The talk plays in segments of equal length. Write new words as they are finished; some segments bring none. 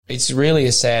it's really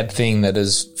a sad thing that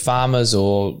as farmers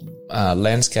or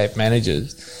landscape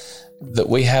managers that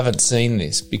we haven't seen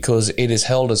this, because it has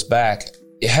held us back.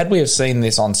 Had we have seen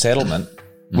this on settlement,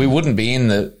 we wouldn't be in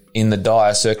the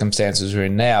dire circumstances we're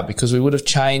in now, because we would have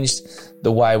changed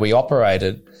the way we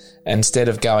operated. Instead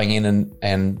of going in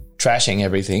and trashing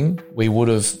everything, we would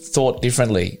have thought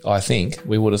differently, I think.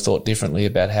 We would have thought differently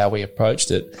about how we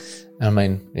approached it. I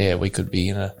mean, yeah, we could be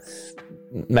in a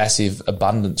massive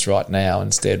abundance right now.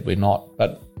 Instead, we're not.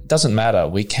 But it doesn't matter.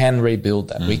 We can rebuild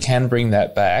that. We can bring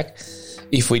that back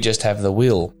if we just have the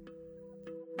will.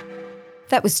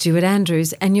 That was Stuart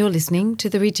Andrews, and you're listening to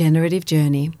The Regenerative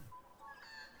Journey.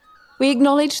 We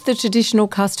acknowledge the traditional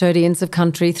custodians of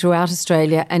country throughout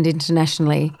Australia and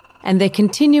internationally, and their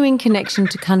continuing connection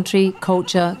to country,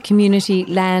 culture, community,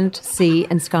 land, sea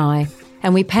and sky.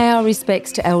 And we pay our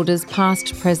respects to elders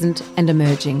past, present and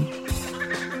emerging.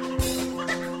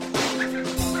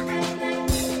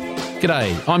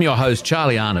 G'day, I'm your host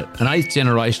Charlie Arnott, an 8th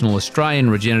generational Australian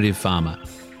regenerative farmer.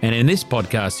 And in this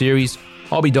podcast series,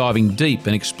 I'll be diving deep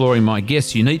and exploring my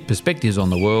guests' unique perspectives on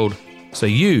the world, so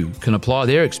you can apply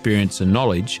their experience and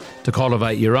knowledge to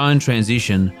cultivate your own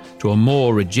transition to a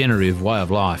more regenerative way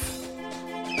of life.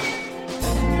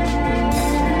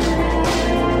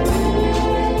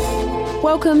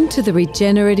 Welcome to The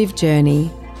Regenerative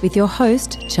Journey with your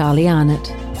host, Charlie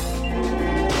Arnott.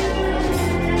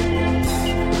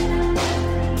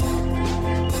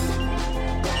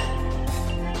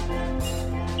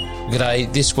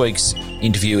 G'day, this week's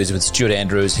interview is with Stuart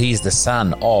Andrews. He is the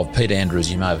son of Peter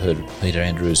Andrews. You may have heard of Peter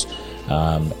Andrews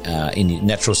in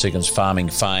natural sequence farming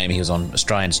fame. He was on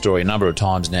Australian Story a number of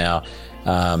times now.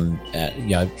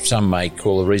 Some may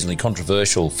call a reasonably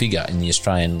controversial figure in the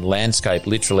Australian landscape,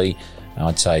 literally.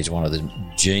 I'd say he's one of the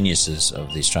geniuses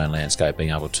of the Australian landscape, being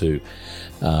able to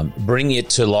bring it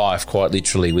to life quite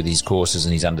literally with his courses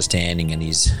and his understanding and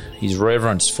his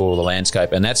reverence for the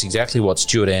landscape. And that's exactly what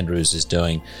Stuart Andrews is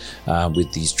doing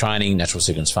with his training, natural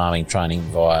sequence farming training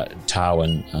via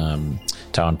Tarwin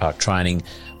Park Training.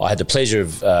 I had the pleasure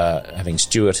of having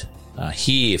Stuart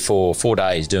here for 4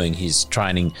 days doing his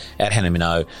training at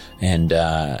Hannah and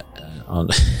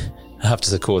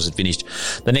after the course had finished,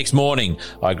 the next morning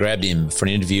I grabbed him for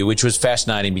an interview, which was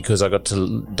fascinating because I got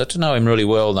to know him really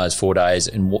well in those 4 days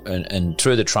and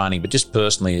through the training, but just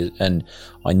personally. And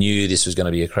I knew this was going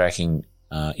to be a cracking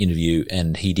interview,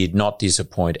 and he did not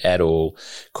disappoint at all.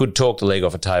 Could talk the leg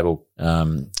off a table,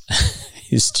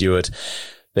 is Stuart.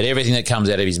 But everything that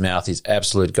comes out of his mouth is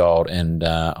absolute gold, and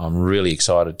I'm really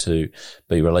excited to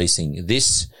be releasing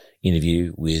this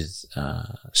interview with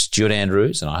Stuart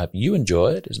Andrews, and I hope you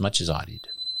enjoy it as much as I did.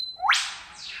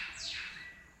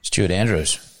 Stuart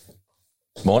Andrews.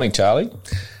 Morning, Charlie.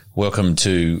 Welcome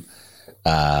to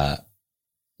the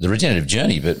Regenerative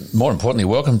Journey, but more importantly,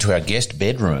 welcome to our guest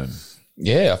bedroom.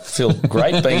 Yeah, I feel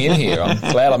great being in here. I'm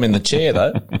glad I'm in the chair,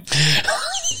 though.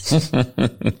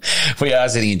 We are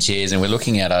sitting in chairs and we're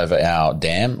looking out over our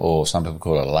dam, or some people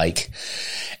call it a lake,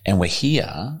 and we're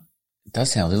here. It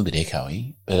does sound a little bit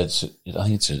echoey, but I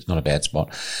think it's not a bad spot.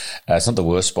 It's not the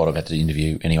worst spot I've had to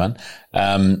interview anyone.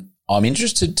 I'm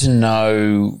interested to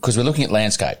know, because we're looking at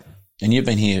landscape, and you've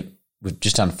been here, we've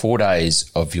just done 4 days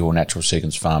of your natural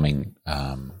sequence farming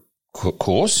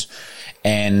course,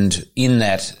 and in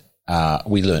that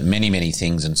we learnt many, many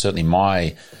things, and certainly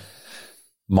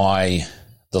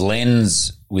the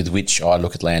lens with which I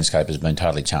look at landscape has been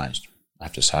totally changed, I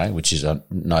have to say, which is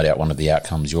no doubt one of the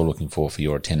outcomes you're looking for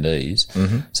your attendees.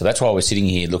 Mm-hmm. So that's why we're sitting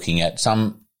here looking at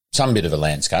some bit of a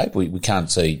landscape. We can't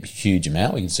see a huge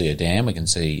amount. We can see a dam. We can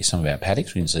see some of our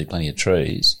paddocks. We can see plenty of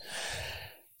trees.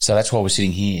 So that's why we're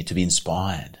sitting here, to be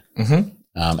inspired. Mm-hmm.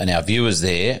 And our viewers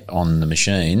there on the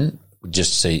machine can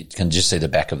just see the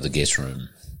back of the guest room.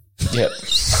 Yep.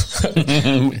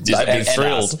 They'd be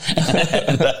thrilled.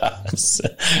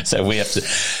 So we have to.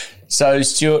 So,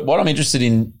 Stuart, what I'm interested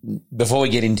in, before we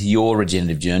get into your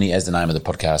regenerative journey, as the name of the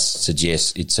podcast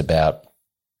suggests, it's about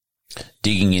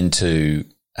digging into,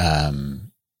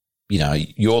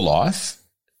 your life,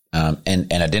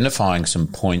 and identifying some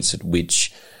points at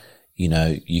which,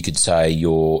 you could say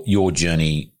your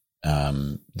journey,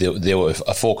 there were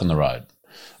a fork in the road,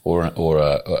 or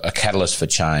a catalyst for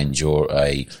change, or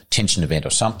a tension event, or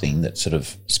something that sort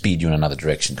of speared you in another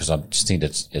direction. Because I just think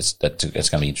that's going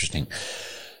to be interesting.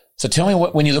 So tell me,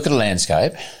 when you look at a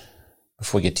landscape,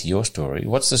 before we get to your story,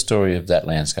 what's the story of that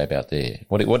landscape out there?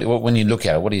 What when you look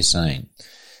at it, what are you seeing?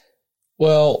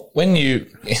 Well, with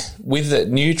the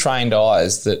new trained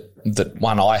eyes that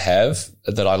one I have,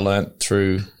 that I learnt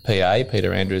through PA,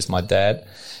 Peter Andrews, my dad,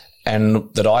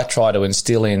 and that I try to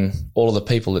instill in all of the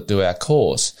people that do our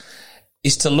course,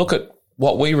 is to look at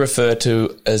what we refer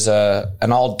to as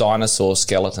an old dinosaur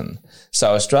skeleton.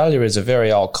 So Australia is a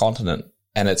very old continent,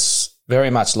 and it's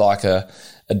very much like a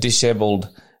disheveled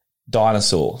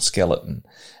dinosaur skeleton.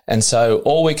 And so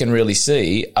all we can really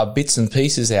see are bits and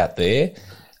pieces out there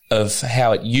of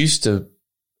how it used to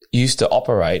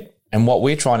operate. And what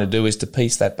we're trying to do is to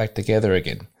piece that back together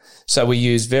again. So we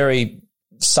use very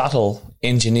subtle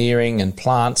engineering and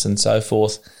plants and so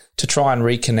forth to try and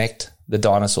reconnect the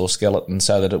dinosaur skeleton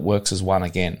so that it works as one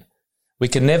again. We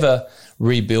can never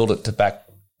rebuild it to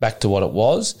back to what it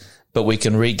was, but we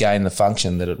can regain the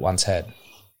function that it once had.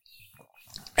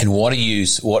 And what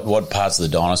parts of the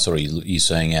dinosaur are you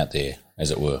seeing out there,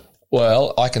 as it were?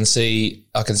 Well, I can see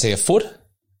a foot,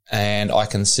 and I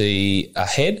can see a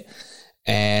head,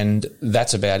 and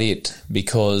that's about it,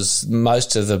 because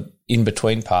most of the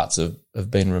in-between parts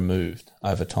have been removed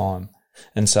over time.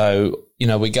 And so,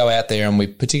 we go out there and we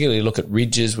particularly look at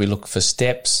ridges, we look for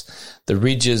steps. The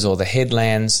ridges or the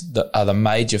headlands that are the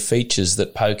major features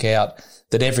that poke out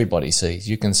that everybody sees.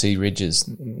 You can see ridges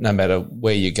no matter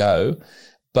where you go,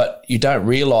 but you don't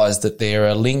realise that they're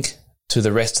a link to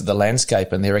the rest of the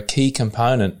landscape, and they're a key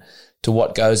component to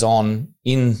what goes on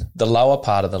in the lower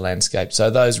part of the landscape. So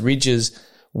those ridges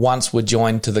once were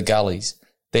joined to the gullies.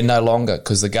 They're no longer,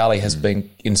 because the gully has been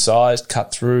incised,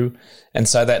 cut through, and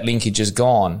so that linkage is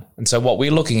gone. And so what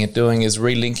we're looking at doing is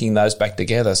relinking those back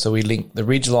together. So we link the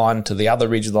ridge line to the other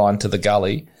ridge line to the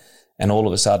gully, and all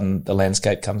of a sudden the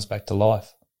landscape comes back to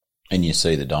life. And you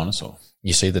see the dinosaur.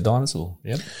 You see the dinosaur,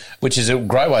 yep. Which is a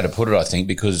great way to put it, I think,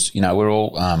 because, we're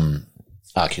all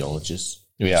archaeologists.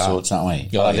 We are. Sorts,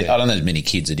 aren't we? I don't know there's many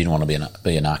kids that didn't want to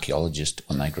be an archaeologist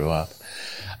when they grew up.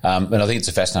 But I think it's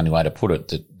a fascinating way to put it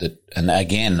that and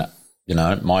again,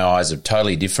 my eyes are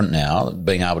totally different now,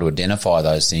 being able to identify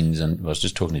those things. And I was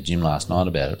just talking to Jim last night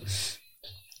about it.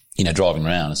 Driving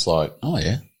around, it's like, oh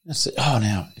yeah,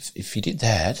 now if you did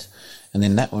that, and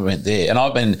then that went there. And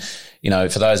I've been,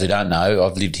 for those who don't know,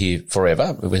 I've lived here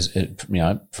forever. It was,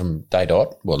 from day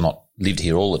dot. Well, not lived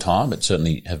here all the time, but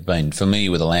certainly have been familiar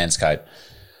with the landscape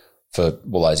for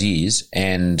all those years,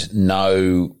 and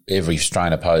know every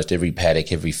strainer post, every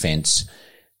paddock, every fence,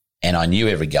 and I knew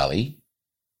every gully,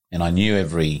 and I knew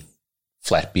every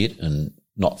flat bit and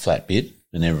not flat bit,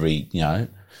 and every,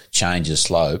 change of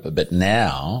slope. But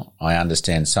now I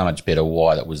understand so much better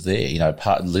why that was there.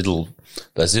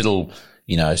 Those little,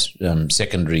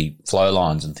 secondary flow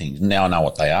lines and things. Now I know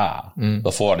what they are.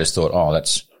 Before I just thought, oh,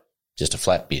 that's just a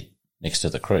flat bit next to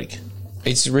the creek.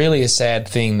 It's really a sad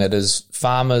thing that as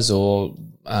farmers or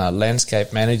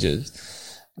landscape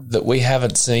managers that we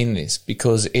haven't seen this,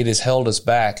 because it has held us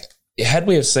back. Had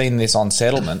we have seen this on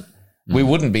settlement, we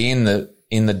wouldn't be in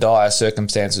the dire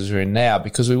circumstances we're in now,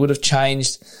 because we would have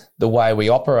changed the way we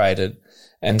operated.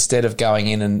 Instead of going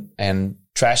in and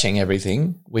trashing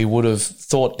everything, we would have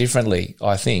thought differently,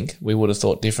 I think. We would have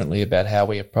thought differently about how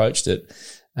we approached it.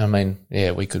 I mean,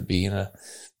 we could be in a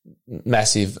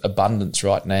massive abundance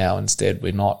right now. Instead,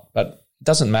 we're not. But it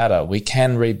doesn't matter. We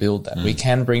can rebuild that. We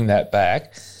can bring that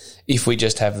back if we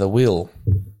just have the will.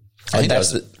 And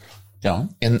that's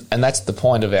the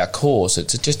point of our course.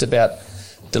 It's just about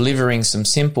delivering some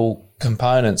simple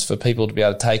components for people to be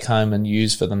able to take home and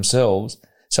use for themselves,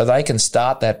 so they can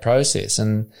start that process,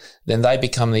 and then they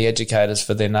become the educators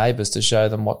for their neighbours to show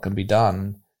them what can be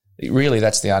done. Really,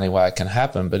 that's the only way it can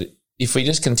happen. But if we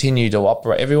just continue to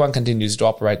operate, everyone continues to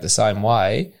operate the same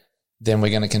way, then we're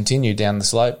going to continue down the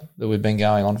slope that we've been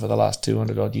going on for the last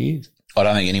 200 odd years. I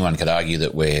don't think anyone could argue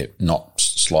that we're not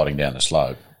sliding down the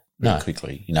slope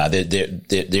quickly.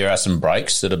 There are some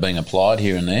brakes that are being applied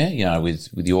here and there,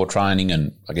 with your training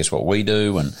and I guess what we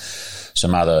do, and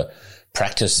some other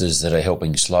practices that are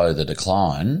helping slow the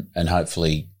decline, and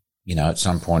hopefully, at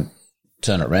some point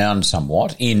turn it around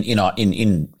somewhat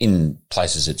in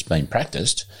places it's been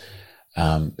practiced.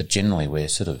 But generally we're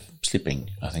sort of slipping,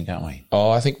 I think, aren't we?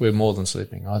 Oh, I think we're more than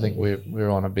slipping. I think we're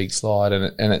on a big slide,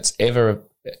 and it's ever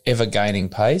gaining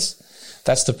pace.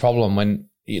 That's the problem when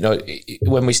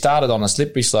we started on a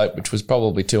slippery slope, which was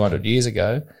probably 200 years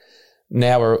ago.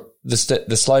 Now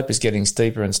the slope is getting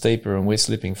steeper and steeper, and we're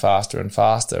slipping faster and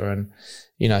faster, and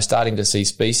starting to see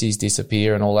species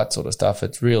disappear and all that sort of stuff.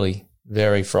 It's really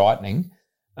very frightening.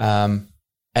 Unless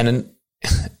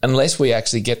we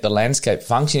actually get the landscape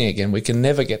functioning again, we can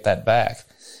never get that back.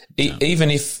 No.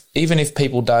 Even if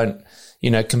people don't,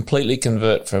 completely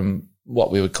convert from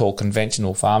what we would call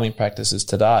conventional farming practices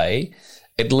today,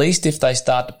 at least if they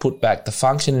start to put back the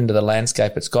function into the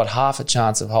landscape, it's got half a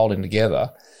chance of holding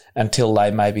together until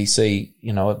they maybe see,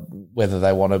 whether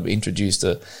they want to introduce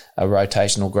a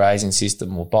rotational grazing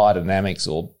system or biodynamics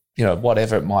or,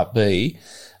 whatever it might be.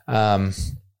 In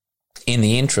in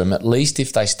the interim, at least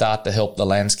if they start to help the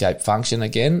landscape function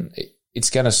again, it's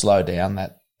going to slow down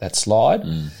that slide.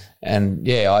 And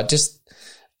PA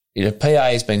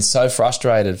has been so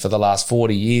frustrated for the last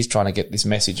 40 years trying to get this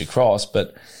message across,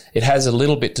 but it has a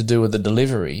little bit to do with the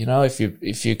delivery. You know, if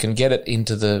you can get it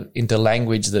into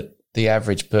language that the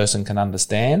average person can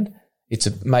understand,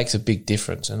 makes a big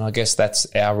difference. And I guess that's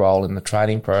our role in the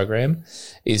training program,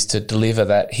 is to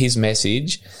deliver his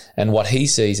message and what he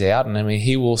sees out. And I mean,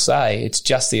 he will say it's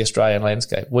just the Australian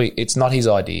landscape. It's not his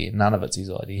idea. None of it's his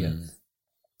idea.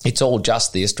 It's all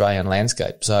just the Australian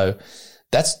landscape. So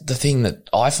that's the thing that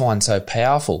I find so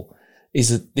powerful, is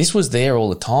that this was there all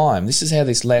the time. This is how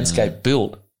this landscape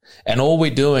built. And all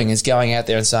we're doing is going out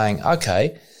there and saying,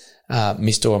 okay,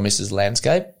 Mr. or Mrs.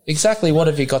 Landscape, exactly what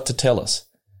have you got to tell us?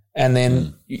 And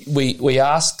then we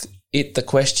ask it the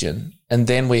question, and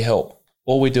then we help.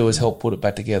 All we do is help put it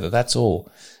back together. That's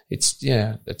all. It's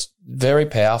very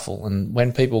powerful. And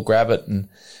when people grab it and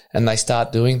they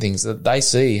start doing things, that they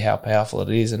see how powerful it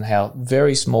is and how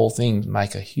very small things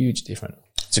make a huge difference.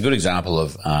 It's a good example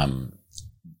of,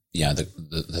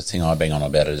 the thing I've been on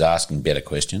about is asking better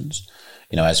questions.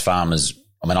 You know, as farmers,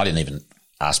 I mean, I didn't even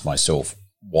ask myself,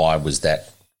 why was that,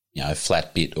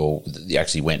 flat bit, or you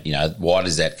actually went, why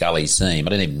does that gully seam? I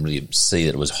didn't even really see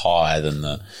that it was higher than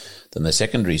the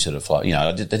secondary sort of flight.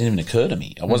 That didn't even occur to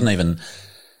me. I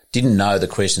didn't know the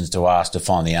questions to ask to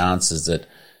find the answers that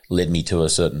led me to a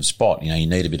certain spot. You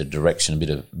need a bit of direction,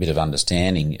 a bit of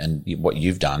understanding. And what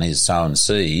you've done is sown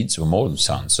seeds, or more than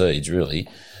sown seeds really,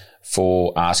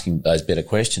 for asking those better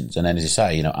questions. And then, as you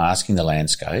say, asking the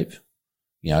landscape,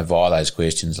 via those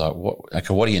questions like,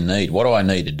 what do you need? What do I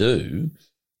need to do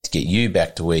to get you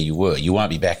back to where you were? You won't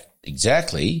be back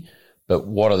exactly, but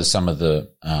what are some of the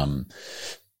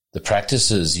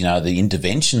practices, the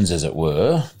interventions, as it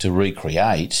were, to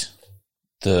recreate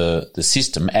the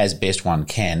system as best one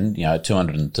can,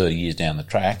 230 years down the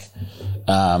track,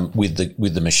 with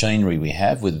the machinery we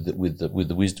have, with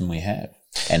the wisdom we have,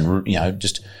 and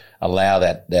just allow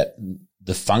that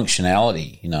the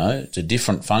functionality, it's a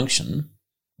different function.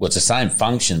 Well, it's the same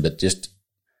function, but just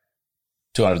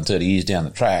 230 years down the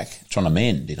track, trying to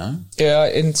mend, Yeah,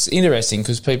 and it's interesting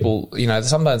because people,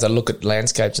 sometimes I look at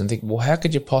landscapes and think, well, how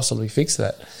could you possibly fix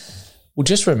that? Well,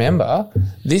 just remember,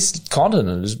 this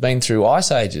continent has been through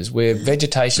ice ages where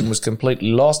vegetation was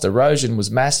completely lost, erosion was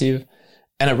massive,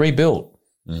 and it rebuilt.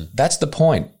 That's the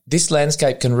point. This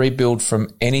landscape can rebuild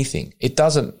from anything. It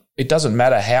doesn't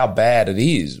matter how bad it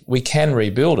is. We can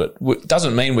rebuild it. It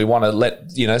doesn't mean we want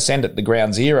to send it to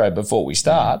ground zero before we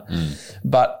start,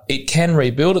 but it can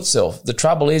rebuild itself. The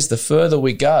trouble is, the further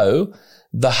we go,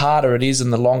 the harder it is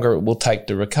and the longer it will take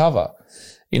to recover.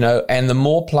 And the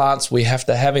more plants we have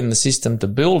to have in the system to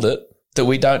build it that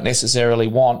we don't necessarily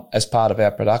want as part of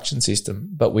our production system,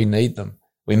 but we need them.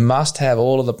 We must have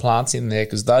all of the plants in there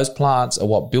because those plants are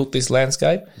what built this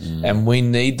landscape, and we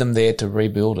need them there to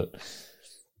rebuild it.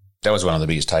 That was one of the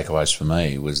biggest takeaways for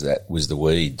me, was the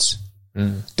weeds.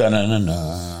 The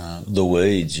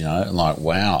weeds, like,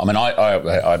 wow. I mean,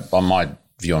 I my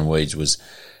view on weeds was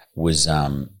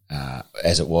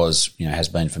as it was, has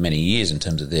been for many years in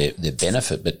terms of their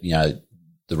benefit, but, the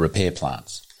repair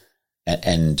plants.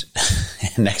 And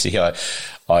actually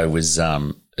I was,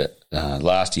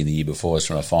 last year and the year before, I was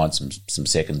trying to find some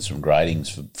seconds from gradings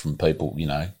from people,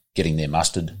 getting their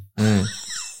mustard.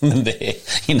 their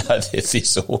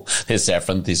thistle, their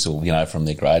saffron thistle, from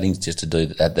their gradings, just to do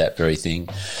that very thing.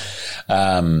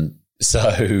 I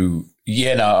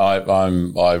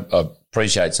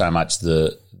appreciate so much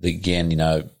the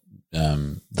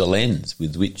lens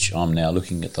with which I'm now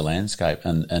looking at the landscape,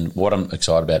 and what I'm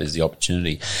excited about is the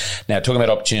opportunity. Now, talking about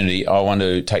opportunity, I want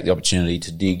to take the opportunity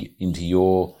to dig into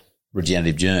your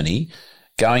regenerative journey,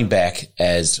 going back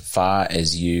as far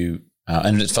as you,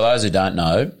 and for those who don't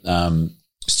know,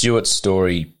 Stuart's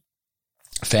story,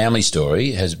 family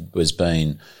story, was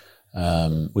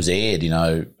aired,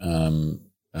 in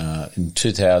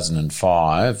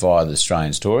 2005 via the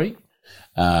Australian Story.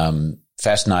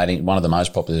 Fascinating, one of the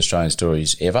most popular Australian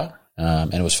stories ever,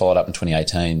 and it was followed up in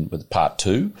 2018 with part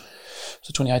 2. Was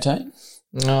it 2018?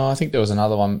 No, I think there was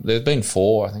another one. There's been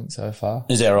 4, I think, so far.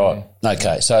 Is that right? Yeah.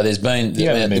 Okay, so there's been... You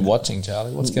haven't been watching,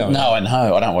 Charlie. What's going on? No, I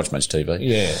know. I don't watch much TV.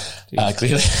 Yeah.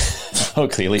 Clearly.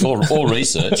 Clearly. Or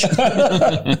research.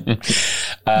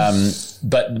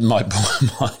 But my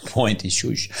point is...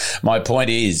 Shush. My point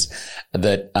is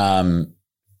that...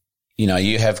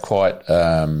 you have quite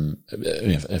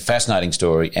a fascinating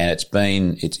story, and it's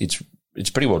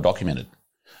pretty well documented,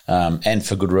 and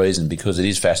for good reason, because it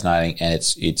is fascinating, and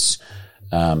it's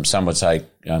some would say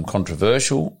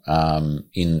controversial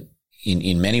in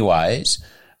many ways,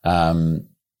 And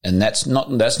that's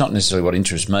not necessarily what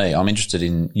interests me. I'm interested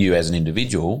in you as an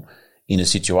individual, in a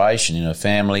situation, in a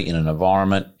family, in an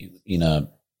environment, in a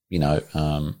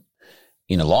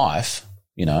life,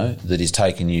 that is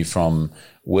taking you from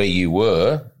where you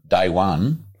were day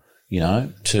one,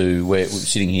 to where we're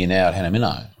sitting here now at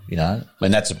Hanamino,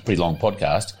 and that's a pretty long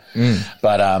podcast.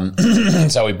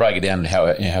 But so we break it down and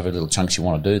have a little chunks you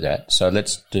want to do that. So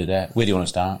let's do that. Where do you want to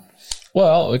start?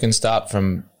 Well, we can start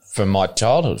from my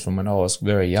childhood, from when I was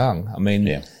very young. I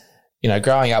mean,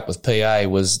 growing up with PA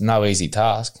was no easy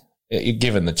task.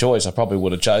 Given the choice, I probably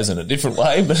would have chosen a different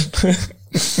way.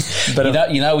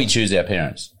 But we choose our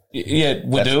parents. Yeah,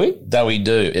 do we? That we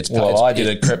do. I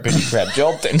did a pretty crap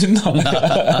job then, didn't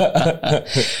I?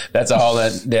 That's a whole.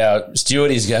 Now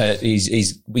Stuart is going.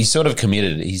 He's sort of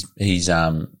committed. He's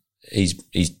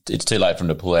it's too late for him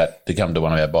to pull out to come to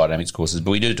one of our biodynamics courses.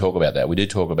 But we do talk about that. We do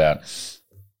talk about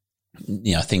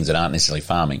things that aren't necessarily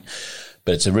farming.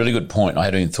 But it's a really good point. I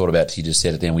hadn't even thought about it. You just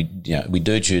said it then. We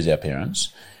do choose our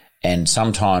parents. And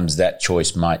sometimes that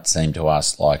choice might seem to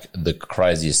us like the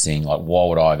craziest thing, like why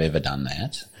would I have ever done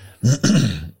that?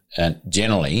 And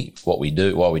generally why we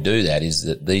do that is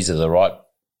that these are the right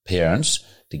parents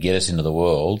to get us into the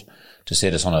world, to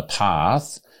set us on a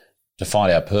path, to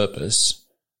find our purpose,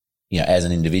 as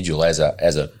an individual, as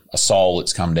a soul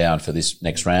that's come down for this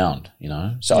next round,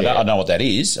 So I don't know what that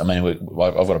is. I mean,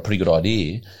 I've got a pretty good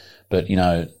idea, but,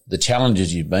 the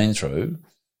challenges you've been through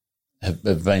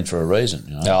have been for a reason.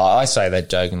 No, I say that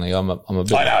jokingly. I'm a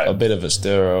bit of a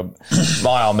stirrer.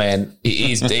 My old man,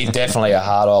 he's definitely a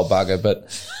hard old bugger. But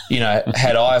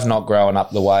had I have not grown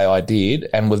up the way I did,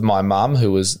 and with my mum,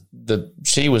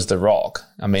 she was the rock.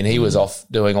 I mean, he was off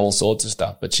doing all sorts of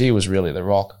stuff, but she was really the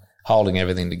rock, holding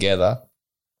everything together.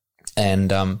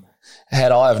 And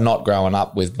had I have not grown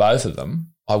up with both of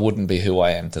them, I wouldn't be who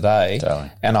I am today, totally.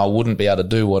 And I wouldn't be able to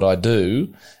do what I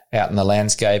do out in the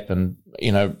landscape and,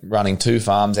 running 2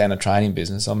 farms and a training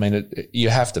business. I mean, you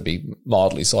have to be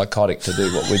mildly psychotic to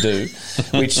do what we do,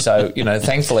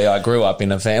 thankfully I grew up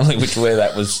in a family where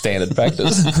that was standard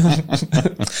practice.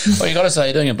 Well, you got to say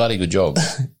you're doing a bloody good job.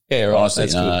 Yeah, right. Honestly,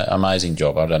 amazing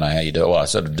job. I don't know how you do it. Well, I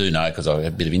sort of do know because I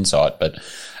have a bit of insight, but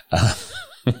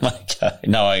okay.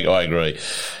 No, I agree.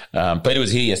 Peter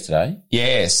was here yesterday.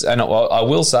 Yes, and I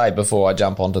will say before I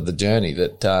jump onto the journey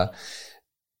that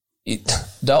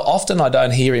often I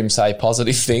don't hear him say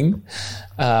positive thing.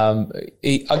 I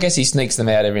guess he sneaks them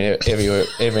out every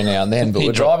now and then. But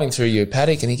we're driving through your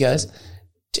paddock, and he goes,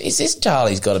 "Geez, this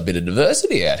Charlie's got a bit of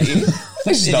diversity out here.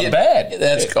 This is not bad."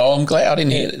 That's cool. I'm glad I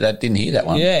didn't hear that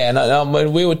one. Yeah, and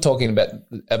we were talking about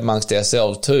amongst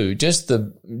ourselves too. Just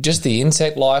the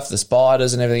insect life, the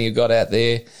spiders, and everything you've got out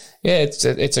there. Yeah,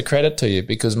 it's a credit to you,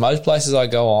 because most places I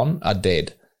go on are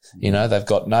dead. They've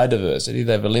got no diversity.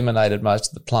 They've eliminated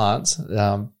most of the plants,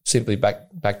 simply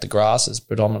back to grasses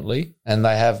predominantly, and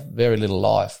they have very little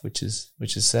life, which is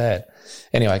sad.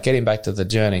 Anyway, getting back to the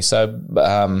journey. So,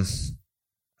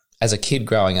 as a kid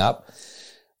growing up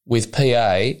with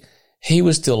PA, he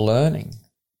was still learning,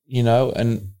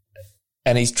 and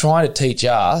he's trying to teach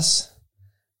us,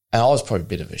 and I was probably a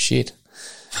bit of a shit,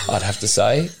 I'd have to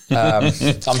say. I'm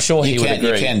sure he would agree.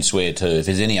 You can swear too. If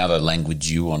there's any other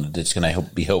language you want that's going to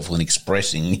be helpful in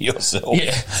expressing yourself.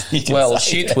 Yeah. Well,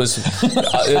 shit that was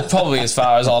probably as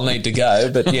far as I'll need to go.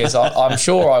 But yes, I'm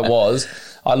sure I was.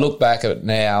 I look back at it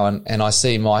now and I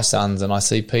see my sons and I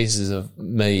see pieces of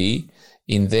me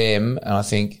in them, and I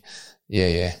think,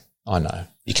 yeah, I know.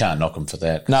 You can't knock them for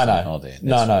that. No.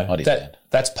 No.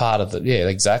 That's part of it. Yeah,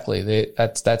 exactly.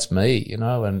 That's me,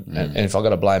 and if I've got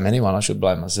to blame anyone, I should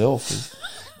blame myself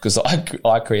because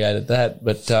I created that.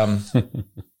 But,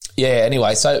 yeah,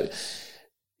 anyway, so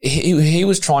he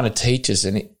was trying to teach us,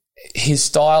 and his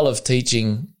style of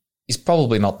teaching is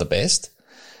probably not the best.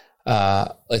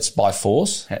 It's by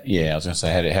force. Yeah, I was going to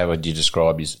say, how would you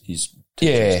describe his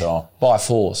teaching style? By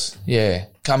force. Yeah.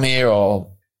 Come here,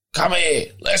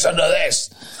 listen to this.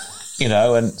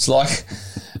 And it's like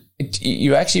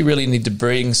you actually really need to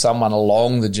bring someone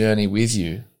along the journey with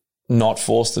you, not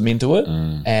force them into it.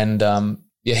 And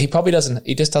he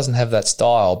just doesn't have that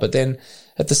style. But then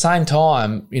at the same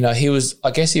time, he was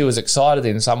excited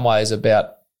in some ways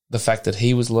about the fact that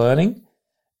he was learning.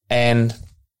 And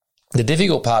the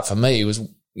difficult part for me was,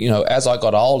 as I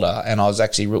got older and I was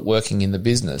actually working in the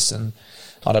business and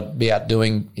I'd be out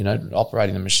doing,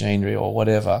 operating the machinery or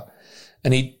whatever,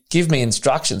 and he'd give me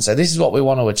instructions. So this is what we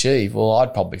want to achieve. Well,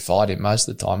 I'd probably fight him most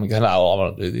of the time and go, no, I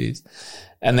want to do this.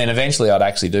 And then eventually I'd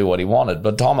actually do what he wanted.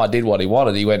 By the time I did what he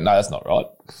wanted, he went, no, that's not right.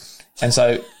 And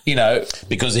so,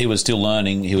 because he was still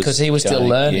learning. He was still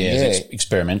learning. It's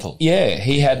experimental. Yeah,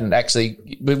 he hadn't actually,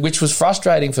 which was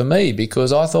frustrating for me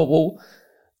because I thought,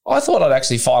 I'd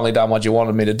actually finally done what you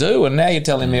wanted me to do, and now you're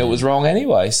telling me it was wrong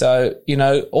anyway. So,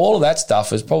 all of that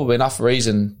stuff is probably enough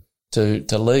reason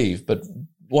to leave. But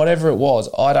whatever it was,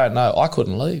 I don't know. I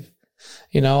couldn't leave.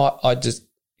 I just,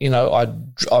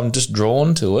 I'm just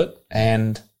drawn to it,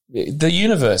 and the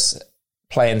universe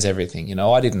plans everything.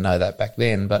 I didn't know that back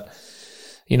then, but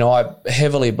I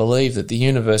heavily believe that the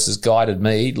universe has guided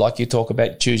me. Like you talk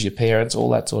about choose your parents, all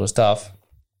that sort of stuff.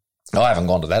 I haven't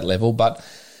gone to that level, but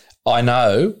I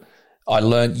know I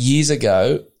learned years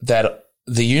ago that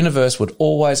the universe would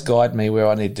always guide me where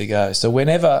I needed to go. So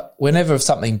whenever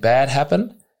something bad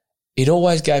happened, it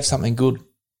always gave something good.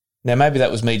 Now, maybe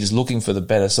that was me just looking for the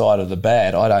better side of the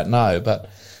bad. I don't know, but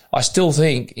I still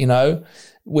think,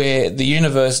 where the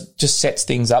universe just sets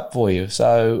things up for you.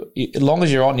 So as long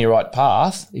as you're on your right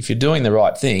path, if you're doing the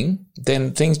right thing,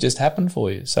 then things just happen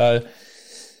for you. So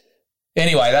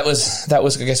anyway, that was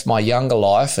I guess my younger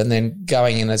life, and then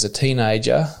going in as a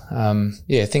teenager,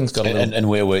 things got a little. And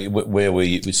where were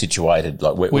you situated?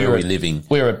 Like where were we living?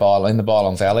 We were at in the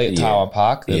Byalong Valley at Tarwin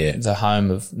Park, the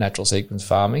home of natural sequence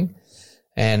farming,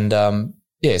 and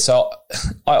so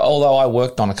although I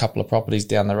worked on a couple of properties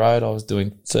down the road, I was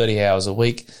doing 30 hours a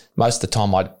week. Most of the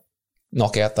time, I'd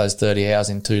knock out those 30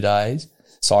 hours in 2 days,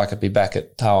 so I could be back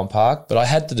at Tarwin Park. But I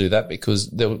had to do that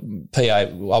because I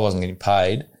wasn't getting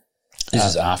paid. This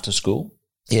is after school?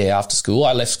 Yeah, after school.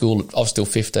 I left school. I was still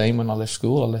 15 when I left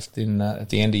school. I left at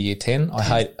the end of year 10.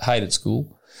 I hated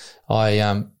school.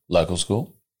 Local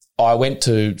school? I went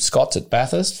to Scott's at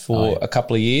Bathurst for a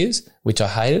couple of years, which I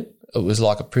hated. It was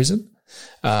like a prison.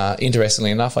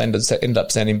 Interestingly enough, I ended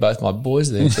up sending both my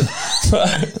boys there.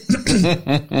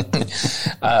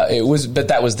 But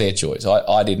that was their choice.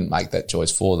 I didn't make that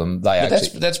choice for them.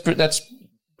 That's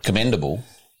commendable.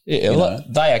 Yeah,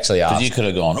 they actually asked. Because you could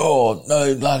have gone,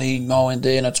 no, bloody, I went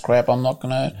there and it's crap, I'm not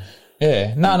going to.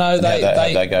 Yeah, no,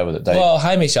 they go with it.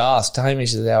 Hamish asked.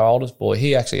 Hamish is our oldest boy.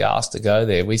 He actually asked to go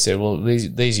there. We said, well,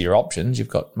 these are your options. You've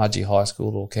got Mudgee High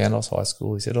School or Candos High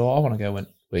School. He said, I want to go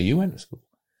where you went to school.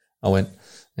 I went,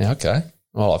 yeah, okay.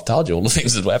 Well, I've told you all the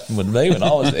things that happened with me when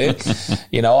I was there.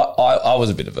 I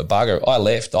was a bit of a bugger. I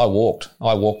left. I walked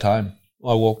home.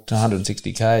 I walked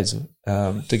 160 k's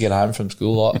to get home from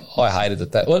school. I hated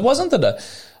it. Well, it wasn't that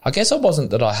it wasn't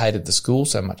that I hated the school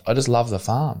so much. I just loved the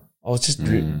farm. I was just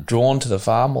drawn to the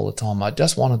farm all the time. I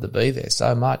just wanted to be there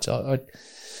so much. I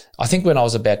think when I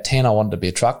was about 10, I wanted to be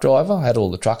a truck driver. I had all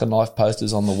the truck and knife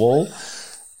posters on the wall.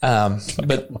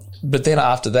 But then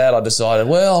after that, I decided,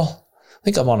 well, I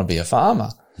think I want to be a farmer.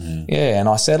 Yeah, and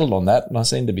I settled on that, and I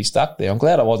seem to be stuck there. I'm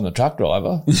glad I wasn't a truck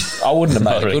driver. I wouldn't have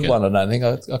made a good one, I don't think.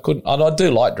 I couldn't. I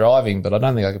do like driving, but I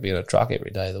don't think I could be in a truck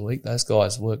every day of the week. Those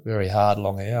guys work very hard,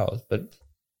 long hours. But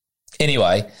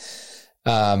anyway,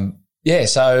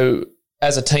 so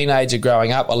as a teenager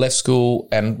growing up, I left school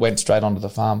and went straight onto the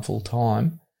farm full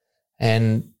time.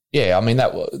 And,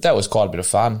 that was quite a bit of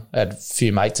fun. I had a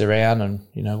few mates around and,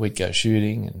 we'd go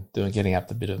shooting and getting up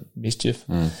to a bit of mischief.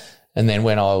 And then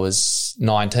when I was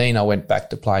 19, I went back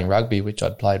to playing rugby, which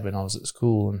I'd played when I was at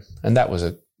school, and that was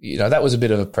a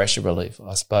bit of a pressure relief,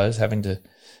 I suppose, having to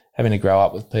grow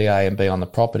up with PA and be on the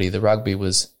property. The rugby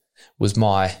was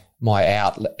my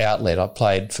outlet. I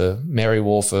played for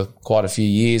Merriwar for quite a few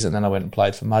years, and then I went and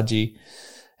played for Mudgee,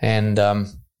 and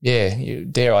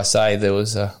dare I say there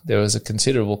was a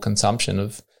considerable consumption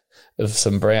of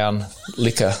some brown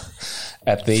liquor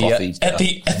at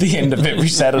the end of every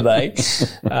Saturday,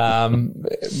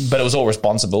 but it was all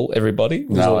responsible. Everybody, it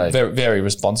was all very, very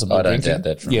responsible. I don't drinking.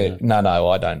 doubt that. No,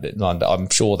 I don't. I'm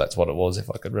sure that's what it was if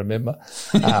I could remember.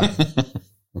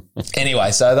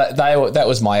 Anyway, so that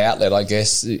was my outlet, I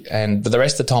guess. But the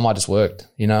rest of the time, I just worked.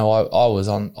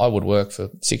 I would work for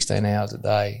 16 hours a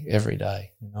day every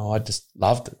day. I just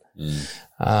loved it.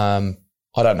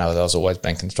 I don't know whether I was always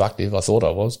being constructive. I thought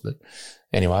I was, but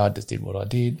anyway, I just did what I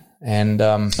did. And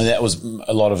that was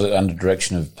a lot of it under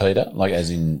direction of Peter, like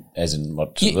as in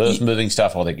what earth moving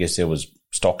stuff. I guess there was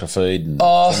stock to feed. And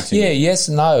yes,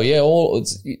 no,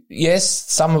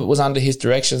 yes. Some of it was under his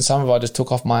direction. Some of it I just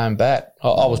took off my own bat.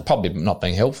 I was probably not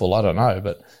being helpful. I don't know,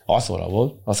 but I thought I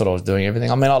was. I thought I was doing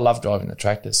everything. I mean, I love driving the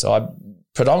tractors, so I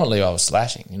was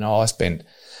slashing. I spent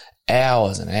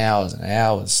hours and hours and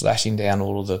hours slashing down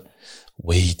all the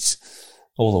weeds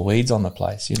on the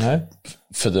place,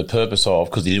 For the purpose of,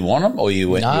 because you didn't want them, or you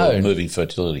were moving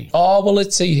fertility? Oh, well,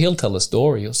 let's see. He'll tell a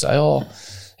story. He'll say,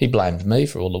 he blamed me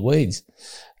for all the weeds,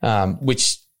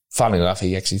 which funnily enough,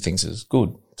 he actually thinks it's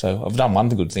good. So I've done one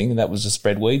good thing, and that was to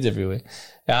spread weeds everywhere.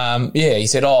 He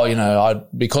said,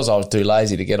 because I was too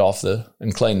lazy to get off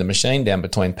and clean the machine down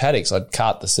between paddocks, I'd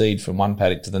cart the seed from one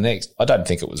paddock to the next. I don't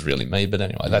think it was really me, but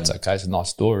anyway, that's okay. It's a nice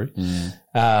story.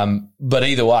 But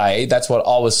either way, that's what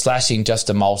I was slashing just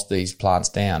to mulch these plants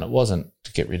down. It wasn't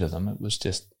to get rid of them. It was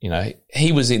just,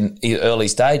 he was in early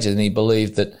stages, and he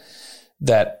believed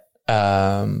that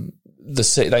the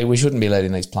seed, we shouldn't be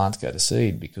letting these plants go to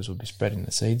seed because we'll be spreading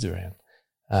the seeds around.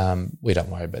 We don't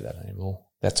worry about that anymore.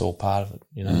 That's all part of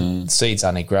it. Seeds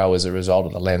only grow as a result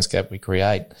of the landscape we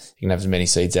create. You can have as many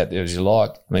seeds out there as you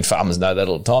like. I mean, farmers know that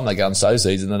all the time. They go and sow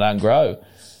seeds and they don't grow.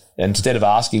 And instead of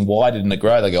asking why didn't it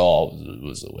grow, they go, it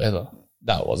was the weather.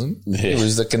 No, it wasn't. Yeah. It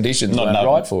was the conditions weren't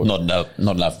right for it. Not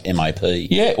enough MAP.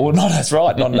 Yeah, well, that's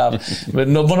right. Not enough. But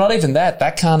not even that.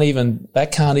 That can't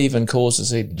even cause the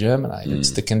seed to germinate. It's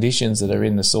the conditions that are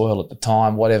in the soil at the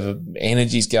time, whatever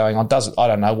energy's going on. I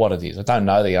don't know what it is. I don't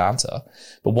know the answer.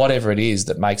 But whatever it is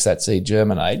that makes that seed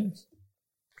germinate,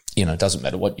 it doesn't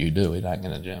matter what you do, it ain't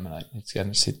going to germinate. It's going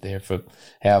to sit there for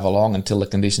however long until the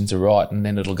conditions are right, and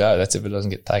then it'll go. That's if it doesn't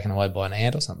get taken away by an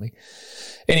ant or something.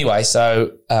 Anyway,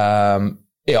 so I'm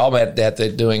out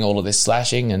there doing all of this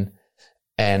slashing,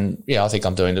 and I think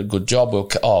I'm doing a good job.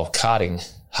 Carting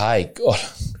hay.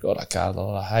 God, I carted a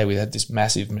lot of hay. We had this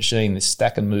massive machine, this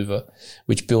stacking mover,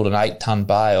 which built an 8-ton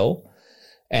bale,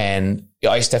 and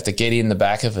I used to have to get in the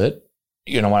back of it.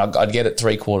 When I'd get it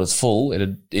 3/4 full,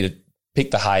 it'd pick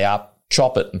the hay up,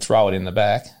 chop it, and throw it in the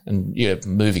back, and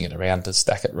moving it around to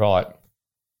stack it right.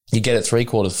 You get it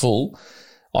 3/4 full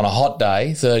on a hot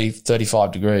day, 30,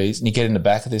 35 degrees, and you get in the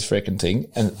back of this freaking thing,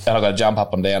 and I've got to jump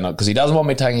up and down because he doesn't want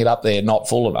me taking it up there not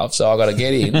full enough, so I've got to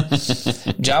get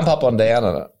in, jump up and down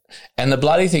on it. And the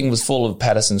bloody thing was full of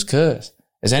Patterson's curse.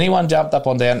 Has anyone jumped up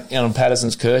and down on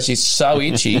Patterson's curse? She's so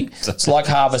itchy. It's like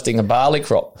harvesting a barley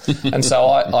crop. And so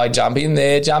I jump in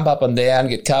there, jump up and down,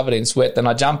 get covered in sweat. Then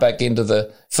I jump back into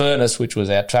the furnace, which was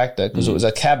our tractor, because it was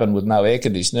a cabin with no air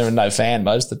conditioner and no fan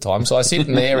most of the time. So I sit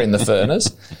in there in the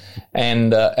furnace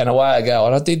and away I go.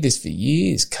 And I did this for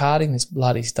years, carting this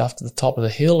bloody stuff to the top of the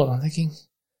hill. And I'm thinking,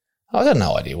 I got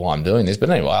no idea why I'm doing this.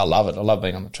 But anyway, I love it. I love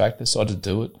being on the tractor, so I just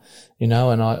do it, and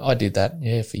I did that,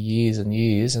 for years and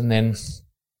years. And then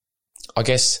I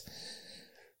guess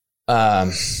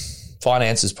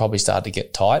finances probably started to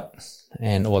get tight,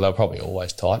 they were probably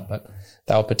always tight, but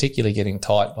they were particularly getting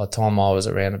tight by the time I was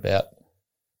around about,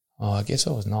 I guess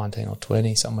I was 19 or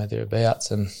 20, somewhere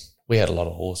thereabouts, and we had a lot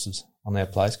of horses on our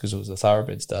place because it was a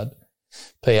thoroughbred stud.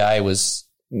 PA was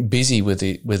busy with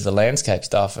the landscape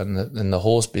stuff, and the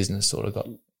horse business sort of got,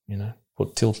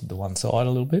 tilted to one side a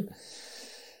little bit.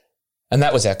 And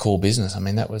that was our core business. I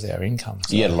mean, that was our income.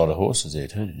 So. You had a lot of horses there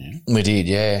too, didn't you? We did,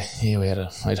 yeah. Yeah, we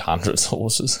had hundreds of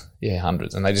horses. Yeah,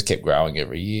 hundreds. And they just kept growing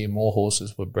every year. More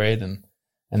horses were bred and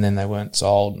then they weren't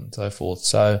sold and so forth.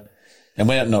 So, and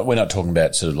we're not talking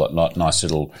about sort of like nice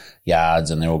little yards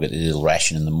and they all get their little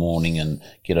ration in the morning and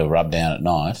get a rub down at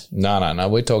night. No.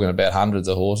 We're talking about hundreds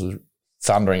of horses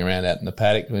thundering around out in the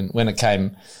paddock. When it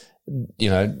came,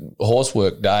 horse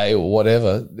work day or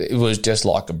whatever, it was just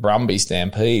like a Brumby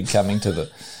stampede coming to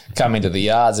the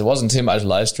yards. There wasn't too much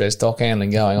low stress stock handling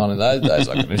going on in those days,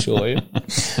 I can assure you.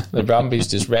 The Brumbies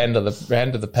just ran to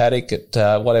the paddock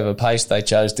at whatever pace they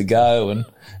chose to go,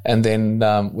 and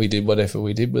then we did whatever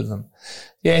we did with them.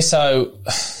 Yeah, so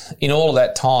in all of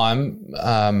that time,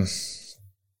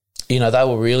 they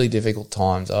were really difficult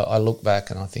times. I look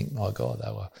back and I think, my God,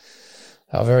 they were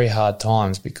very hard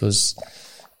times because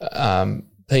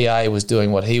PA was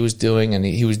doing what he was doing, and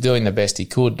he was doing the best he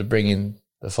could to bring in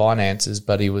the finances,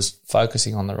 but he was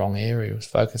focusing on the wrong area. He was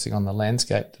focusing on the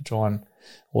landscape to try and,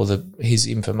 his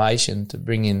information to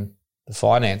bring in the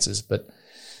finances. But,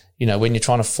 when you're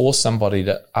trying to force somebody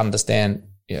to understand,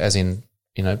 as in,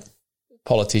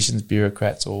 politicians,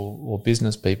 bureaucrats or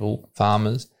business people,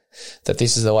 farmers, that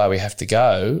this is the way we have to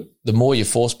go, the more you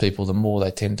force people, the more they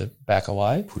tend to back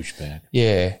away. Push back.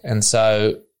 Yeah. And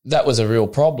so that was a real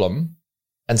problem.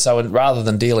 And so rather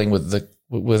than dealing with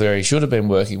where he should have been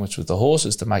working, which was the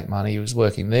horses to make money, he was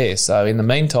working there. So in the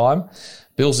meantime,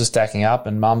 bills are stacking up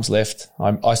and mum's left.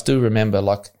 I still remember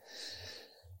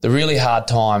the really hard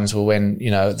times were when,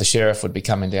 the sheriff would be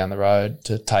coming down the road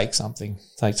to take something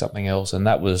else. And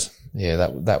that was,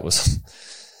 that was,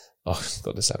 I've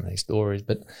got so many stories,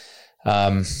 but,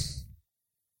 tell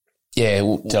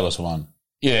us one.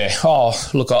 Yeah. Oh,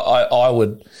 look,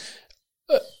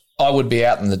 I would be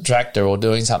out in the tractor or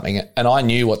doing something, and I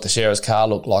knew what the sheriff's car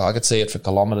looked like. I could see it for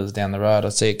kilometres down the road.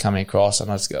 I'd see it coming across,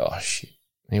 and I'd just go, oh, shit,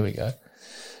 here we go.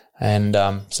 And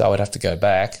so I'd have to go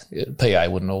back. PA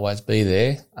wouldn't always be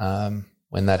there.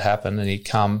 when that happened, and he'd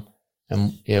come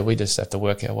and, we just have to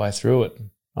work our way through it.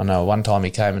 I know one time he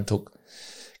came to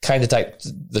take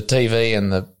the TV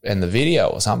and the video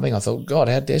or something. I thought, God,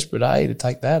 how desperate are you to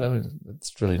take that? I mean,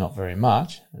 it's really not very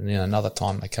much. And another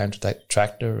time they came to take the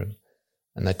tractor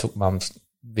and they took Mum's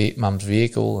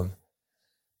vehicle. And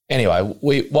anyway,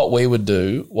 what we would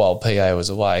do while PA was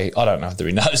away, I don't know if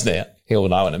he knows now. He'll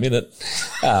know in a minute.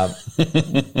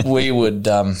 We would,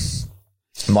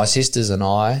 my sisters and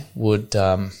I would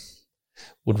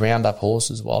round up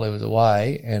horses while he was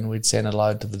away, and we'd send a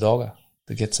load to the dogger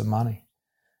to get some money.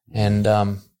 And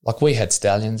we had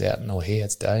stallions out, or he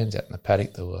had stallions out in the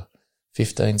paddock that were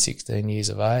 15, 16 years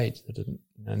of age that had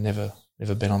never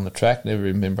been on the track, never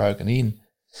even been broken in.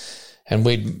 And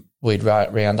we'd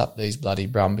round up these bloody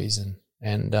brumbies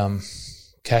and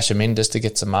cash them in just to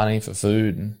get some money for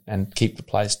food and keep the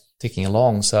place ticking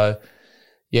along. So,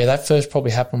 yeah, that first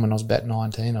probably happened when I was about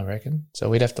 19, I reckon. So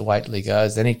we'd have to wait till he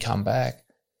goes. Then he'd come back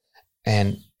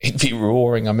and he'd be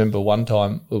roaring. I remember one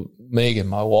time, Megan,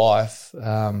 my wife,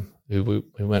 who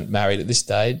we weren't married at this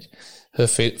stage, her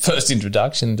first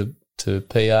introduction to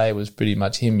PA was pretty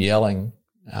much him yelling.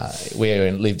 We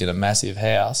lived in a massive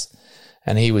house,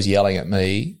 and he was yelling at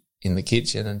me in the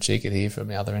kitchen, and she could hear from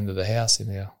the other end of the house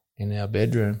in our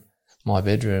bedroom, my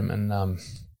bedroom, and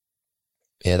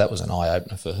that was an eye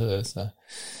opener for her. So,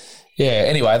 yeah.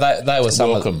 Anyway, they were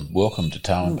some welcome to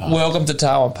Tarwin Park. Welcome to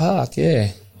Tarwin Park.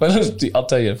 Yeah. Well, I'll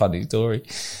tell you a funny story.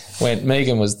 When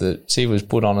Megan she was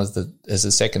put on as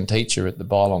a second teacher at the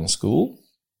Bylong school,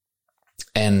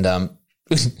 and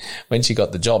when she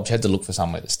got the job, she had to look for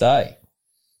somewhere to stay.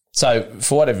 So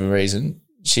for whatever reason,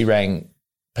 she rang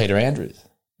Peter Andrews,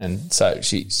 and so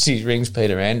she rings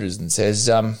Peter Andrews and says,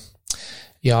 I'm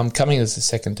coming as a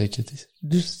second teacher.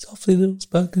 Just softly little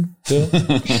spoken.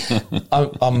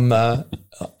 I'm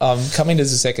coming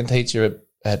as a second teacher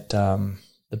at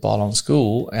the Bylong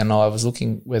school, and I was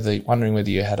wondering whether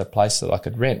you had a place that I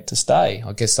could rent to stay.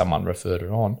 I guess someone referred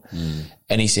her on.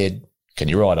 And he said, "Can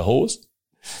you ride a horse?"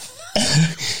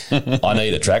 "I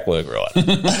need a track work ride."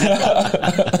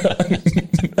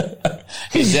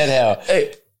 Is that how?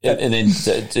 And then he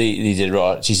said,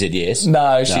 "Right." She said, "Yes."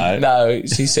 No.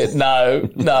 She said, no.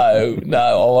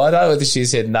 Oh, I don't know whether she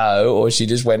said no or she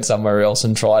just went somewhere else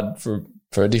and tried for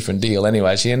a different deal.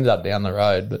 Anyway, she ended up down the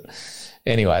road, but.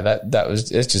 Anyway,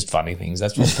 it's just funny things.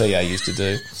 That's what PA used to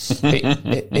do.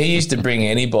 He used to bring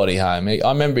anybody home. I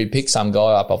remember he picked some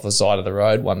guy up off the side of the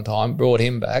road one time, brought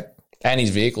him back, and his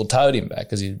vehicle towed him back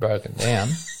because he'd broken down.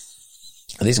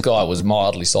 This guy was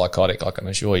mildly psychotic, I can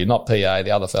assure you, not PA, the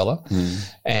other fella.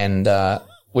 And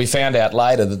we found out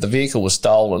later that the vehicle was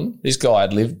stolen. This guy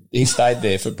he stayed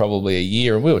there for probably a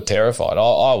year, and we were terrified.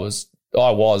 I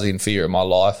was in fear of my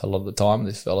life a lot of the time,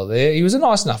 this fella there. He was a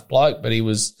nice enough bloke, but he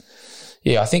was...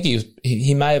 Yeah, I think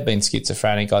he may have been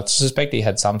schizophrenic. I suspect he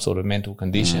had some sort of mental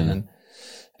condition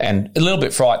and a little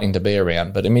bit frightening to be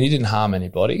around. But, I mean, he didn't harm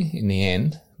anybody in the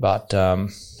end. But,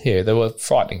 there were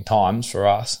frightening times for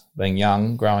us being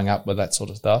young, growing up with that sort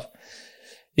of stuff.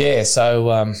 Yeah,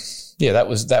 so, that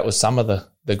was some of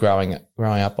the growing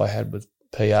up I had with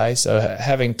PA. So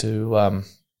having to,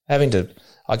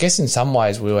 I guess in some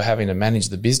ways we were having to manage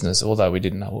the business, although we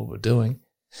didn't know what we were doing.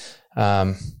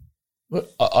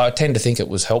 I tend to think it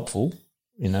was helpful,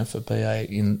 for PA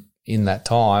in that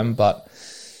time, but,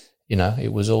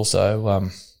 it was also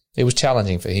it was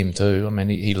challenging for him too. I mean,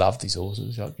 he loved his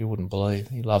horses, like you wouldn't believe.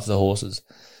 He loved the horses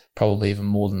probably even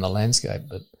more than the landscape.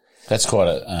 But that's quite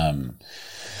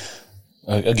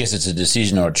I guess it's a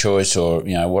decision or a choice or,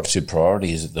 what's your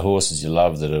priority? Is it the horses you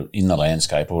love that are in the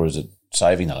landscape, or is it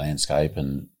saving the landscape?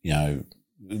 And,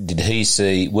 did he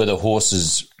see, were the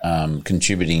horses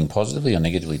contributing positively or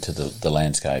negatively to the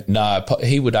landscape? No,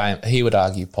 he would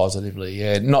argue positively.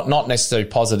 Yeah, not necessarily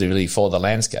positively for the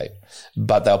landscape,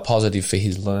 but they were positive for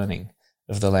his learning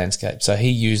of the landscape. So he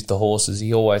used the horses.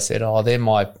 He always said, "Oh, they're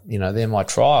my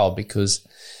trial," because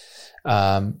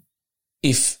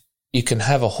if you can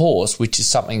have a horse, which is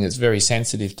something that's very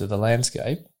sensitive to the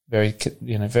landscape,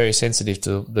 very sensitive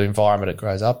to the environment it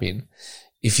grows up in.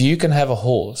 If you can have a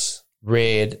horse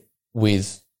reared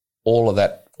with all of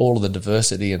the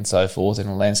diversity and so forth in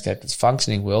a landscape that's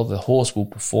functioning well, the horse will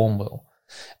perform well.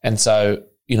 And so,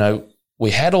 we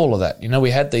had all of that.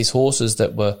 We had these horses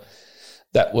that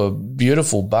were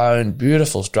beautiful boned,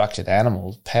 beautiful structured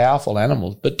animals, powerful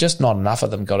animals, but just not enough of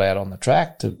them got out on the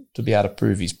track to be able to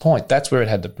prove his point. That's where it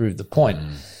had to prove the point.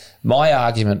 My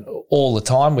argument all the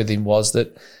time with him was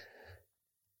that,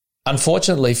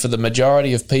 unfortunately, for the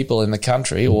majority of people in the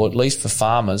country, or at least for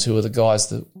farmers who are the guys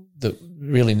that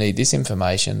really need this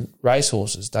information,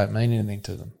 racehorses don't mean anything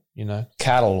to them. You know,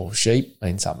 cattle or sheep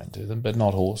mean something to them, but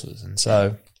not horses. And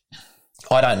so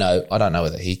I don't know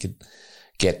whether he could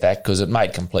get that, because it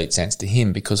made complete sense to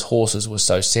him, because horses were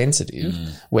so sensitive,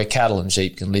 where cattle and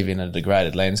sheep can live in a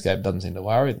degraded landscape, doesn't seem to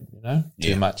worry them, you know,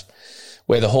 too much,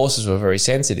 where the horses were very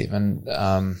sensitive. And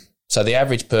so the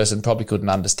average person probably couldn't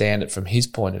understand it from his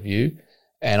point of view,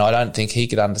 and I don't think he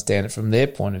could understand it from their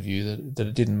point of view, that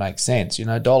it didn't make sense. You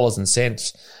know, dollars and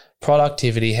cents,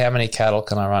 productivity, how many cattle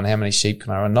can I run, how many sheep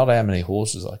can I run, not how many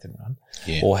horses I can run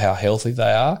or how healthy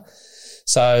they are.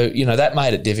 So, you know, that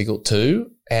made it difficult too.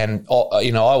 And,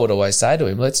 you know, I would always say to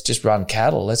him, let's just run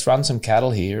cattle. Let's run some cattle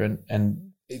here,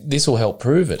 and this will help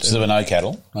prove it. So there were no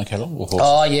cattle? No cattle or horses?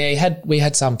 Oh, yeah, we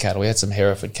had some cattle. We had some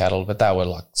Hereford cattle, but they were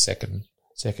like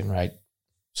second-rate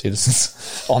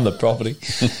citizens on the property.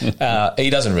 He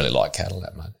doesn't really like cattle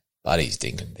that much, but he's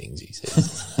thinking things, he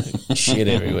says. Shit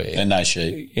everywhere. And no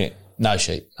sheep? Yeah. No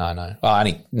sheep. No. Well,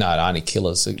 only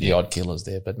killers, the odd killers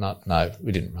there, but no,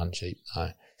 we didn't run sheep,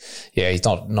 no. Yeah, he's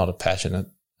not a passionate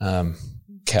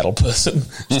cattle person.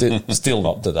 Still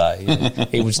not today.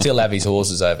 He would still have his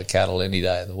horses over cattle any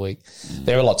day of the week.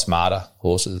 They're a lot smarter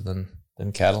horses than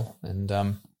cattle. And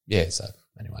so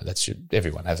anyway,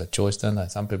 everyone has a choice, don't they?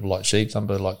 Some people like sheep, some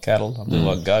people like cattle, some people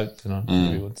like goats. You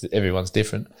know, everyone's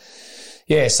different.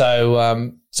 Yeah.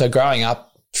 So growing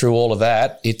up through all of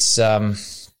that, it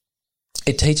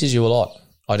teaches you a lot.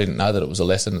 I didn't know that it was a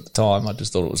lesson at the time. I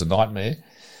just thought it was a nightmare.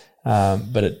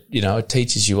 But it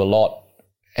teaches you a lot.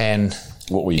 And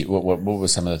what were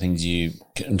some of the things you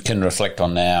can reflect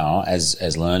on now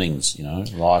as learnings? You know,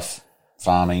 life,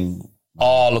 farming.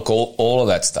 Oh, look, all of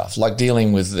that stuff, like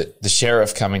dealing with the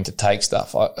sheriff coming to take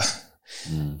stuff.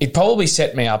 It probably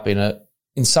set me up in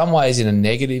some ways in a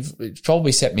negative. It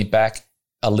probably set me back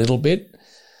a little bit,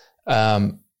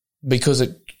 because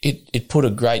it put a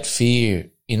great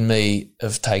fear in me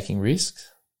of taking risks.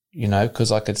 You know,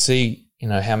 because I could see, you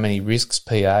know, how many risks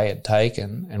PA had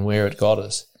taken and where it got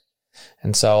us.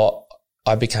 And so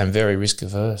I became very risk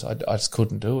averse. I just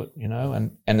couldn't do it, you know,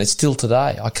 and it's still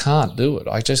today. I can't do it.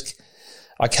 I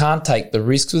can't take the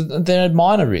risks. They're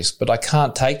minor risks, but I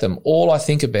can't take them. All I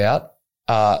think about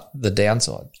are the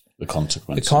downsides. The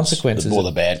consequences.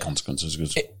 The bad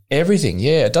consequences. Everything,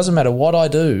 yeah. It doesn't matter what I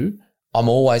do. I'm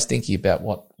always thinking about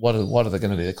what are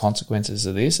going to be the consequences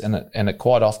of this, and it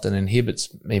quite often inhibits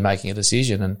me making a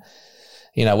decision. And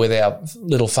you know, with our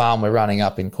little farm we're running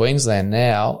up in Queensland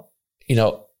now, you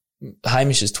know,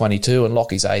 Hamish is 22 and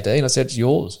Lockie's 18. I said, it's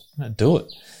yours. Do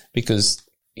it, because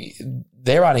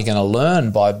they're only going to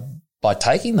learn by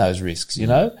taking those risks. You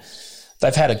know,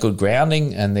 they've had a good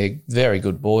grounding and they're very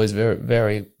good boys, very,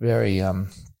 very, very,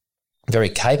 very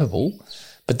capable.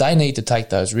 But they need to take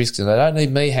those risks, and they don't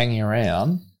need me hanging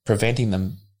around preventing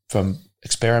them from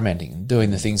experimenting and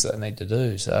doing the things that they need to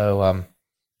do. So,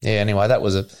 anyway, that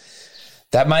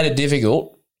made it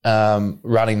difficult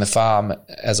running the farm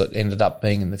as it ended up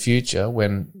being in the future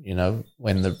when it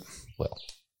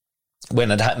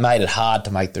made it hard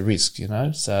to make the risks, you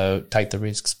know, so take the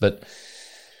risks. But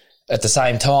at the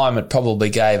same time, it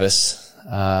probably gave us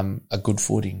a good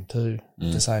footing too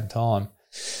at the same time.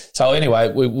 So anyway,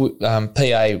 we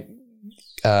PA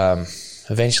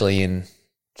eventually in,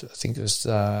 I think it was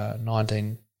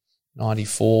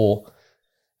 1994.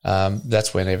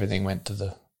 That's when everything went to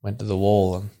the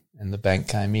wall, and the bank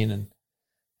came in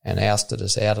and ousted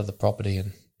us out of the property.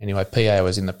 And anyway, PA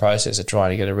was in the process of trying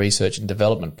to get a research and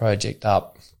development project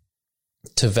up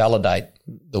to validate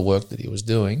the work that he was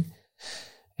doing,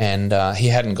 and he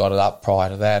hadn't got it up prior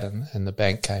to that, and the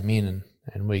bank came in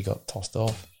and we got tossed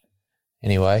off.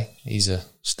 Anyway, he's a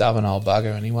stubborn old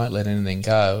bugger and he won't let anything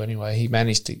go. Anyway, he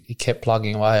kept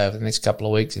plugging away over the next couple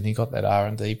of weeks, and he got that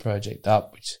R&D project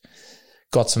up, which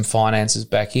got some finances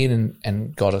back in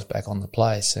and got us back on the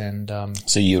place. And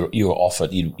so you were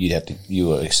offered, you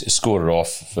were escorted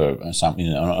off for something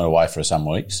away for some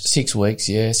weeks. 6 weeks,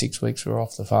 yeah, 6 weeks we were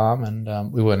off the farm,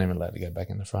 and we weren't even allowed to go back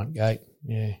in the front gate.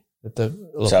 Yeah. So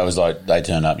it was like they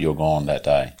turned up, you were gone that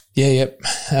day. Yeah, yep.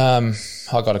 I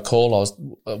got a call. I was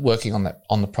working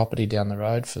on the property down the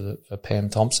road for Pam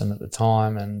Thompson at the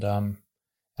time, and I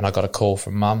got a call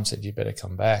from Mum, said you better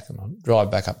come back. And I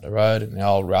drive back up the road in the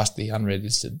old rusty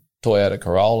unregistered Toyota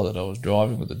Corolla that I was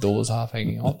driving with the doors half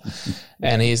hanging off,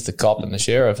 and here's the cop and the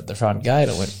sheriff at the front gate.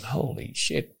 I went, holy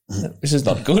shit, this is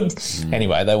not good.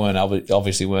 Anyway, they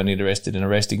obviously weren't interested in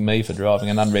arresting me for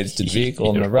driving an unregistered vehicle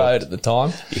on the road at the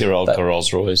time. Your old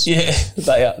Rolls Royce. Yeah,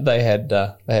 they had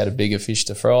a bigger fish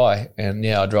to fry, and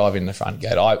I drive in the front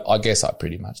gate. I guess I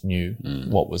pretty much knew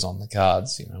what was on the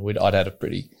cards. You know, I'd had a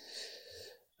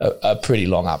pretty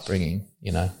long upbringing,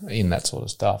 you know, in that sort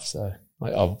of stuff. So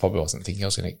I probably wasn't thinking I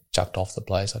was going to get chucked off the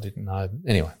place. I didn't know.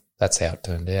 Anyway, that's how it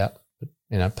turned out. But,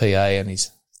 PA and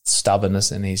his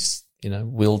stubbornness and his,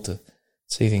 will to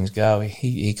see things go,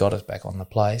 he got us back on the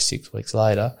place 6 weeks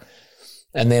later.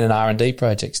 And then an R&D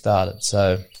project started.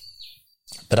 So,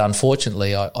 but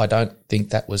unfortunately, I don't think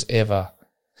that was ever,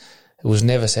 it was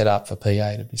never set up for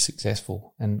PA to be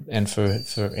successful. And for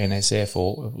NSF,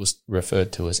 or it was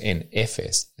referred to as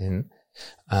NFS, then,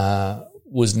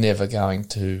 was never going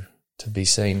to be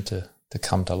seen to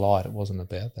come to light. It wasn't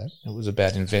about that. It was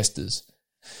about investors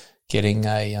getting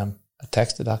a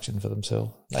tax deduction for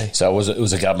themselves. So it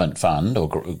was a government fund or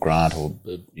grant or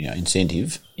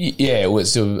incentive. Yeah, it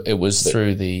was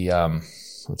through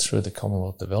the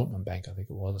Commonwealth Development Bank, I think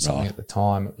it was, or something at the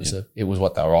time. It was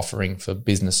what they were offering for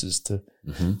businesses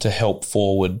to help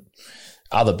forward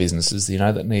other businesses,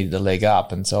 that needed a leg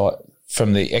up. And so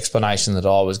from the explanation that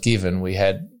I was given, we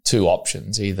had two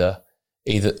options. They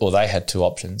had two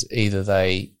options. Either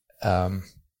they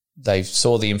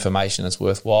saw the information as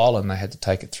worthwhile and they had to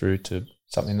take it through to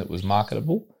something that was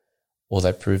marketable, or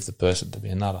they proved the person to be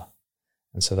a nutter.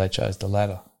 And so they chose the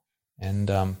latter. And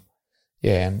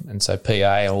and so PA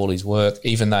and all his work,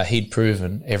 even though he'd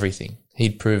proven everything,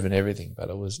 but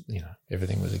it was,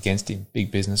 everything was against him.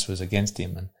 Big business was against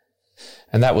him,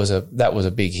 and that was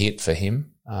a big hit for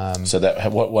him. So that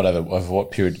over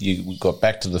what period you got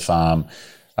back to the farm?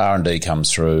 R&D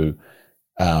comes through.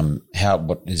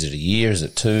 What is it? A year? Is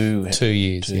it 2? 2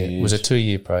 years. 2 years. It was a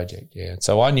 2-year project. Yeah.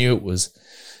 So I knew it was,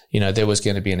 there was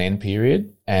going to be an end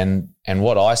period, and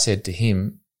what I said to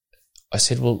him, I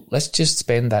said, well, let's just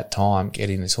spend that time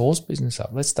getting this horse business up.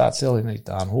 Let's start selling these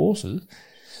darn horses,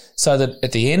 so that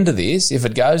at the end of this, if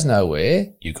it goes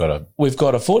nowhere, we've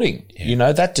got a footing.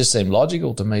 Yeah. That just seemed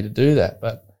logical to me to do that,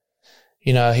 but.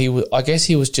 I guess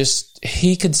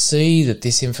he could see that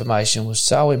this information was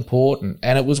so important,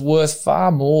 and it was worth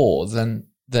far more than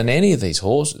any of these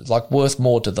horses, like worth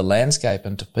more to the landscape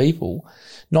and to people,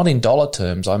 not in dollar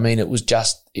terms. I mean, it was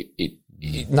just,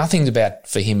 nothing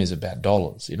for him is about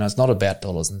dollars. It's not about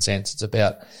dollars and cents. It's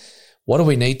about what do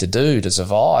we need to do to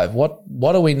survive? What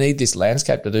do we need this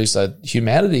landscape to do so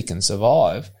humanity can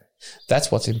survive?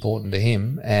 That's what's important to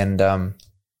him. And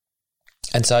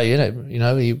so,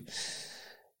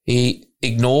 he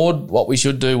ignored what we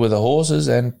should do with the horses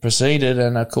and proceeded,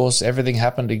 and of course everything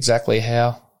happened exactly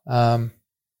how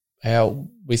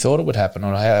we thought it would happen,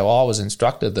 or how I was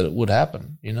instructed that it would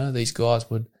happen. These guys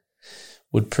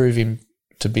would prove him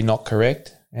to be not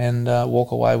correct and walk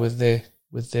away with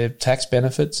their tax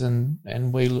benefits,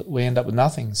 and we end up with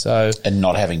nothing. So, and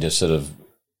not having to sort of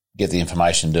get the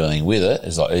information dealing with it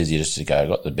is like easier just to go,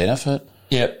 got the benefit.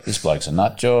 Yep, this bloke's a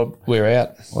nut job. We're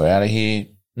out of here.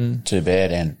 Too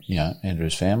bad, and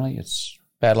Andrew's family, it's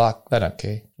bad luck. They don't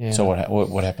care. Yeah. So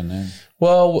what happened then?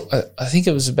 Well, I think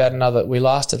it was we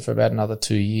lasted for about another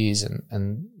 2 years,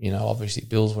 and obviously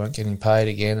bills weren't getting paid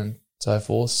again and so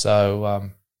forth. So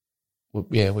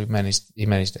he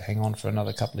managed to hang on for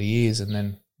another couple of years, and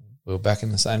then we were back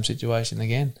in the same situation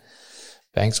again.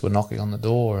 Banks were knocking on the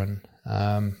door, and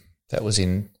that was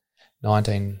in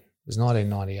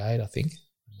 1998, I think,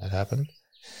 that happened.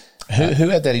 Who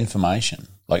had that information?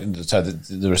 Like, so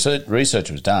the research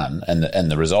was done,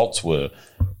 and the results were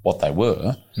what they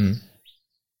were.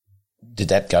 Did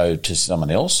that go to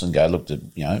someone else and go, look,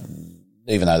 even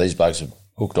though these blokes are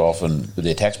hooked off and with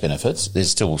their tax benefits,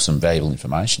 there's still some valuable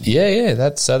information. Yeah.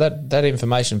 That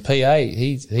information, PA,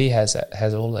 he has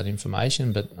all that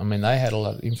information, but I mean they had all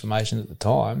that information at the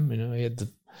time.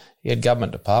 He had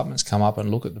government departments come up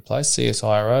and look at the place.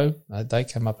 CSIRO, they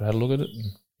came up and had a look at it,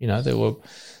 and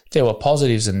there were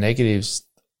positives and negatives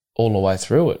all the way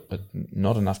through it, but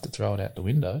not enough to throw it out the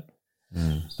window.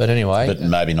 But anyway. But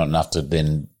maybe not enough to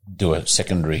then do a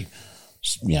secondary,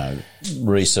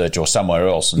 research or somewhere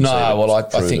else. And I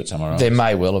think there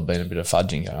may well have been a bit of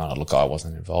fudging going on. Look, I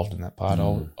wasn't involved in that part.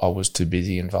 I was too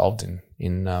busy involved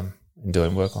in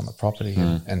doing work on the property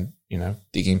and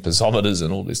digging piezometers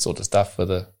and all this sort of stuff for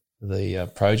the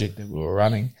project that we were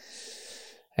running.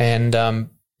 And,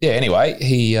 anyway,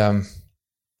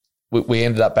 we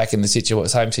ended up back in the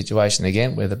same situation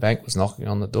again, where the bank was knocking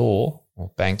on the door,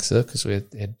 or banks, because we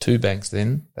had 2 banks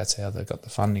then. That's how they got the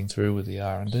funding through with the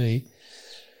R&D.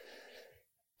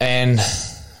 And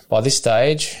by this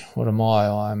stage, what am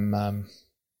I? I'm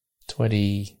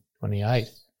 28,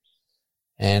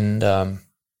 and I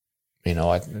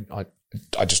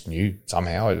just knew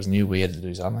somehow. I just knew we had to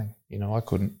do something. I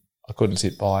couldn't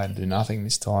sit by and do nothing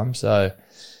this time. So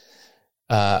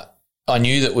I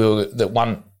knew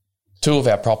that 2 of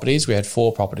our properties, we had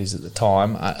 4 properties at the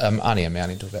time, only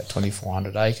amounting to about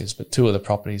 2,400 acres, but 2 of the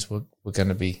properties were going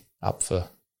to be up for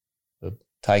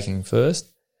taking first.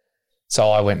 So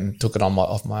I went and took it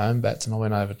off my own bats, and I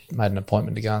went over, made an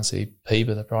appointment to go and see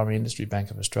PIBA, the Primary Industry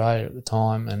Bank of Australia at the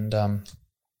time. And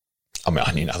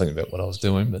I knew nothing about what I was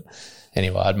doing, but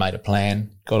anyway, I'd made a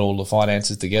plan, got all the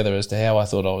finances together as to how I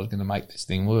thought I was going to make this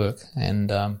thing work.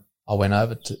 And I made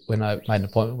an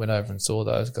appointment, went over and saw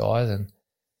those guys,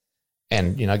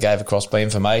 and gave across my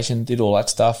information, did all that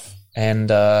stuff,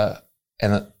 and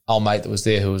an old mate that was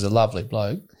there, who was a lovely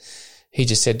bloke, he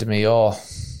just said to me,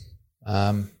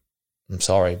 I'm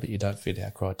sorry, but you don't fit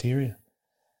our criteria.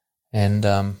 And,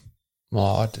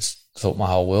 I just thought my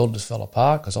whole world just fell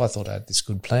apart, because I thought I had this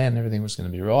good plan, everything was going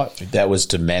to be right. That was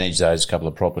to manage those couple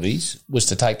of properties? Was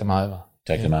to take them over.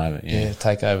 Take them over, yeah. Yeah,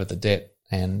 take over the debt.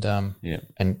 And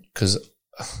because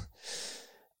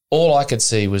all I could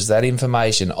see was that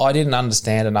information. I didn't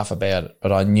understand enough about it,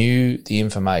 but I knew the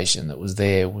information that was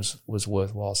there was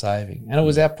worthwhile saving. And it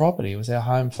was our property, it was our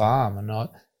home farm. And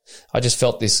I just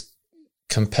felt this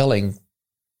compelling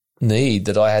need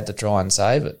that I had to try and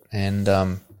save it. And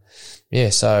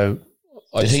so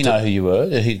did he know who you were?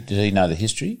 Did he know the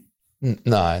history?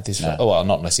 No. Well,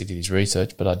 not unless he did his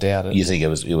research, but I doubt it. You think it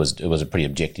was a pretty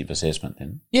objective assessment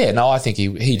then? Yeah, no, I think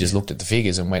he just looked at the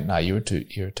figures and went, no, you're a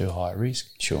too high a risk.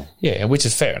 Sure. Yeah, which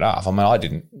is fair enough. I mean, I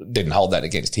didn't hold that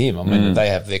against him. I mean, they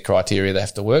have their criteria they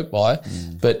have to work by.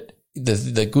 But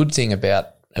the good thing about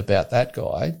that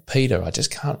guy, Peter, I just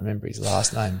can't remember his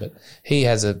last name, but he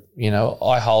has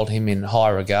I hold him in high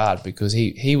regard, because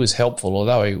he was helpful,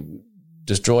 although he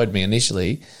destroyed me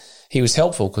initially. He was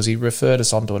helpful because he referred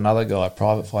us on to another guy, a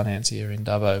private financier in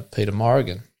Dubbo, Peter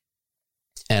Morrigan.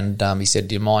 And he said,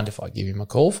 do you mind if I give him a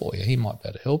call for you? He might be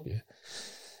able to help you.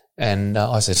 And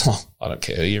I said, I don't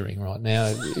care who you ring right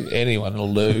now. Anyone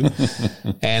will do.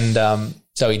 And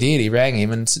so he did. He rang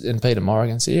him, and Peter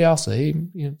Morrigan said, yeah, I'll see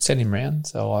him. Send him round.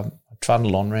 So I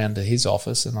trundled on round to his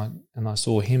office, and I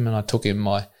saw him, and I took him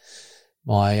my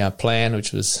plan,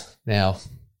 which was now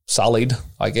sullied,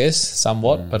 I guess,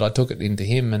 somewhat, but I took it into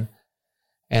him,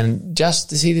 and just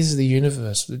to see, this is the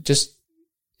universe.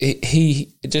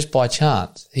 He just by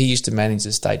chance, he used to manage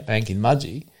the State Bank in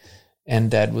Mudgee, and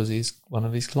Dad was one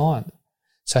of his clients.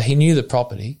 So he knew the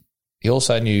property. He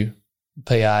also knew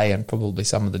PA and probably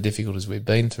some of the difficulties we've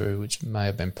been through, which may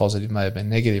have been positive, may have been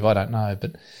negative, I don't know.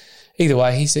 But either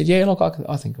way, he said, yeah, look,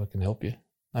 I think I can help you.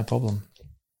 No problem.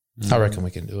 I reckon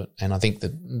we can do it. And I think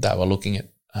that they were looking at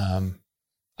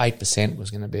 8%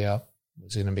 was going to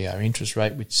be our interest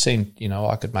rate, which seemed,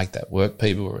 I could make that work.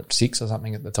 People were at 6 or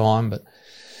something at the time, but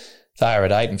they were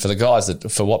at 8. And for the guys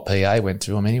for what PA went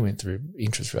through, I mean, he went through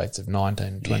interest rates of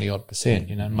 19, 20 odd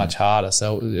 %, much harder.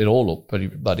 So it all looked pretty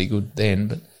bloody good then.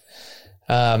 But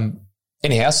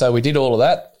anyhow, so we did all of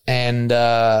that,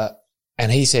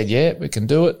 and he said, yeah, we can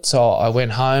do it. So I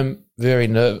went home very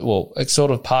nervous, well,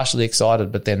 sort of partially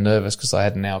excited, but then nervous, because I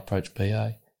hadn't now approached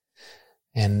PA.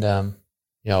 And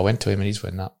I went to him, and he just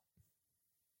went, no,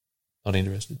 not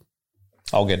interested.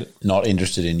 I'll get it. Not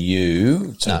interested in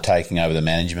you taking over the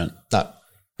management?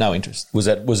 No interest. Was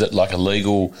it like a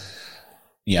legal,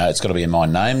 it's got to be in my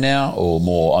name now, or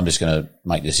more, I'm just going to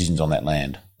make decisions on that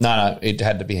land? No, it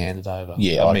had to be handed over.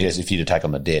 Yeah, I guess if you to take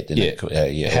on the debt, then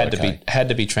it had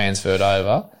to be transferred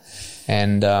over.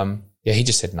 And he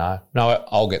just said no,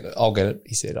 I'll get it.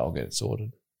 He said, I'll get it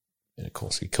sorted. And of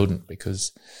course he couldn't,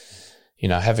 because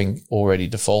having already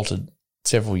defaulted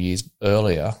several years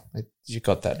earlier, you've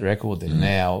got that record there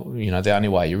now. The only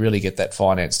way you really get that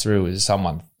finance through is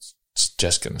someone's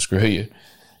just going to screw you.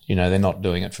 They're not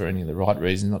doing it for any of the right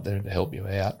reasons, not there to help you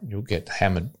out. You'll get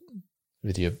hammered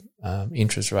with your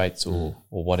interest rates or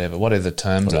whatever the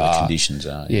terms whatever are. The conditions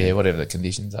are. Yeah, whatever the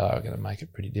conditions are going to make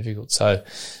it pretty difficult. So,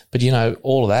 but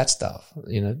all of that stuff,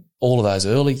 all of those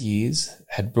early years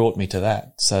had brought me to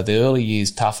that. So the early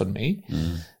years toughened me.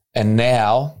 And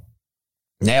now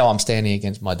I'm standing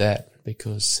against my dad,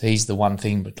 because he's the one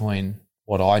thing between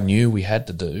what I knew we had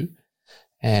to do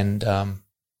and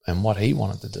what he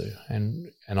wanted to do.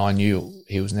 And I knew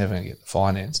he was never going to get the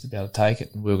finance to be able to take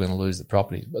it, and we were going to lose the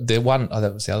property. But that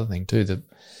was the other thing too. The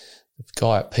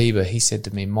guy at PIBA, he said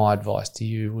to me, my advice to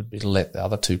you would be to let the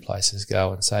other two places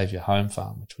go and save your home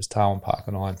farm, which was Tarwin Park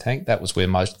and Iron Tank. That was where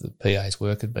most of the PA's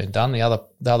work had been done. The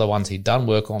other ones he'd done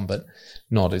work on, but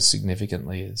not as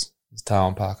significantly as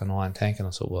Tarwin Park and Iron Tank. And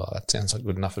I thought, well, that sounds like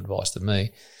good enough advice to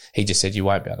me. He just said, you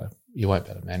won't be able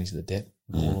to manage the debt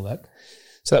and all of that.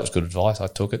 So that was good advice. I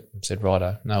took it and said,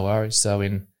 righto, no worries. So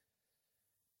in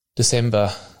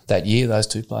December that year, those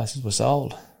two places were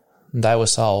sold. And they were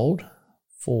sold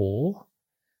for,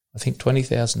 I think,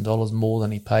 $20,000 more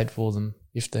than he paid for them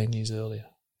 15 years earlier.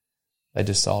 They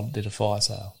just did a fire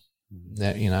sale.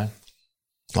 Now,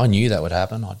 I knew that would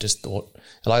happen. I just thought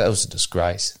it was a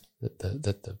disgrace that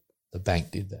the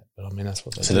bank did that. But I mean, that's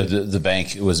what they did. So the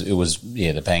bank it was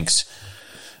the bank's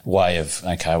way of,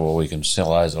 okay, well, we can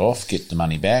sell those off, get the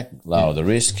money back, lower the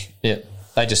risk. Yeah,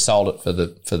 they just sold it for the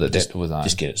debt that was owned.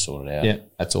 Just get it sorted out. Yeah,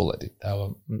 that's all they did.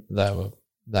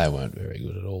 They weren't very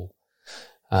good at all.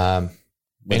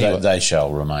 Anyway, they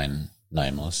shall remain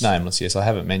nameless. Nameless, yes. I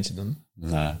haven't mentioned them.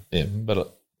 No. Yeah,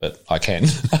 but I can,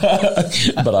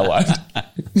 but I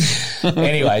won't.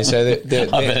 Anyway, so I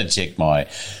better check my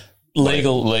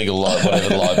legal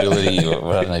whatever liability. I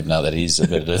don't even know what that is. I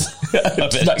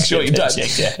better make sure you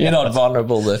don't. You're not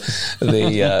vulnerable.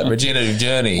 The regenerative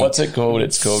journey. What's it called?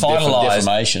 It's called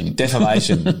defamation.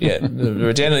 Defamation. Yeah, the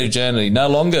regenerative journey no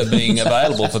longer being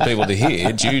available for people to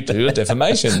hear due to a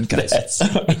defamation case.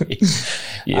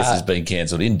 Yes, it's been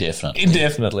cancelled indefinitely.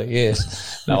 Indefinitely,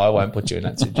 yes. No, I won't put you in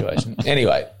that situation.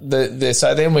 Anyway,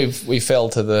 so then we fell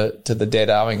to the debt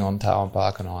owing on Tarwin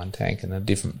Park and Iron Tank and a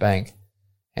different bank.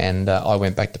 And I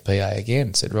went back to PA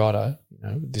again, said, righto,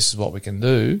 this is what we can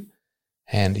do.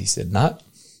 And he said, no,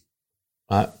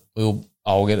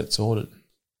 I'll get it sorted.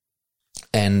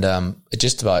 And it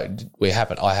just about I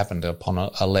happened upon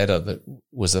a letter that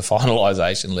was a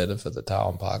finalisation letter for the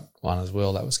Tarwin Park one as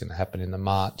well. That was going to happen in the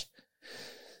March.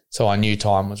 So I knew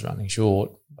time was running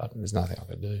short, but there's nothing I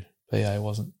could do. PA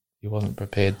wasn't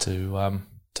prepared to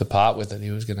part with it.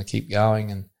 He was going to keep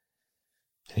going, and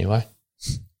anyway,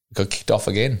 got kicked off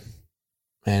again.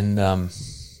 And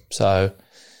so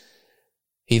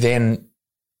he then,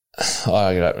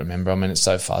 I don't remember. I mean, it's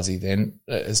so fuzzy then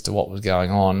as to what was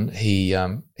going on. He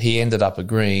ended up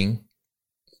agreeing,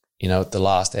 at the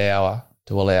last hour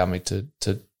to allow me to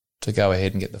go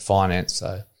ahead and get the finance.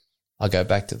 So I go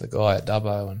back to the guy at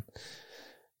Dubbo, and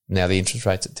now the interest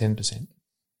rate's at 10%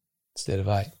 instead of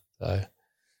 8%. So,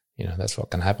 that's what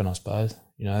can happen, I suppose.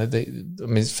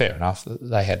 It's fair enough.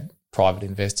 They had private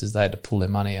investors. They had to pull their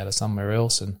money out of somewhere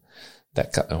else, and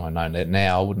I know that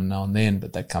now. I wouldn't have known then,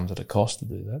 but that comes at a cost to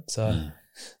do that. So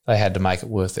they had to make it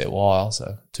worth their while.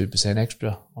 So 2%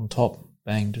 extra on top,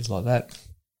 bang, just like that.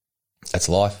 That's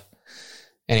life.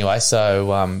 Anyway,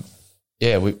 so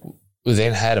we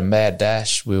then had a mad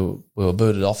dash. We were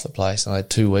booted off the place, and I had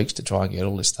 2 weeks to try and get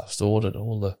all this stuff sorted.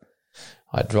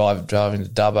 I drove into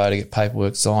Dubbo to get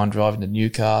paperwork signed, driving to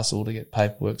Newcastle to get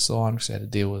paperwork signed, because I had to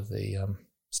deal with the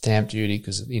stamp duty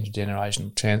because of the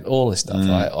intergenerational all this stuff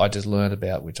I just learned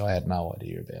about, which I had no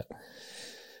idea about.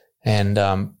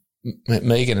 And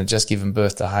Megan had just given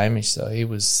birth to Hamish, so he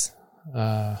was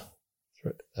a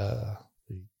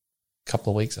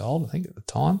couple of weeks old, I think, at the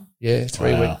time. Yeah,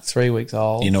 3 weeks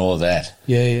old. In all that.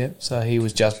 Yeah. So he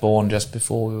was just born just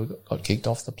before we got kicked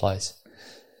off the place.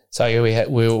 So yeah,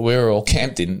 we were all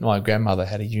camped in. My grandmother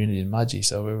had a unit in Mudgee,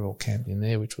 so we were all camped in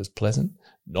there, which was pleasant.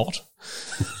 Not.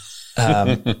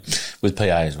 With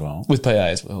PA as well. With PA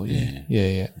as well,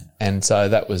 yeah. And so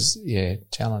that was,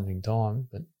 challenging time.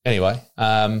 But anyway,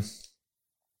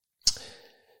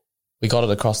 we got it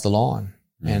across the line.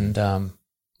 And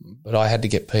but I had to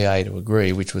get PA to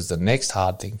agree, which was the next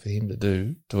hard thing for him to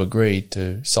do, to agree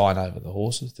to sign over the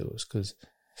horses to us, because,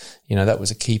 that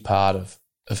was a key part of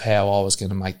how I was going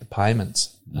to make the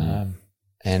payments.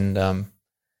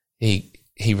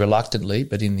 He reluctantly,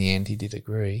 but in the end he did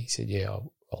agree. He said, yeah,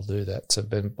 I'll do that. So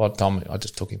by the time I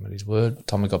just took him at his word. By the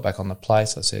time we got back on the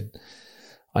place, I said,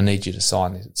 I need you to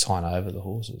sign over the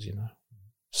horses,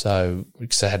 So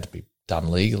because it had to be done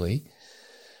legally.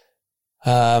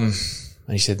 And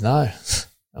he said, no.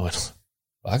 I went,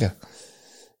 bugger.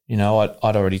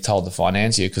 I'd already told the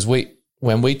financier, because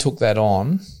when we took that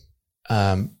on,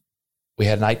 we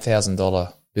had an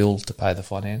 $8,000 bill to pay the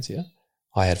financier.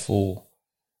 I had 4.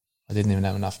 I didn't even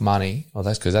have enough money. Well,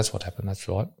 that's because that's what happened. That's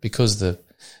right. Because I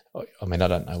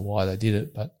don't know why they did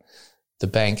it, but the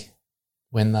bank,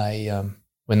 when they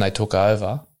took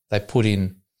over, they put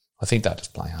in, I think they're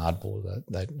just playing hardball.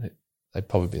 They'd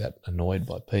probably be that annoyed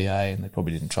by PA, and they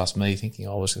probably didn't trust me, thinking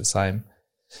I was the same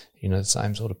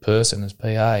sort of person as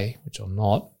PA, which I'm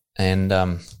not. And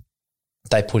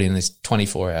they put in this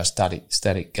 24-hour static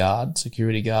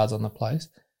security guards on the place.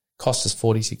 Cost us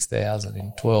 $46,000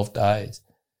 in 12 days.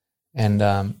 And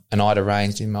I'd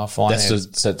arranged in my finance.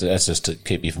 That's just to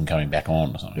keep you from coming back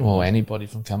on or something. Well, anybody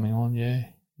from coming on, yeah.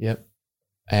 Yep.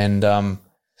 And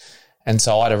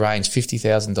so I'd arranged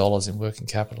 $50,000 in working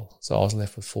capital. So I was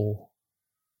left with 4.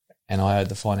 And I owed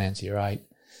the financier 8.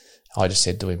 I just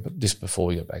said to him, but just before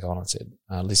we got back on, I said,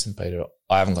 listen, Peter,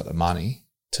 I haven't got the money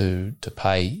to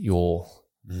pay your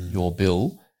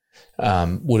bill.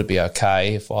 Would it be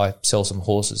okay if I sell some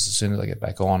horses as soon as I get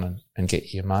back on and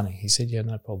get you your money? He said, yeah,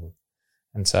 no problem.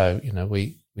 And so,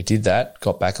 we we did that,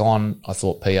 got back on. I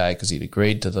thought PA, because he'd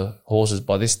agreed to the horses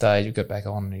by this stage, we got back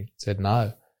on and he said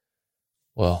no.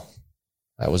 Well,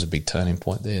 that was a big turning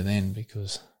point there then,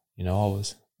 because, you know,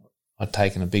 I'd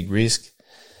taken a big risk.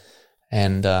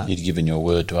 And you'd given your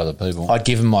word to other people. I'd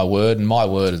given my word, and my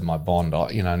word is my bond.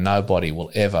 Nobody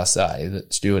will ever say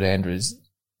that Stuart Andrews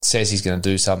says he's going to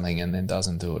do something and then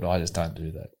doesn't do it. I just don't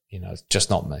do that. It's just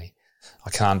not me. I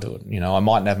can't do it. I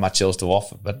mightn't have much else to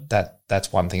offer, but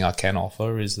that's one thing I can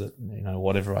offer is that,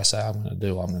 whatever I say I'm going to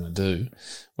do, I'm going to do.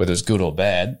 Whether it's good or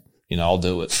bad, I'll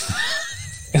do it.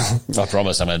 I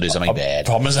promise I'm going to do something bad.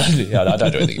 I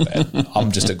don't do anything bad.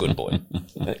 I'm just a good boy.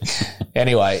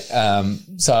 Anyway,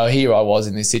 so here I was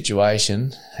in this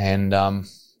situation, and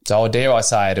so dare I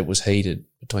say it was heated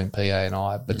between PA and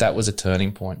I, but that was a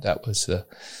turning point. That was,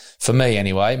 for me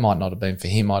anyway, might not have been for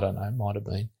him, I don't know, might have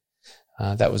been.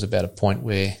 That was about a point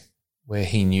where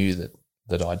he knew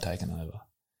that I'd taken over.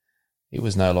 It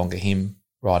was no longer him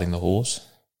riding the horse.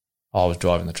 I was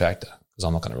driving the tractor because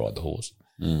I'm not going to ride the horse.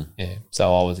 Yeah,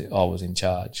 so I was in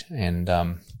charge, and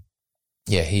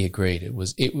he agreed. It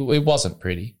wasn't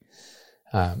pretty.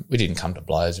 We didn't come to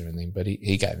blows or anything, but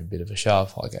he gave me a bit of a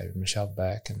shove. I gave him a shove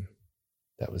back, and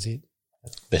that was it.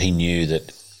 But he knew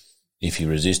that if he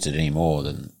resisted any more,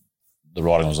 then the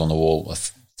writing was on the wall a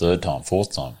third time,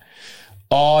 fourth time.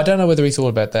 Oh, I don't know whether he thought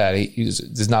about that.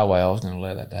 There's no way I was going to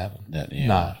allow that to happen.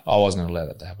 No, I wasn't going to allow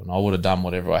that to happen. I would have done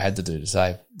whatever I had to do to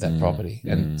save that property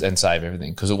and save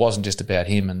everything, because it wasn't just about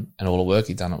him and all the work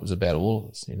he'd done. It was about all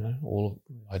of us,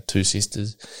 I had two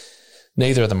sisters.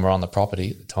 Neither of them were on the property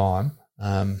at the time.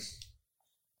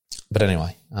 But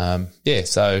anyway,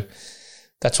 so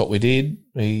that's what we did.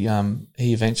 He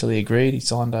eventually agreed. He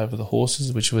signed over the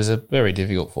horses, which was very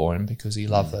difficult for him because he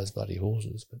loved those bloody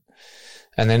horses.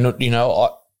 And then,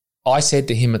 I said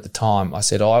to him at the time, I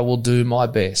said, I will do my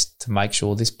best to make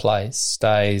sure this place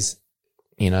stays,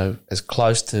 as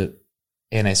close to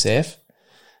NSF,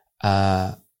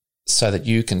 so that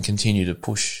you can continue to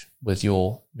push with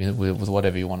with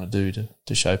whatever you want to do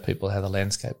to show people how the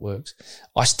landscape works.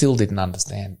 I still didn't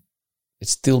understand. It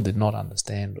still did not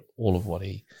understand all of what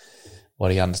he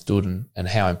understood and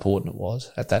how important it was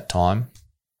at that time.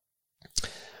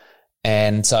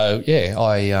 And so,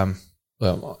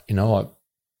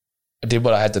 I did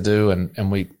what I had to do,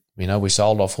 and we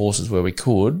sold off horses where we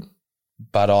could,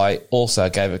 but I also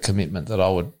gave a commitment that I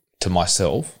would, to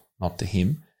myself, not to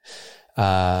him,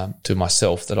 to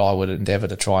myself, that I would endeavour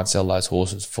to try and sell those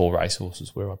horses for race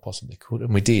horses where I possibly could.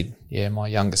 And we did. Yeah, my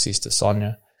younger sister,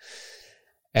 Sonia,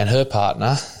 and her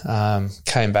partner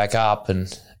came back up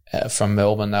and from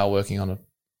Melbourne. They were working on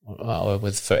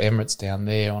for Emirates down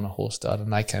there on a horse stud,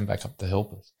 and they came back up to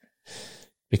help us.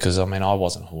 Because, I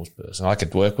wasn't a horse person. I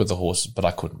could work with the horses, but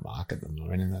I couldn't market them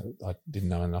or anything. I didn't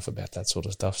know enough about that sort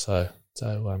of stuff. So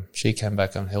she came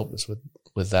back and helped us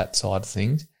with that side of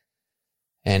things.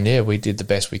 And, we did the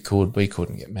best we could. We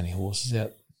couldn't get many horses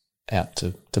out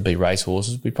to be race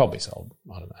horses. We probably sold,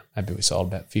 I don't know, maybe we sold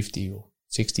about 50 or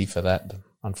 60 for that. But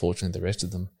unfortunately, the rest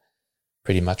of them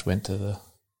pretty much went to the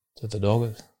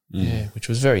doggers. Yeah, which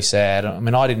was very sad.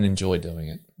 I didn't enjoy doing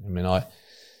it.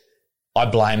 I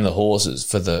blame the horses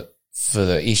for the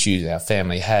issues our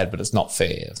family had, but it's not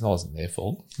fair. It wasn't their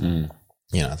fault. They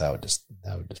were just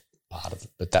part of it.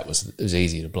 But it was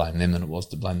easier to blame them than it was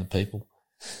to blame the people.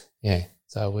 Yeah.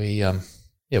 So we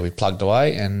plugged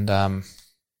away and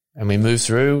we moved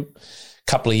through.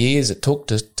 A couple of years it took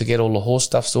to get all the horse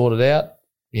stuff sorted out.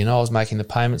 I was making the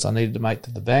payments I needed to make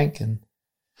to the bank, and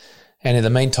in the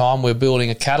meantime we're building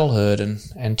a cattle herd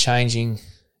and changing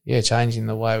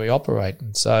the way we operate.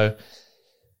 And so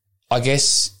I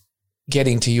guess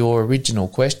getting to your original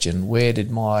question, where did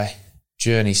my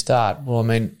journey start? Well,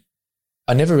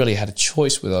 I never really had a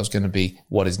choice whether I was going to be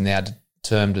what is now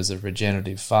termed as a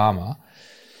regenerative farmer.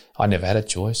 I never had a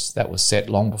choice. That was set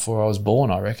long before I was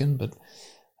born, I reckon. But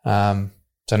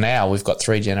so now we've got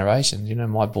 3 generations.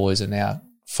 My boys are now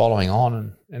following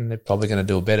on and they're probably going to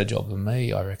do a better job than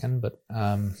me, I reckon. But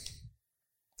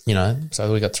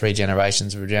so we've got 3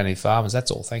 generations of regenerative farmers.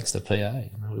 That's all thanks to PA.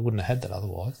 We wouldn't have had that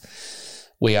otherwise.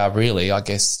 We are really, I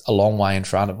guess, a long way in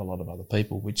front of a lot of other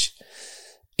people, which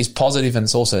is positive, and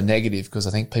it's also negative because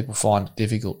I think people find it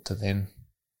difficult to then,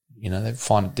 they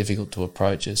find it difficult to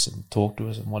approach us and talk to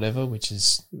us and whatever, which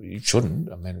is, you shouldn't.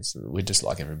 We're just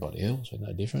like everybody else. We're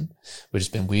no different. We've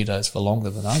just been weirdos for longer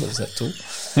than others, that's all.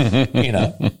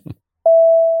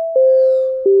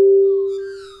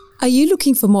 Are you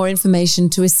looking for more information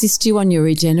to assist you on your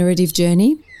regenerative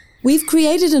journey? We've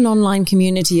created an online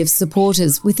community of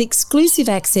supporters with exclusive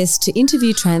access to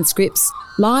interview transcripts,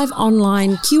 live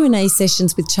online Q&A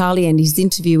sessions with Charlie and his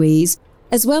interviewees,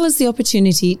 as well as the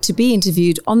opportunity to be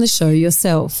interviewed on the show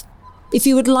yourself. If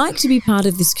you would like to be part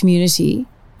of this community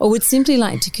or would simply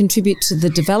like to contribute to the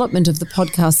development of the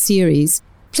podcast series,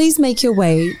 please make your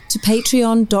way to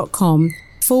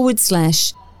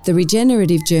patreon.com/The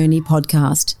Regenerative Journey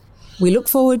podcast. We look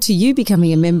forward to you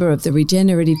becoming a member of the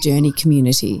Regenerative Journey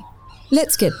community.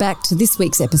 Let's get back to this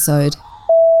week's episode.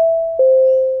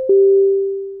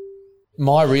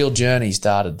 My real journey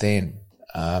started then.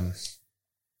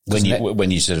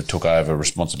 When you sort of took over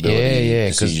responsibility,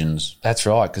 decisions. That's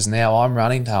right, because now I'm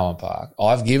running Tarwin Park.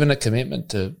 I've given a commitment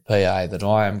to PA that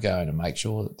I am going to make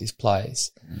sure that this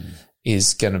place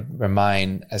is going to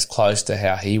remain as close to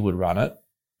how he would run it,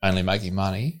 only making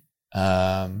money,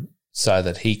 so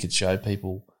that he could show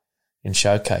people and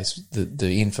showcase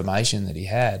the information that he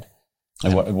had.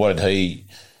 And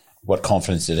what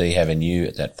confidence did he have in you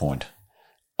at that point?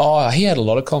 Oh, he had a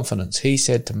lot of confidence. He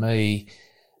said to me,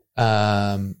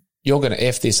 you're going to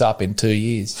F this up in 2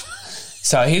 years.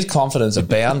 So his confidence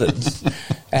abounded.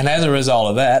 And as a result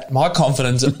of that, my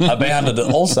confidence abounded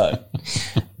also.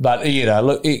 But,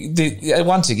 look,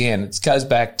 once again, it goes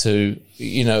back to,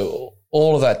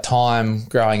 all of that time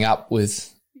growing up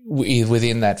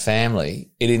within that family.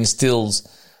 It instills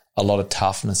a lot of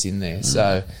toughness in there.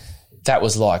 So that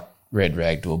was like red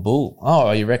rag to a bull.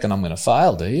 Oh, you reckon I'm going to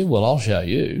fail, do you? Well, I'll show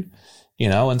you,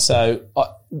 And so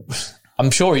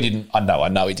I'm sure he didn't. I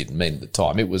know he didn't mean at the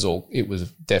time. It was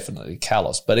definitely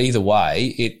callous. But either way,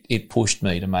 it pushed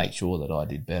me to make sure that I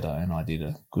did better and I did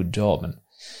a good job. And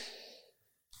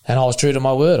I was true to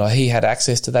my word. He had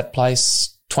access to that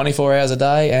place 24 hours a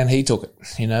day, and he took it.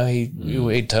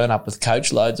 He'd turn up with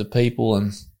coach loads of people,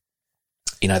 and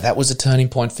that was a turning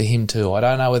point for him too. I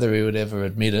don't know whether he would ever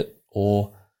admit it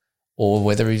or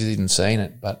whether he's even seen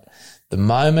it, but the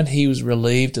moment he was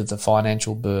relieved of the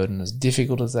financial burden, as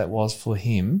difficult as that was for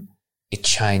him, it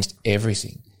changed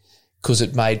everything because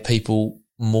it made people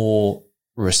more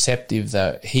receptive.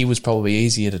 Though he was probably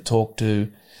easier to talk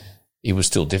to. He was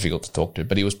still difficult to talk to,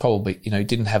 but he was probably, he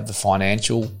didn't have the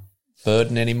financial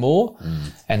burden anymore.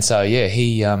 And so,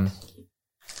 he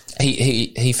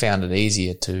found it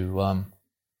easier to,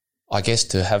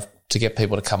 to get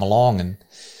people to come along.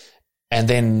 And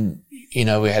then,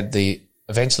 we had this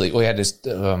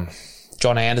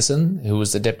John Anderson, who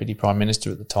was the Deputy Prime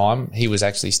Minister at the time. He was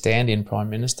actually stand-in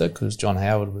Prime Minister because John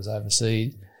Howard was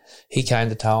overseas. He came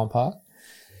to Tarwin Park,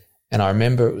 and I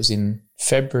remember it was in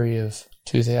February of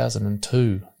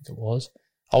 2002, I think it was.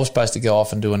 I was supposed to go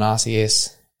off and do an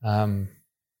RCS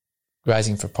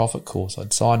Grazing for Profit course.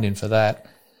 I'd signed in for that,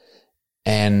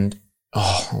 and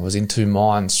I was in two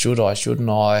minds. Should I, shouldn't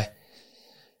I?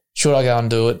 Should I go and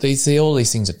do it? All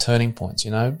these things are turning points,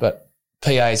 but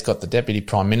PA's got the Deputy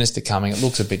Prime Minister coming. It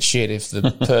looks a bit shit if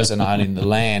the person owning the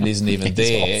land isn't even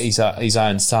there. His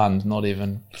own son's not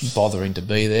even bothering to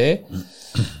be there.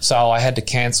 So I had to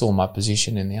cancel my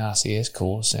position in the RCS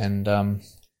course and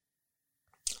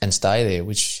stay there,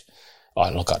 which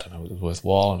I don't know if it was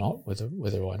worthwhile or not,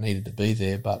 whether I needed to be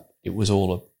there, but it was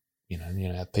all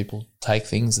people take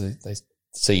things, they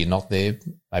see you're not there,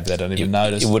 maybe they don't even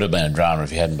notice. It would have been a drama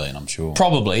if you hadn't been, I'm sure.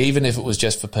 Probably, even if it was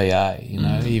just for PA,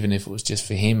 even if it was just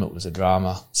for him, it was a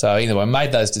drama. So anyway, I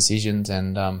made those decisions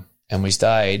and we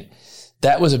stayed.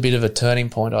 That was a bit of a turning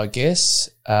point, I guess,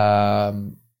 for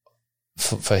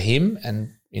him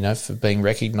and, for being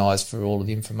recognised for all of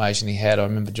the information he had. I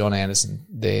remember John Anderson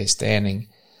there standing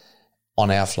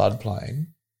on our floodplain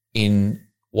in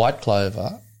white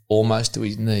clover, almost to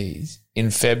his knees,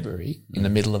 in February, in the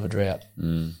middle of a drought.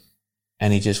 And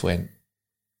he just went,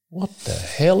 what the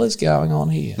hell is going on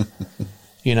here?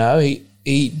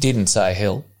 He didn't say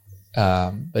hell,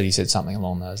 but he said something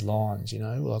along those lines,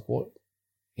 like what?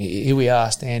 Here we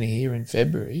are standing here in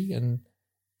February and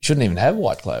shouldn't even have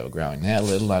white clover growing now,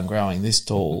 let alone growing this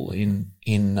tall in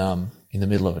the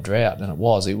middle of a drought. And it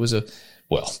was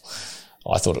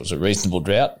I thought it was a reasonable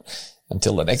drought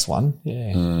until the next one,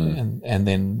 and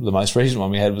then the most recent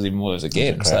one we had was even worse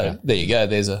again. So there you go.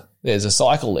 There's a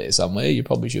cycle there somewhere. You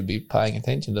probably should be paying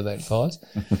attention to that, guys.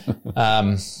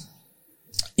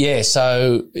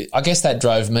 So I guess that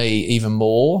drove me even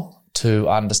more to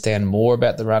understand more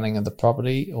about the running of the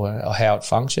property or how it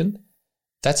functioned.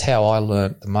 That's how I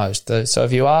learnt the most. So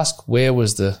if you ask where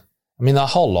was the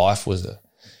whole life was a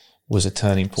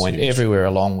turning point. Seriously. Everywhere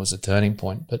along was a turning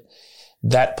point, but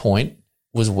that point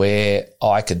was where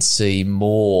I could see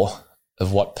more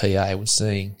of what PA was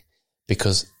seeing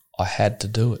because I had to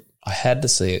do it. I had to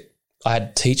see it. I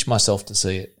had to teach myself to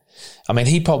see it.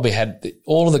 He probably had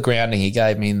all of the grounding he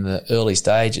gave me in the early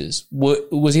stages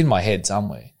was in my head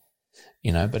somewhere,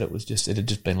 but it had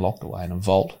just been locked away in a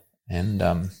vault.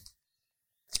 And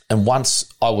And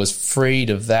once I was freed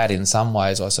of that in some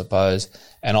ways, I suppose,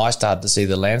 and I started to see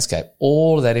the landscape,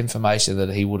 all of that information that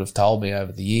he would have told me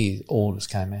over the years, all just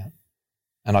came out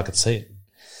and I could see it.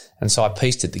 And so I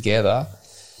pieced it together.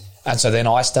 And so then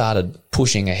I started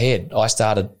pushing ahead. I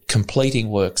started completing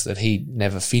works that he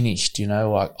never finished. You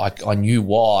know, I knew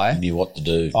why. You knew what to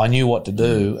do. I knew what to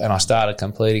do, and I started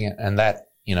completing it. And that,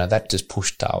 you know, that just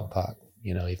pushed Darwin Park,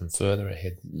 you know, even further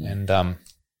ahead. And,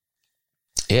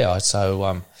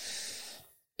 so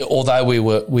although we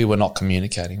were not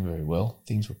communicating very well,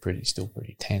 things were still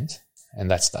pretty tense, and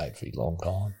that stayed for a long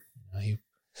time. You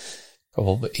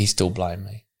know, he still blamed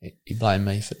me. He blamed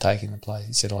me for taking the place.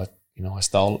 He said I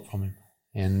stole it from him,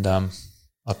 and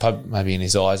maybe in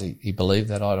his eyes he believed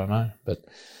that. I don't know, but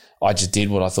I just did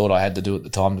what I thought I had to do at the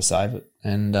time to save it,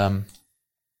 and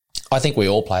I think we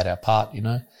all played our part. You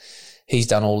know, he's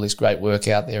done all this great work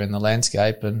out there in the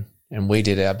landscape, and we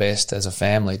did our best as a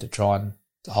family to try and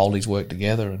hold his work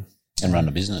together and run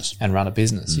a business.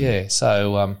 Yeah.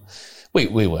 So we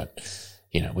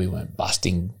weren't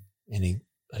busting any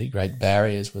great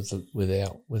barriers with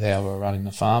how we're running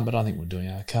the farm, but I think we're doing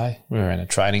okay. We were in a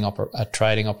trading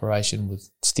operation with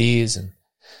steers,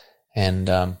 and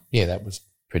that was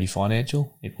pretty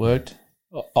financial. It worked.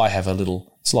 I have a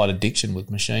little slight addiction with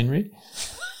machinery.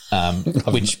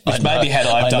 Which maybe had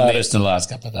I done noticed in the last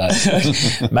couple of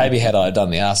days. Maybe had I done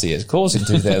the RCS course in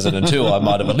 2002, I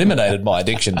might have eliminated my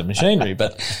addiction to machinery.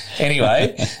 But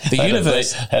anyway, the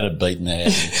universe had it beaten there.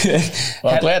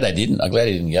 Well, I'm glad they didn't. I'm glad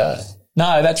he didn't go.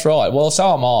 No, that's right. Well,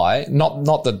 so am I.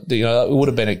 Not that, you know, it would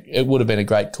have been a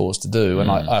great course to do,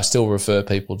 and I still refer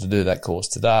people to do that course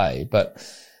today. But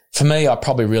for me, I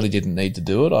probably really didn't need to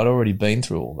do it. I'd already been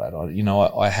through all that.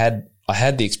 I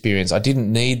had the experience. I didn't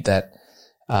need that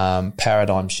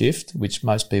paradigm shift, which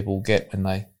most people get when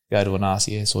they go to an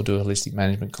RCS or do a holistic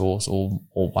management course or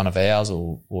one of ours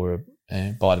or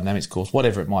a biodynamics course,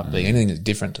 whatever it might be, anything that's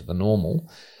different to the normal.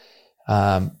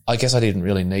 I guess I didn't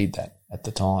really need that at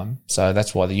the time. So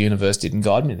that's why the universe didn't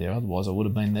guide me there. Otherwise I would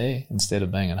have been there instead of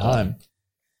being at home.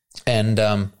 And,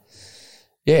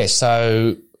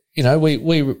 so, you know,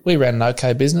 we ran an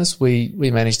okay business. We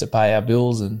managed to pay our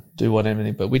bills and do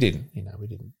whatever, but we didn't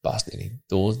bust any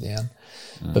doors down.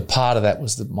 But part of that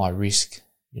was my risk,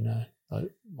 you know,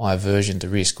 my aversion to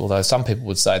risk. Although some people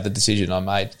would say the decision I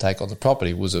made to take on the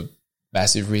property was a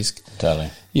massive risk. Totally.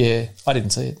 Yeah, I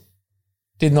didn't see it.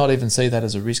 Did not even see that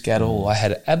as a risk at all. I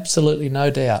had absolutely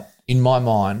no doubt in my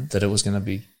mind that it was going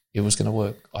to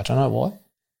work. I don't know why.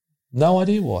 No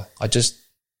idea why. I just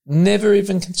never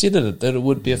even considered it, that it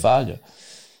would be a failure.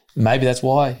 Maybe that's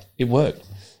why it worked,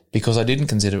 because I didn't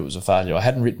consider it was a failure. I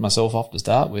hadn't written myself off to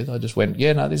start with. I just went,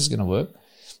 yeah, no, this is going to work.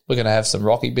 We're going to have some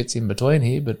rocky bits in between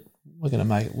here, but we're going to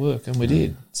make it work, and we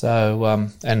did. So,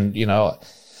 and, you know,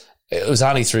 it was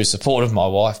only through support of my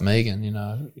wife, Megan. You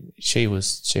know, she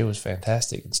was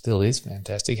fantastic and still is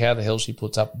fantastic. How the hell she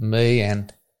puts up with me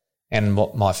and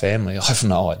my family, I have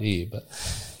no idea. But,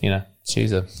 you know,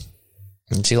 she's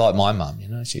like my mum, you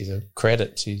know, she's a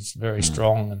credit. She's very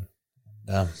strong and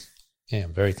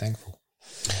I'm very thankful.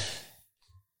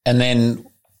 And then,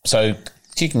 so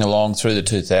kicking along through the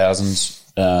 2000s,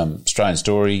 Australian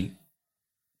Story,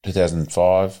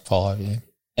 2005. Yeah.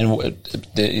 And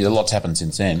a lot's happened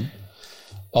since then.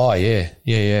 Oh, yeah.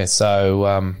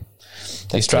 So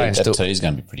the Australian Story... That tea is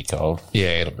going to be pretty cold.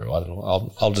 Yeah, it'll be right.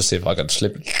 I'll just see if I can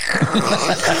slip it.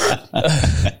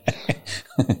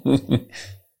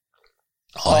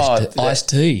 Iced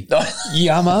tea.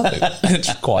 Yummo.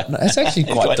 It's actually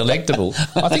quite delectable.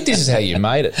 I think this is how you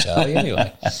made it, Charlie,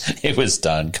 anyway. It was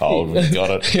stone cold when you got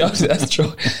it. Yeah, that's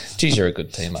true. Geez, you're a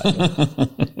good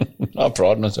teammate. I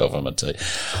pride myself on my tea.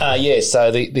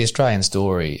 So the Australian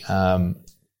Story,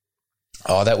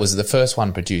 that was the first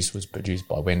one was produced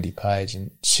by Wendy Page,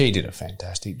 and she did a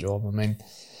fantastic job. I mean,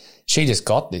 she just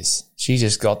got this. She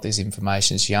just got this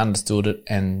information. She understood it,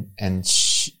 and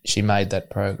she made that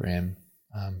program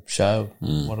show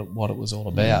what it was all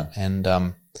about. And I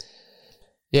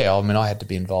mean, I had to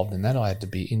be involved in that. I had to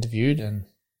be interviewed, and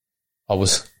I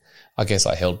guess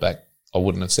I held back. I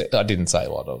didn't say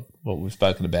what we've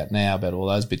spoken about now, about all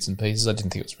those bits and pieces. I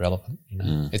didn't think it was relevant. You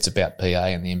know, it's about PA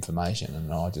and the information,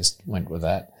 and I just went with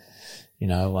that. You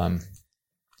know,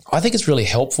 I think it's really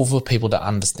helpful for people to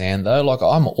understand, though. Like,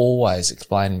 I'm always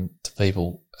explaining to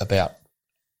people about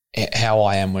how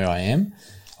I am where I am.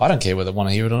 I don't care whether they want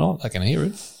to hear it or not. They can hear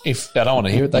it. If they don't want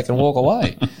to hear it, they can walk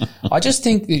away. I just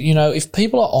think that, you know, if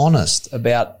people are honest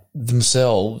about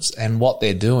themselves and what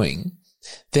they're doing,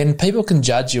 then people can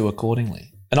judge you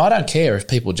accordingly. And I don't care if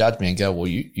people judge me and go, well,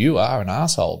 you are an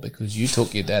asshole because you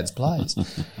took your dad's place.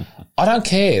 I don't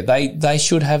care. They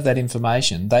should have that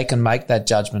information. They can make that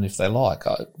judgment if they like.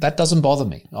 That doesn't bother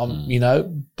me.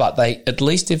 But at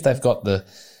least if they've got the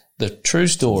true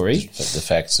story, the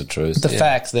facts, the truth,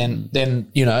 facts, then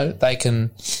they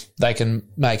can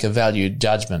make a valued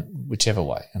judgment whichever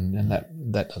way, and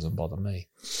that doesn't bother me.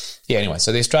 Yeah. Anyway,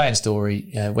 so the Australian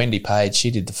story, Wendy Page, she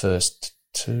did the first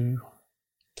two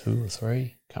or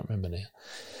three, can't remember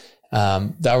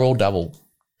now. They were all double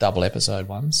episode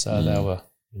ones, so they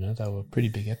were pretty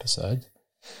big episodes,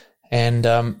 and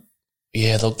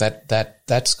look, that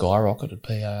skyrocketed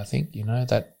PA. I think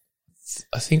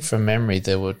I think from memory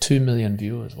there were 2 million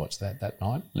viewers watched that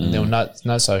night. And there were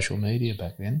no social media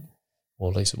back then,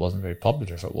 or at least it wasn't very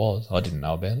popular. If it was, I didn't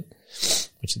know about it,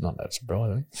 which is not that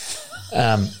surprising.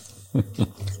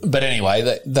 But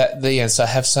anyway, so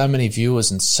have so many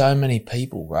viewers and so many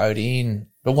people wrote in.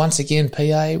 But once again,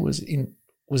 PA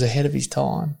was ahead of his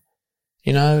time.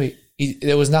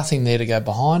 There was nothing there to go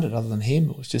behind it other than him.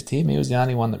 It was just him. He was the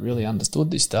only one that really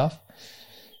understood this stuff,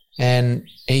 and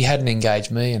he hadn't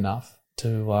engaged me enough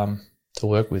to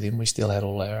work with him. We still had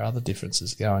all our other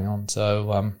differences going on.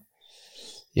 So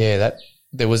that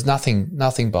there was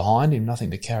nothing behind him,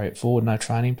 nothing to carry it forward, no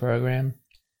training program.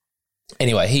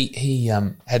 Anyway, he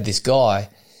had this guy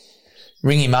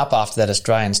ring him up after that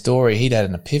Australian story. He'd had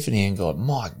an epiphany and gone,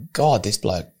 my God, this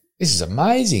bloke, this is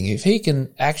amazing. If he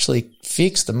can actually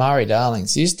fix the Murray-Darling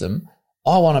system,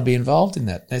 I want to be involved in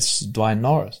that. That's Dwayne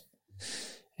Norris.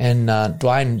 And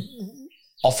Dwayne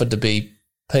offered to be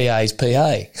PA's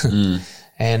PA.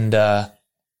 And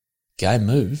game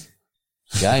move.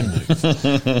 Game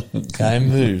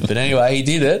move. But anyway, he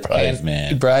did it. Brave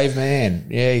man.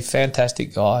 Yeah,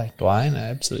 fantastic guy, Dwayne.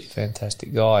 Absolutely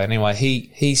fantastic guy. Anyway,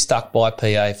 he stuck by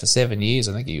PA for 7 years.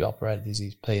 I think he operated as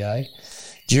his PA.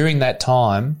 During that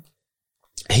time,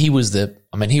 he was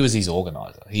his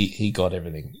organiser. He got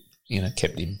everything,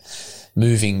 kept him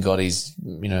moving, got his,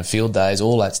 field days,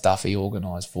 all that stuff he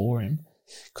organised for him,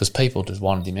 because people just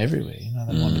wanted him everywhere.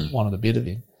 They wanted a bit of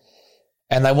him.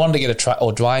 And they wanted to get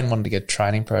Dwayne wanted to get a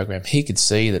training program. He could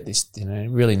see that this,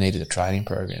 really needed a training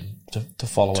program to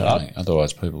follow it up.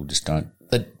 Otherwise, people just don't.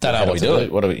 They don't know what to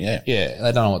do. What do we? Yeah,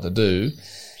 they don't know what to do.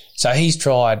 So he's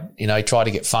tried. He tried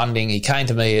to get funding. He came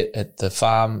to me at the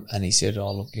farm and he said,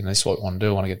 "Oh, look, this is what we want to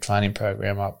do. I want to get a training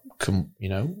program up.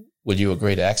 Would you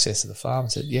agree to access to the farm?" I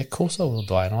said, "Yeah, of course I will,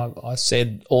 Dwayne. I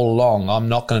said all along, I'm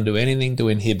not going to do anything to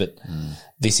inhibit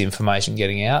this information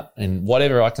getting out, and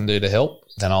whatever I can do to help,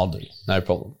 then I'll do. No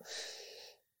problem."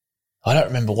 I don't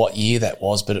remember what year that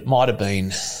was, but it might have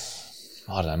been,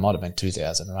 I don't know, it might have been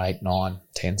 2008, 9,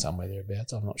 10, somewhere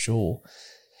thereabouts. I'm not sure.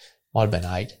 Might have been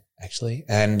 8, actually.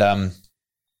 And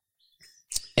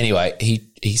anyway,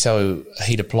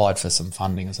 he'd applied for some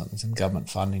funding or something, some government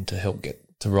funding to help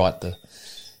to write the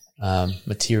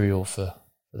material for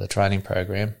the training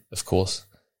program. Of course,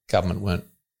 government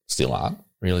still aren't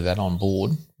really that on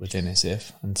board with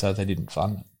NSF, and so they didn't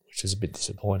fund it, which is a bit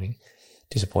disappointing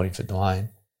for Dwayne.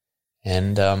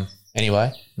 And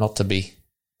anyway, not to be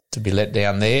let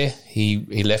down there,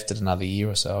 he left it another year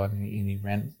or so, and he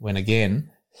went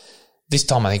again. This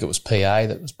time I think it was PA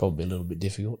that was probably a little bit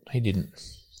difficult. He didn't,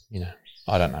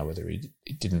 I don't know whether he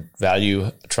didn't value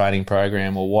a training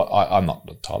program or what. I'm not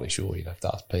entirely sure. You'd have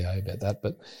to ask PA about that.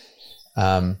 But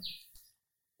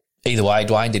either way,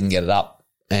 Dwayne didn't get it up.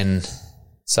 And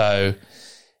so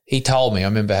he told me, I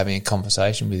remember having a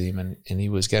conversation with him, and he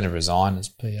was going to resign as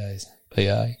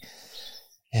PA.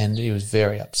 And he was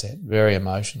very upset, very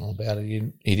emotional about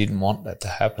it. He didn't want that to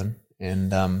happen.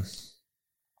 And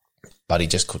but he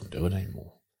just couldn't do it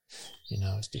anymore.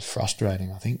 It's just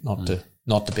frustrating, I think, not to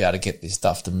be able to get this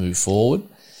stuff to move forward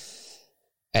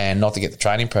and not to get the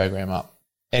training program up.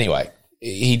 Anyway,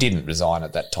 he didn't resign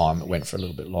at that time. It went for a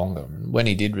little bit longer. And when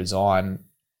he did resign,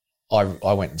 I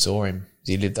went and saw him.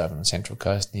 He lived over on the Central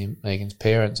Coast near Megan's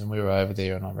parents, and we were over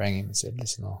there, and I rang him and said,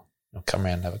 "Listen, I'll come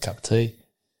around and have a cup of tea."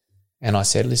 And I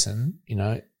said, "Listen,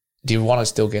 do you want to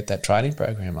still get that training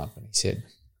program up?" And he said,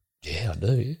 "Yeah, I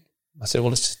do." I said, "Well,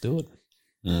 let's just do it."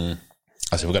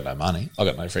 I said, "We've got no money. I've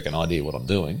got no freaking idea what I'm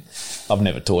doing. I've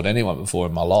never taught anyone before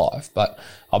in my life, but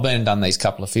I've been and done these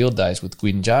couple of field days with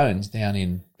Gwyn Jones down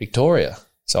in Victoria.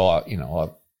 So I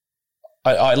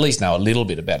at least know a little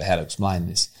bit about how to explain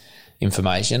this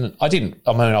information." I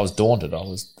was daunted. I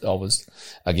was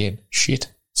again,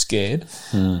 scared.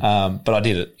 But I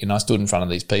did it. I stood in front of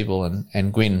these people,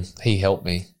 and Gwyn, he helped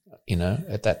me,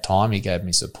 at that time. He gave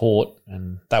me support,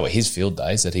 and they were his field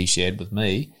days that he shared with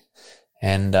me.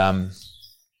 And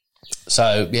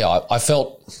So, yeah, I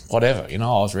felt whatever, I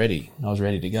was ready. I was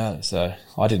ready to go. So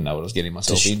I didn't know what I was getting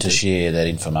myself into. To share that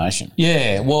information.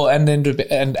 Yeah, well,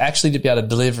 and actually to be able to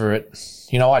deliver it,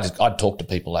 I'd talked to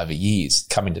people over years,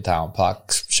 come into Darwin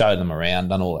Park, show them around,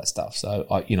 done all that stuff. So,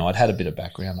 I'd had a bit of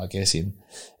background, I guess, in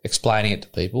explaining it to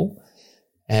people.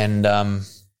 And,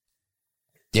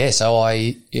 so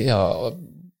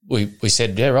we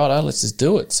said, yeah, righto, let's just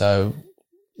do it. So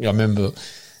I remember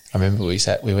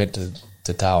we went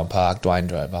to Darwin Park. Dwayne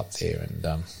drove up there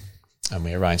and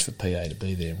we arranged for PA to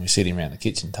be there, and we're sitting around the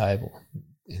kitchen table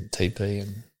in TP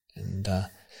and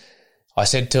I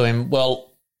said to him,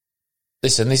 well,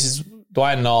 listen, this is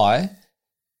Dwayne and I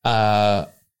are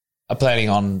planning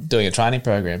on doing a training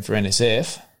program for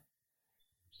NSF,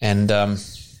 and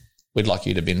we'd like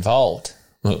you to be involved.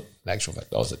 Well, in actual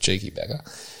fact, I was a cheeky bagger.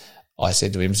 I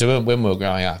said to him, so when we were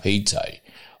growing up, he'd say,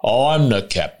 I'm the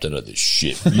captain of the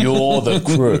ship. You're the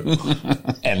crew.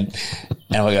 and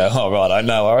we go, oh, right,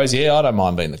 no worries. Yeah, I don't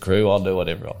mind being the crew. I'll do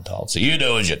whatever I'm told. So you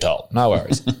do as you're told. No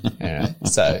worries.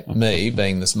 So me,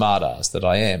 being the smart ass that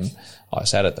I am, I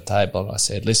sat at the table and I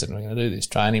said, listen, we're going to do this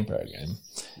training program.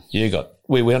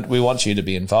 We want you to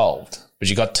be involved, but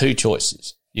you got two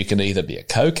choices. You can either be a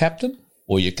co-captain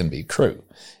or you can be crew.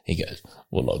 He goes,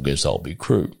 well, I guess I'll be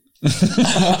crew.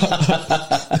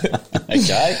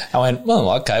 Okay. I went,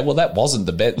 well, okay. Well, that wasn't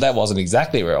that wasn't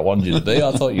exactly where I wanted you to be.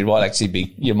 I thought you might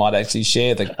actually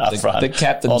share the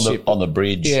captainship on the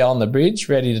bridge. Yeah, on the bridge,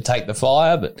 ready to take the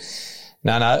fire. But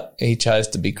no, he chose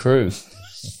to be crew.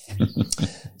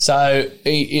 So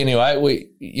anyway,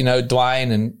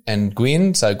 Dwayne and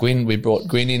Gwyn. So we brought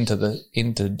Gwyn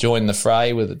into join the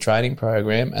fray with the training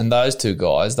program, and those two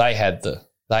guys, they had the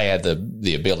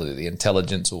ability, the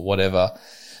intelligence or whatever,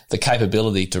 the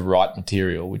capability to write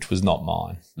material, which was not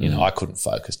mine. I couldn't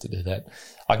focus to do that.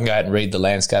 I can go out and read the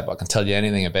landscape. I can tell you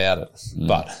anything about it,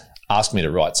 but ask me to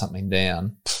write something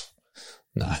down.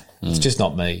 No, it's just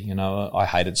not me. I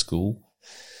hated school.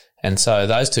 And so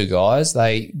those two guys,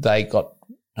 they got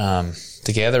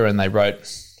together and they wrote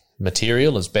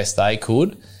material as best they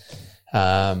could.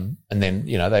 And then,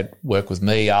 they'd work with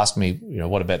me, ask me,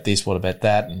 what about this, what about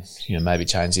that? And, maybe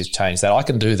change this, change that. I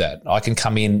can do that. I can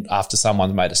come in after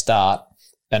someone's made a start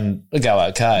and go,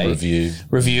 okay.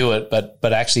 Review it.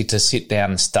 But actually to sit down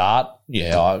and start,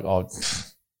 I don't know,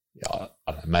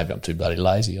 maybe I'm too bloody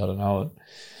lazy. I don't know.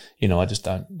 I just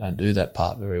don't do that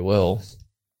part very well.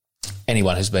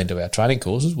 Anyone who's been to our training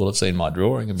courses will have seen my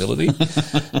drawing ability,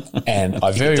 and I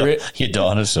your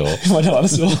dinosaur. My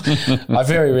dinosaur. I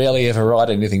very rarely ever write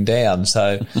anything down.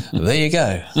 So there you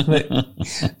go.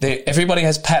 Everybody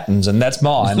has patterns, and that's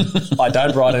mine. I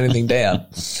don't write anything down.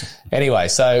 Anyway,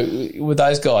 so with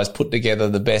those guys put together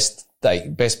the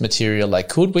best material they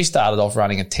could. We started off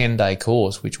running a 10-day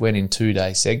course, which went in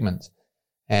 2-day segments,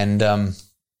 and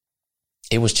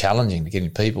it was challenging to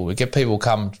get people. We get people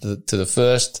come to the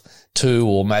first 2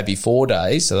 or maybe 4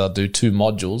 days, so they'll do 2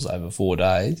 modules over 4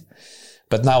 days,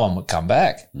 but no one would come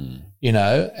back, and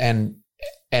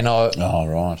I. Oh,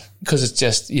 right. Because it's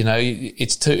just,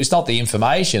 it's not the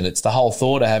information, it's the whole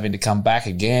thought of having to come back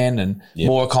again and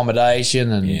more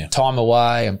accommodation and time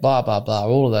away and blah, blah, blah,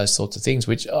 all of those sorts of things,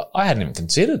 which I hadn't even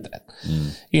considered that,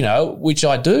 which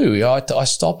I do. I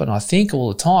stop and I think all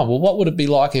the time, well, what would it be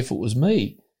like if it was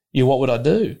me? What would I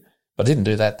do? But I didn't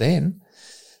do that then.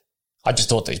 I just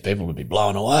thought these people would be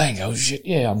blown away and go, oh, shit,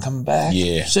 yeah, I'm coming back.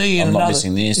 Yeah, see you I'm not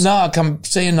missing this. No,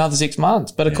 see you in another 6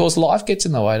 months. But, of course, life gets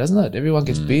in the way, doesn't it? Everyone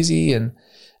gets busy and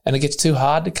it gets too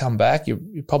hard to come back.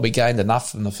 You probably gained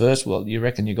enough from the first. Well, you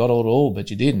reckon you got it all,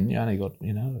 but you didn't. You only got,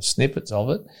 snippets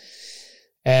of it.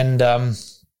 And I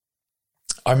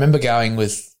remember talking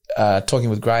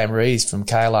with Graham Rees from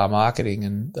KLR Marketing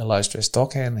and the low-stress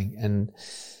stock handling,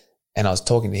 and I was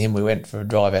talking to him. We went for a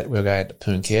drive out. We were going to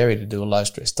Pooncarie to do a low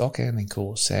stress stock handling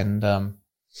course, and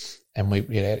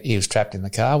he was trapped in the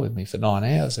car with me for 9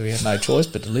 hours, so he had no choice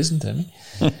but to listen to me.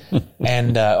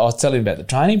 And I was telling him about the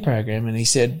training program, and he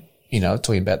said,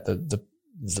 talking about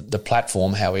the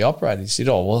platform, how we operate. He said,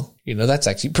 "Oh well, that's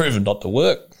actually proven not to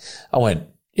work." I went,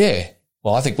 "Yeah.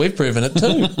 Well, I think we've proven it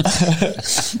too."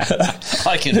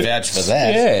 I can vouch for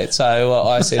that. Yeah. So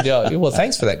I said, well,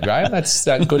 thanks for that, Graham. That's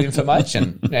good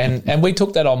information. And we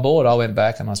took that on board. I went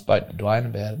back and I spoke to Dwayne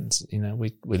about it. And,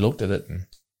 we looked at it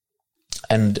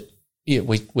and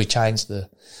we changed the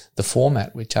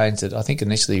format. We changed it. I think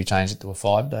initially we changed it to a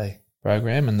 5-day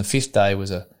program, and the 5th day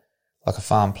was a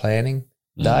farm planning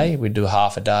day. We'd do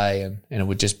half a day and it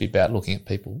would just be about looking at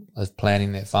people as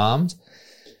planning their farms.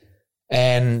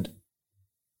 And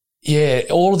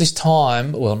all of this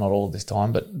time, well, not all of this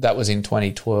time, but that was in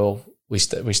 2012. We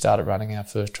started running our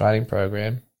first training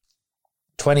program.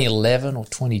 2011 or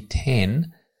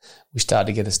 2010, we started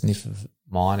to get a sniff of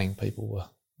mining.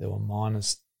 There were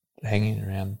miners hanging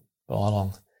around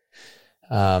Bylong,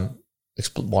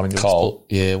 wanting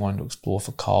to explore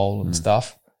for coal and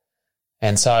stuff.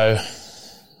 And so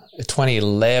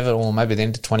 2011 or maybe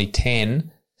then to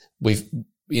 2010,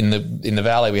 in the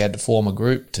valley we had to form a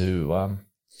group to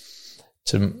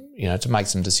make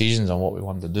some decisions on what we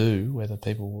wanted to do, whether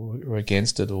people were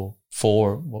against it or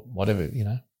for whatever,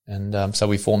 And so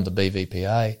we formed the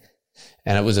BVPA,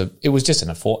 and it was just an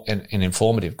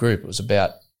informative group. It was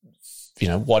about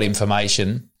what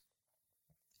information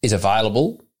is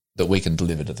available that we can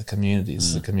deliver to the community,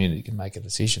 so the community can make a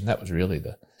decision. That was really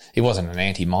it wasn't an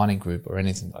anti-mining group or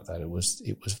anything like that. It was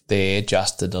there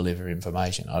just to deliver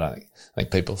information. I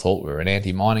think people thought we were an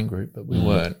anti-mining group, but we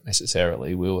weren't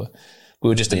necessarily. We were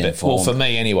just for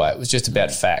me anyway, it was just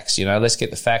about facts. Let's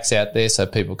get the facts out there so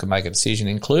people can make a decision,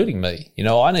 including me.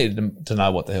 I needed to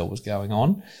know what the hell was going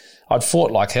on. I'd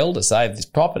fought like hell to save this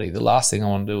property. The last thing I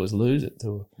want to do is lose it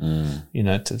to,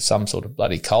 to some sort of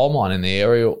bloody coal mine in the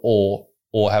area, or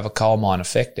have a coal mine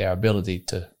affect our ability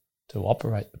to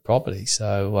operate the property.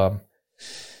 So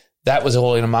that was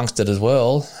all in amongst it as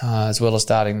well as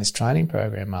starting this training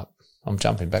program up. I'm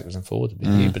jumping backwards and forwards a bit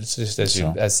here, but it's just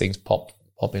as things pop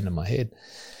into my head.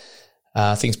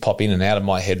 Things pop in and out of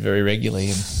my head very regularly,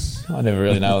 and I never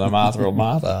really know whether I'm Arthur or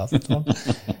Martha half the time.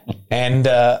 And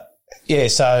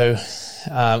so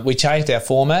we changed our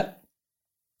format,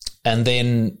 and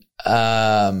then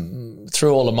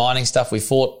through all the mining stuff, we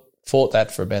fought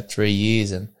that for about 3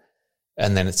 years, and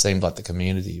then it seemed like the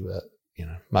community were,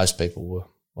 most people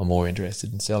were more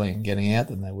interested in selling and getting out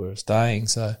than they were staying.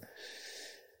 So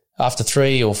after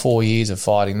 3 or 4 years of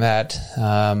fighting that,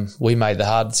 we made the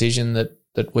hard decision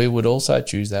that we would also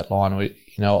choose that line.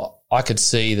 I could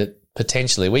see that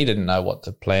potentially, we didn't know what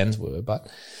the plans were, but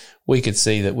we could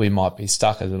see that we might be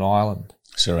stuck as an island.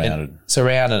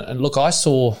 Surrounded. And look, I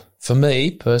saw, for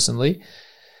me personally,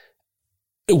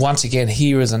 once again,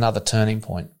 here is another turning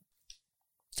point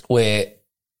where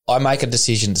I make a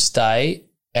decision to stay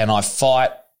and I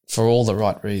fight for all the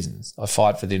right reasons. I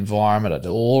fight for the environment. I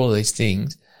do all of these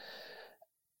things.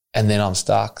 And then I'm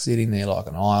stuck sitting there like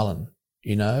an island,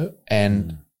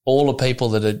 and all the people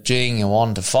that are geeing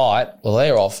on to fight, well,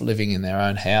 they're off living in their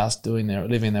own house, living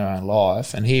their own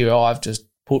life. And here I've just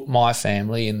put my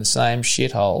family in the same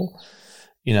shithole,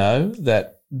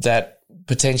 that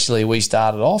potentially we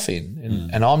started off in.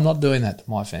 And I'm not doing that to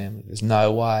my family. There's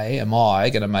no way am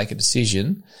I going to make a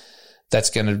decision that's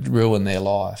going to ruin their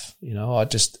life. I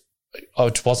just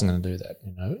wasn't going to do that,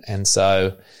 And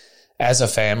so as a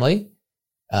family,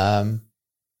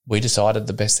 we decided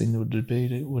the best thing would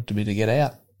be to get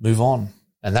out, move on.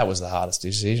 And that was the hardest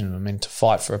decision. To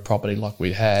fight for a property like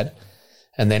we had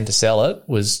and then to sell it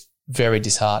was very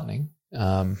disheartening.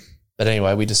 But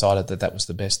anyway, we decided that was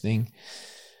the best thing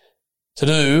to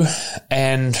do.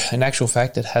 And in actual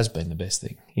fact, it has been the best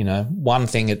thing. One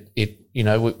thing,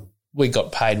 we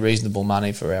got paid reasonable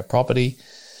money for our property.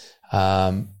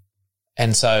 And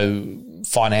so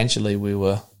financially we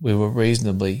were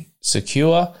reasonably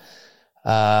secure,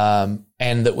 and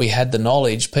that we had the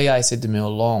knowledge. PA said to me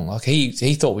all along, like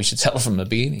he thought we should sell it from the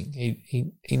beginning.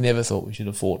 He never thought we should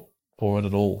have fought for it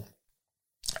at all.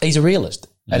 He's a realist,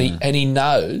 and he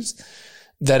knows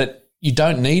that you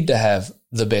don't need to have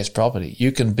the best property.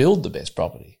 You can build the best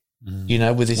property.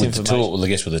 With this information.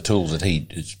 With the tools that he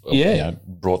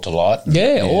brought to light.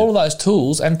 All of those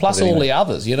tools, and plus all the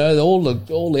others. All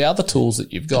the other tools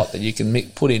that you've got that you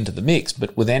can put into the mix.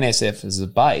 But with NSF as a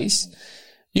base,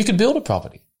 you can build a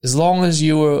property as long as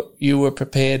you were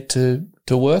prepared to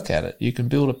work at it. You can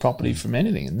build a property from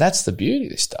anything, and that's the beauty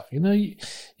of this stuff.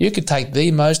 You could take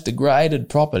the most degraded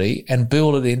property and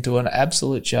build it into an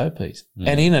absolute showpiece,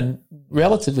 and in a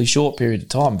relatively short period of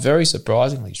time, very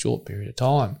surprisingly short period of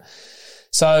time.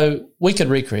 So we could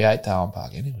recreate Darwin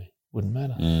Park anyway. Wouldn't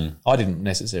matter. I didn't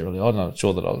necessarily. I'm not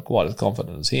sure that I was quite as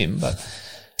confident as him. But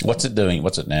what's it doing?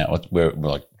 What's it now?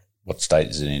 What state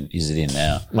is it in? Is it in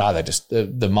now? No, they just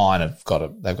the mine they've got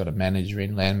a manager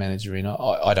in, land manager in.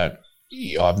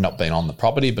 I've not been on the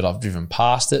property, but I've driven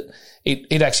past it.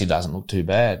 It actually doesn't look too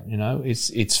bad.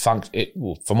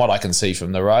 From what I can see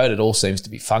from the road, it all seems to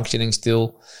be functioning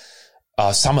still.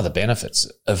 Some of the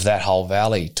benefits of that whole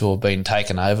valley to have been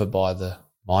taken over by the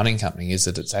mining company is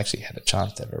that it's actually had a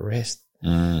chance to have a rest.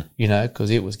 Because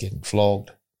it was getting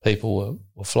flogged. People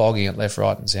were flogging it left,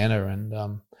 right, and centre,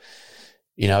 and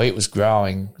it was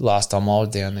growing. Last time I was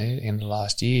down there, end of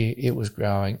last year, it was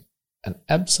growing an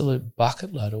absolute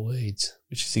bucket load of weeds,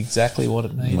 which is exactly what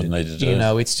it needed. What it needed to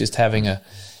do. It's just having a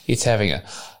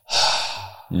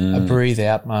a breathe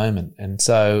out moment. And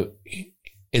so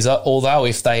although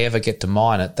if they ever get to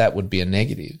mine it, that would be a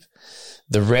negative,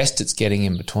 the rest it's getting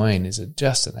in between is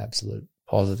just an absolute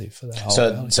positive for the whole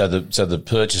valley. So the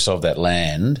purchase of that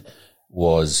land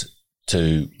was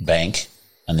to bank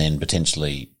and then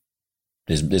potentially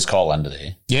there's coal under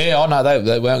there. Yeah, I know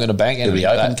they weren't going to bank anything. It'd be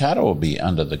open cut or be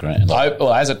under the ground?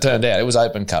 Well, as it turned out, it was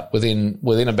open cut within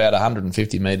about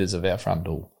 150 metres of our front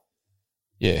door.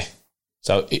 Yeah.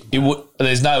 So it would.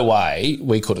 There's no way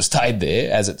we could have stayed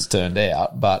there, as it's turned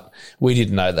out, but we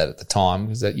didn't know that at the time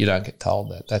because you don't get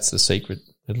told that. That's the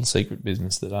little secret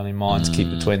business that only mines keep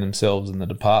between themselves and the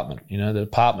department. You know, the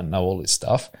department know all this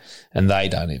stuff, and they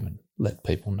don't even let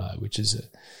people know, which is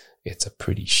it's a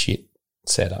pretty shit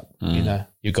setup. You know,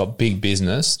 you've got big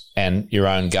business and your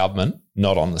own government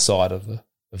not on the side of the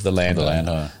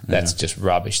landowner. That's just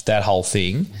rubbish. That whole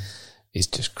thing is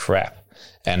just crap.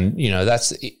 And you know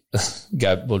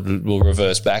we'll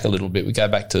reverse back a little bit. We go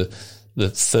back to the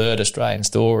third Australian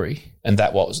story, and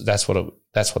that's what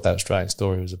that Australian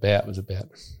story was about. That's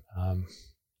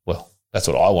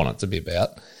what I want it to be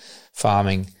about: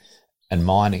 farming and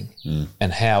mining,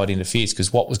 and how it interferes.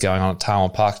 Because what was going on at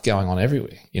Tarwin Park is going on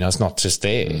everywhere. You know, it's not just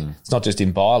there. It's not just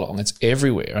in Bylong. It's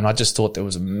everywhere. And I just thought there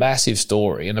was a massive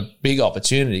story and a big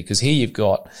opportunity because here you've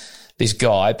got this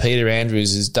guy, Peter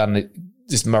Andrews, has done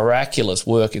this miraculous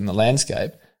work in the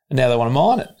landscape, and now they want to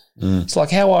mine it. It's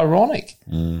like, how ironic.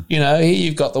 You know, here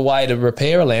you've got the way to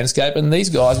repair a landscape, and these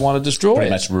guys want to destroy Pretty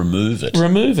much remove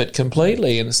it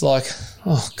completely. And it's like,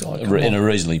 oh God, in a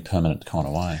reasonably permanent kind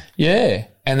of way. Yeah,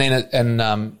 and then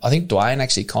I think Dwayne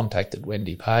actually contacted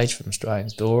Wendy Page from Australian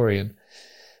Story and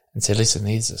said, listen,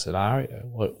 here's the scenario.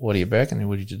 What do you reckon?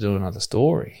 Would you do another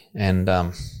story? And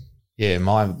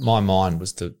my mind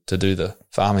was to do the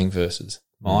farming versus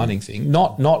mining thing,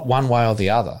 not one way or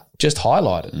the other, just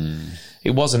highlight it.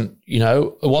 It wasn't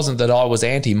that I was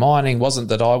anti-mining, wasn't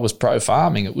that I was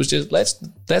pro-farming. It was just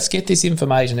let's get this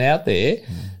information out there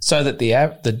so that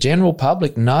the general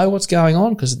public know what's going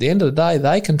on, because at the end of the day,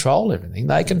 they control everything.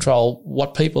 They control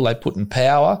what people they put in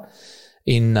power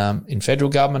in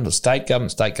federal government or state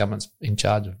government's in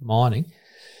charge of mining.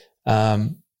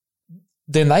 Then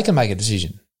they can make a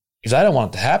decision. If they don't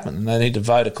want it to happen, then they need to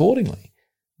vote accordingly.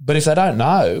 But if they don't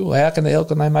know, how can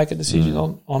they make a decision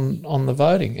on the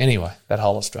voting? Anyway, that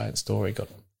whole Australian story got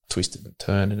twisted and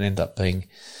turned and ended up being,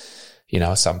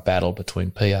 some battle between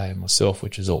PA and myself,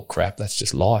 which is all crap. That's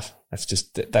just life. That's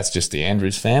just the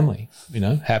Andrews family,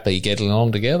 happy getting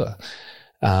along together.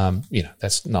 Wasn't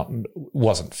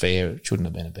fair. It shouldn't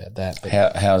have been about that. But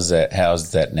How's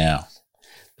that now?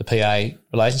 The PA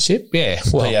relationship? Yeah.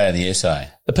 Well, PA and the SA.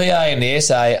 The PA and the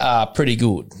SA are pretty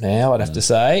good now, I'd have to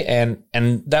say. And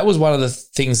that was one of the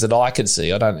things that I could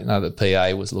see. I don't know that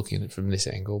PA was looking at it from this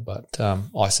angle, but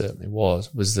I certainly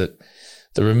was that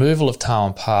the removal of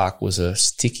Tarwin Park was a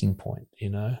sticking point,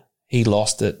 He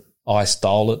lost it. I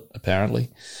stole it, apparently.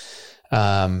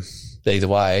 Either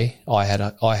way, I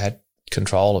had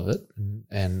control of it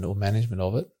or management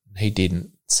of it. He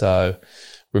didn't. So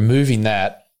removing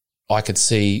that, I could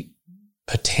see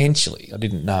potentially, I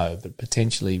didn't know, but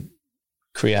potentially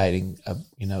creating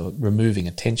removing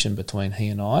a tension between he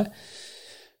and I.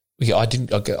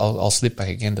 I'll slip back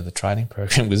again to the training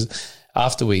program, because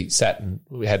after we sat and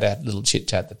we had that little chit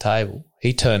chat at the table,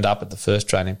 he turned up at the first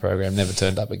training program, never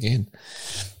turned up again.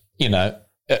 I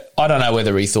don't know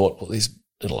whether he thought, well, this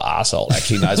little arsehole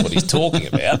actually knows what he's talking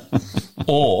about,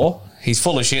 or he's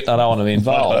full of shit and I don't want to be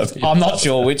involved. I'm not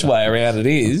sure which way around it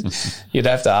is. You'd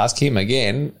have to ask him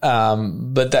again.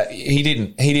 But that he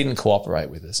didn't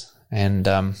cooperate with us. And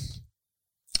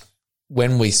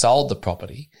when we sold the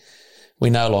property, we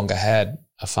no longer had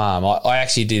a farm. I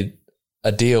actually did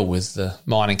a deal with the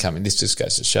mining company. This just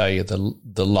goes to show you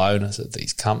the lowness of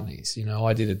these companies.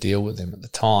 I did a deal with them at the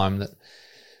time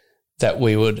that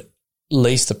we would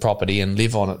lease the property and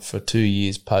live on it for 2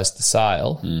 years post the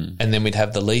sale, and then we'd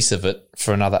have the lease of it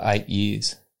for another 8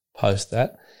 years post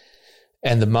that.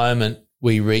 And the moment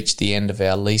we reached the end of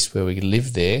our lease where we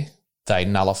lived there, they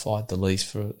nullified the lease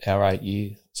for our 8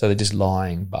 years. So they're just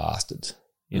lying bastards,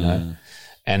 And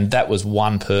that was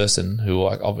one person who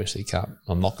I obviously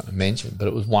I'm not going to mention, but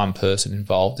it was one person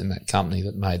involved in that company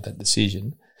that made that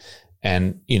decision.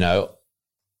 And,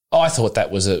 I thought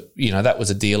that was a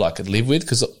deal I could live with,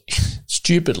 because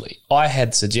stupidly, I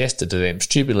had suggested to them,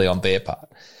 stupidly on their part,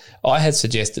 I had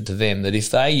suggested to them that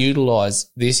if they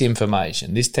utilise this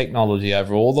information, this technology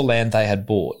over all the land they had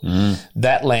bought,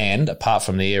 that land, apart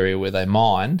from the area where they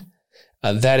mined,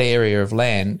 that area of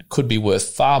land could be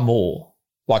worth far more,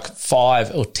 like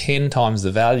 5 or 10 times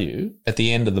the value at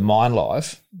the end of the mine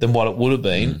life than what it would have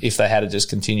been if they had just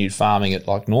continued farming it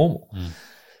like normal.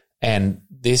 And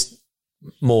this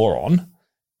moron,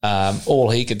 all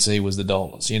he could see was the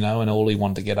dollars, and all he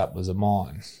wanted to get up was a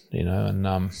mine, and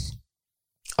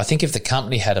I think if the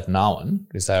company had have known,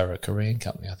 because they were a Korean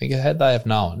company, I think had they have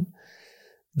known,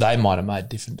 they might have made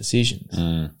different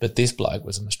decisions. But this bloke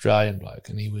was an Australian bloke,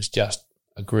 and he was just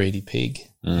a greedy pig,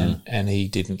 and he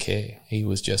didn't care. He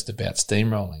was just about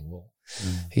steamrolling. Well,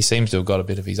 he seems to have got a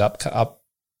bit of his up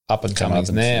and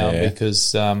comings now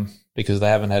because they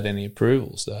haven't had any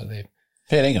approvals. So they've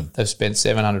spent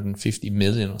 $750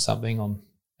 million or something on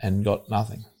and got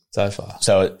nothing so far.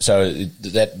 So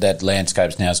that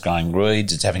landscape's now growing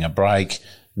reeds. It's having a break.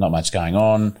 Not much going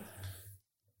on.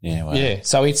 Yeah. Well. Yeah.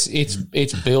 So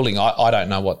it's building. I don't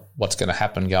know what's going to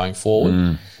happen going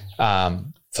forward.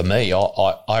 For me,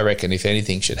 I reckon if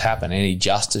anything should happen, any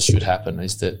justice should happen,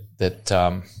 is that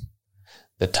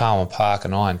the Tarwin Park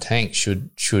and Iron Tank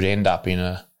should end up in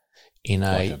a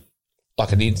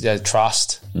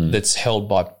trust that's held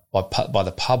by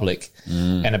the public,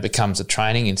 and it becomes a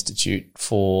training institute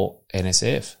for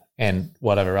NSF and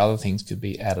whatever other things could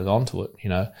be added onto it.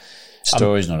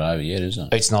 Story's not over yet, is it?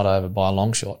 It's not over by a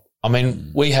long shot. I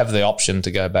mean, we have the option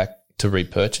to go back to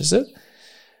repurchase it,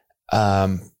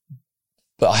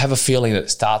 but I have a feeling that it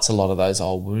starts a lot of those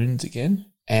old wounds again.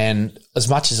 And as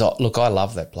much as I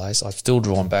love that place. I'm still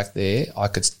drawn back there. I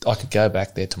could go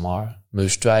back there tomorrow,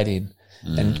 move straight in,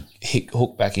 and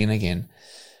hook back in again.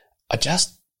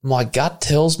 My gut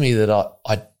tells me that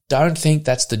I don't think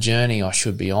that's the journey I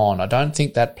should be on. I don't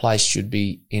think that place should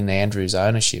be in Andrew's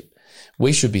ownership.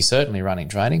 We should be certainly running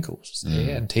training courses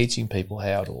there and teaching people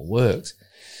how it all works.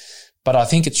 But I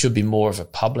think it should be more of a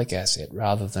public asset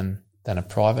rather than a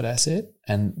private asset.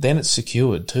 And then it's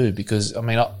secured too, because, I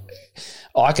mean,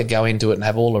 I could go into it and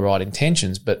have all the right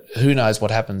intentions, but who knows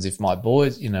what happens if my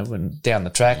boys, when down the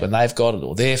track, when they've got it,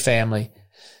 or their family,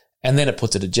 and then it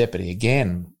puts it at jeopardy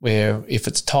again, where if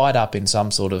it's tied up in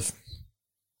some sort of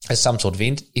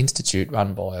institute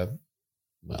run by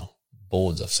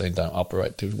boards I've seen don't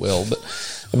operate too well, but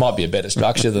there might be a better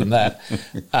structure than that,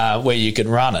 where you can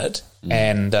run it,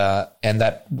 and that,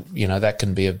 that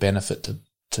can be of benefit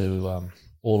to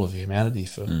all of humanity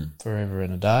for forever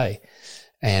and a day.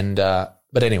 And,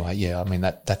 but anyway, yeah, I mean,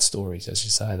 that story's, as you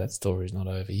say, that story's not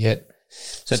over yet.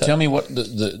 So tell me what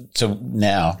so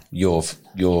now you're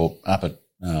up at,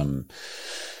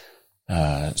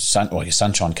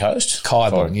 Sunshine Coast?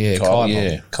 Kaibong,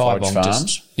 Forage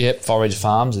Farms. Forage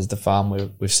Farms is the farm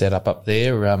we've set up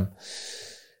there.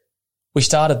 We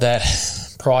started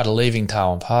that prior to leaving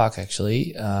Tarwin Park,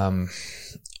 actually. I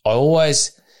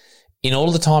always, in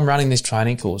all the time running this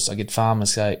training course, I get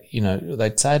farmers say,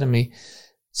 they'd say to me,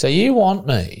 so you want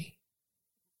me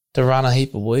to run a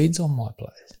heap of weeds on my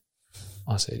place?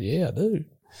 I said, yeah, I do.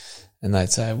 And they'd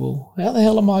say, well, how the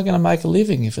hell am I going to make a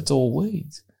living if it's all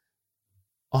weeds?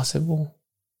 I said, well,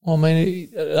 I mean,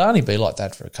 it'll only be like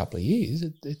that for a couple of years.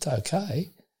 It's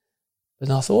okay.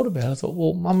 And I thought about it. I thought,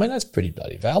 well, I mean, that's pretty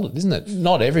bloody valid, isn't it?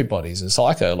 Not everybody's a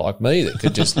psycho like me that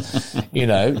could just,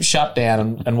 shut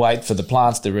down and wait for the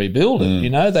plants to rebuild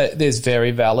it. There's very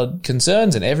valid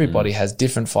concerns, and everybody has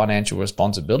different financial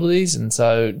responsibilities. And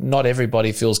so not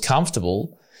everybody feels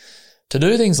comfortable to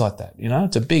do things like that.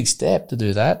 It's a big step to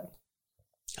do that.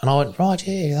 And I went, right,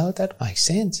 yeah, that makes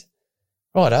sense.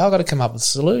 Right, I've got to come up with a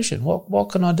solution. What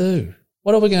can I do?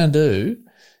 What are we going to do?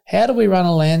 How do we run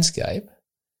a landscape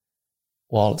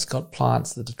while it's got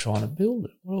plants that are trying to build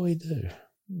it? What do we do?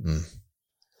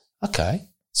 Okay,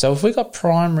 so if we've got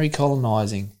primary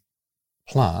colonising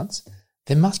plants,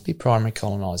 there must be primary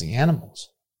colonising animals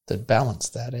that balance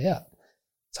that out.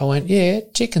 So I went, yeah,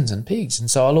 chickens and pigs. And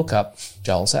so I look up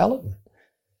Joel Salatin,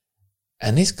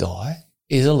 and this guy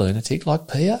is a lunatic like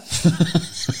Pia.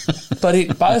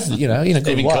 But both, in a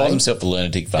good way. He calls himself a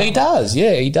lunatic farmer. He does,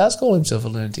 yeah. He does call himself a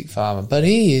lunatic farmer. But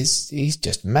he's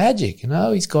just magic,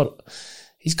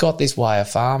 He's got this way of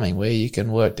farming where you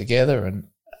can work together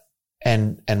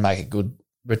and make a good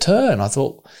return. I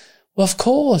thought, well, of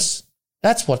course,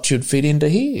 that's what should fit into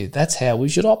here. That's how we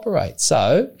should operate.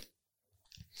 So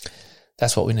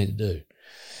that's what we need to do.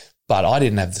 But I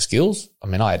didn't have the skills. I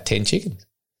mean, I had 10 chickens.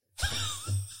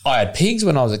 I had pigs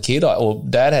when I was a kid, or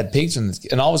Dad had pigs,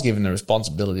 and I was given the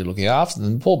responsibility of looking after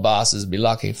them. Poor bastards would be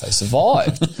lucky if they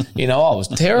survived. I was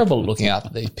terrible at looking after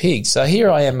these pigs. So here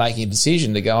I am making a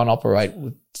decision to go and operate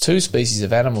with 2 species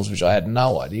of animals which I had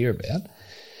no idea about.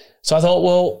 So I thought,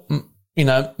 well,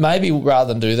 maybe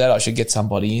rather than do that, I should get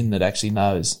somebody in that actually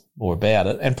knows more about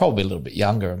it, and probably a little bit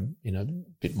younger and, a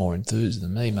bit more enthused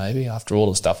than me maybe. After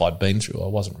all the stuff I'd been through, I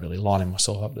wasn't really lining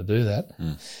myself up to do that.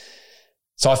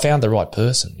 So I found the right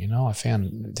person, I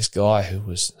found this guy who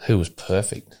was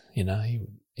perfect,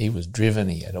 he was driven,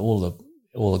 he had all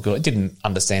the good, didn't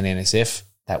understand NSF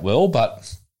that well,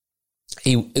 but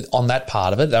he, on that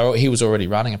part of it, he was already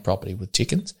running a property with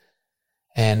chickens.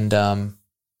 And so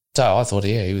I thought,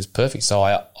 he was perfect. So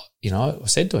I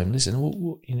said to him, listen,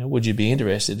 would you be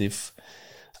interested if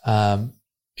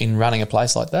in running a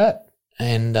place like that?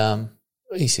 And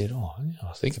he said,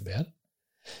 I'll think about it.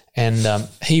 And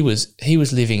he was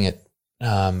living at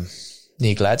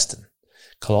near Gladstone,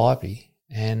 Calliope,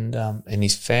 and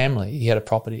his family, he had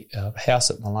a house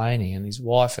at Mullaney, and his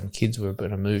wife and kids were going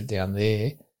to move down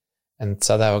there, and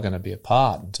so they were going to be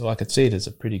apart. And so I could see it as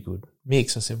a pretty good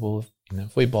mix. I said, well,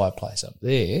 if we buy a place up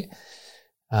there,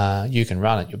 you can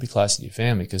run it. You'll be closer to your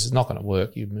family because it's not going to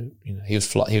work. You move, he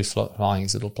was flying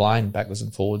his little plane backwards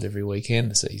and forwards every weekend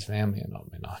to see his family, and I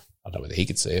don't know whether he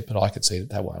could see it, but I could see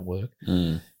that won't work.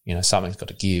 Something's got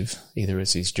to give. Either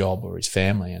it's his job or his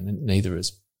family, and neither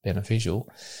is beneficial.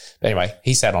 But anyway,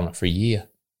 he sat on it for a year.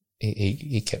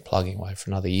 He kept plugging away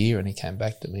for another year, and he came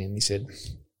back to me and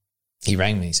he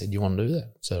rang me. He said, "You want to do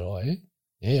that?" I said,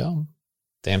 yeah, I'm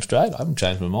damn straight. I haven't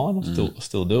changed my mind. I'll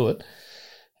still do it.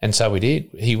 And so we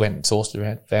did. He went and sourced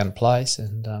around, found a place,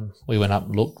 and we went up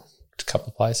and looked at a couple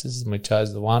of places, and we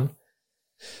chose the one.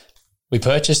 We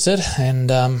purchased it, and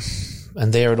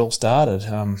there it all started.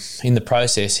 In the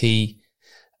process,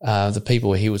 the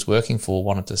people he was working for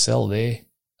wanted to sell their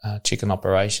chicken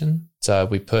operation, so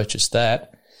we purchased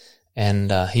that,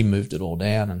 and he moved it all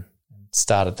down and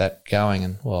started that going.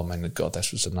 And God,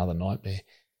 that was another nightmare.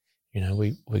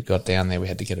 We got down there. We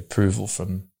had to get approval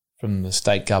from the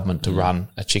state government to run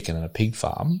a chicken and a pig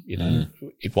farm.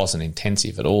 It wasn't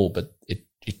intensive at all, but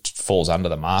it falls under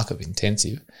the mark of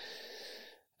intensive.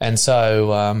 And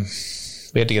so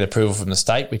we had to get approval from the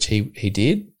state, which he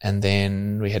did, and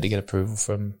then we had to get approval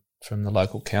from the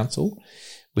local council,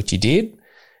 which he did.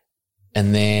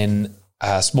 And then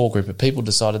a small group of people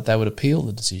decided they would appeal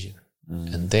the decision.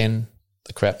 And then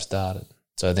the crap started.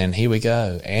 So then here we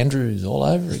go, Andrews all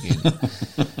over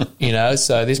again.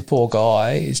 So this poor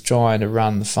guy is trying to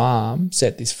run the farm,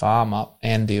 set this farm up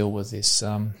and deal with this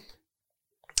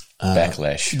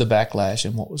backlash. The backlash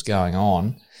and what was going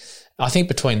on. I think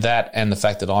between that and the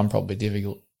fact that I'm probably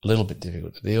a little bit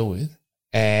difficult to deal with,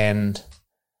 and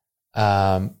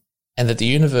that the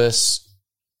universe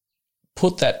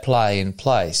put that play in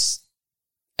place,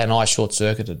 and I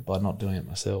short-circuited by not doing it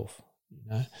myself,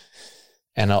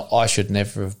 And I should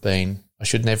never have been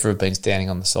standing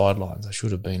on the sidelines. I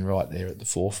should have been right there at the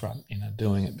forefront,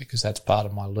 doing it, because that's part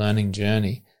of my learning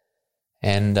journey.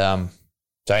 And so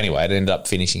anyway, it ended up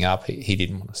finishing up. He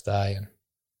didn't want to stay, and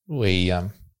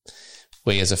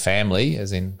we as a family,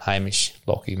 as in Hamish,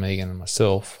 Lockie, Megan and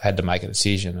myself, had to make a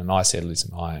decision. And I said,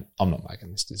 listen, I'm not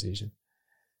making this decision.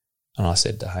 And I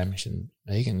said to Hamish and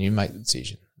Megan, you make the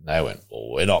decision. And they went,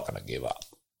 well, we're not going to give up.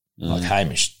 Like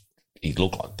Hamish, he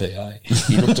looked like PA.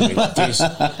 He looked at me like this,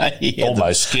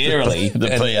 almost scarily. The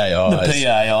PA eyes. The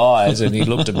PA eyes. And he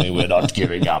looked at me, we're not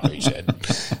giving up, he said.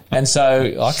 And so,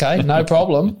 okay, no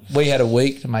problem. We had a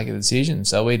week to make a decision.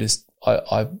 So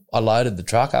I loaded the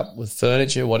truck up with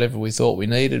furniture, whatever we thought we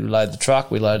needed. We loaded the truck,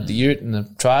 we loaded the ute and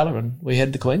the trailer, and we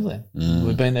headed to Queensland.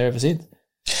 We've been there ever since.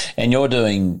 And you're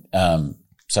doing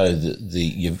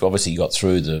you've obviously got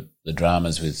through the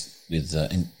dramas with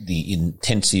the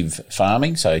intensive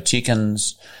farming, so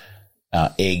chickens,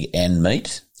 egg and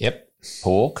meat. Yep.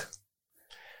 Pork,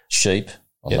 sheep,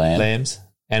 or lambs.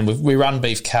 And we run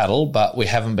beef cattle, but we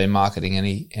haven't been marketing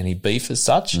any beef as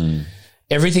such.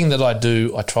 Everything that I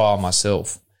do, I try on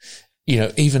myself.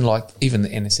 Even the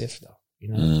NSF stuff.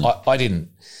 I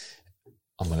didn't.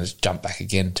 I'm going to jump back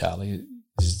again, Charlie.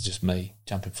 This is just me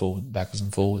jumping backwards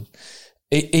and forwards.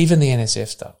 Even the NSF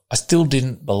stuff, I still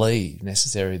didn't believe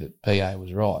necessarily that PA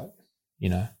was right.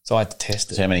 So I had to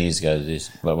test it. So how many years ago did this?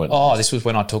 This was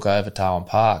when I took over Tarwin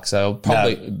Park. So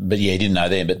probably, but you didn't know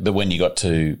then. But when you got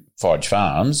to Forage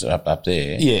Farms up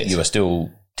there, you were still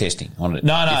testing on a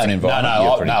different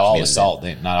environment. I was sold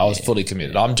then. No, I was fully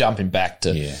committed. I'm jumping back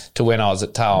to when I was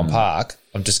at Tarwin Park.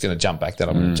 I'm just going to jump back. Then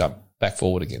I'm going to jump back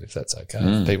forward again, if that's okay.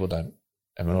 If people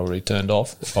haven't already turned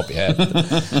off, they probably have.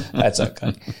 But that's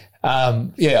okay.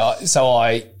 So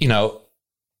I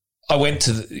went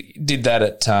did that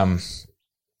at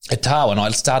Tarwin.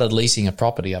 I started leasing a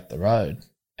property up the road,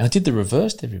 and I did the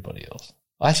reverse to everybody else.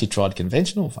 I actually tried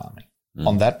conventional farming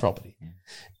on that property.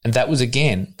 And that was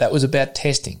about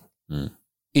testing.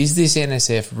 Is this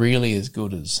NSF really as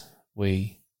good as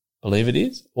we believe it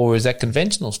is? Or is that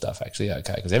conventional stuff actually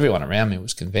okay? Because everyone around me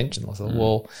was conventional. I thought,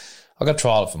 well, I've got to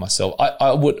trial it for myself.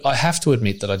 I have to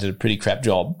admit that I did a pretty crap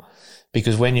job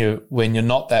because when you're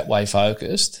not that way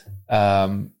focused,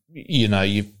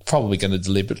 you're probably going to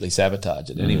deliberately sabotage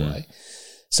it anyway.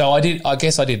 So I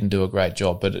guess I didn't do a great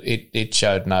job, but it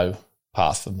showed no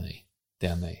path for me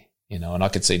down there, and I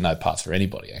could see no path for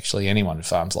anybody, actually. Anyone who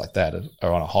farms like that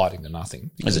are on a hiding to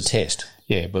nothing. As a test.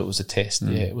 Yeah, but it was a test.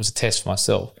 Yeah, it was a test for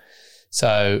myself.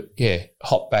 So,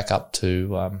 hopped back up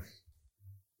to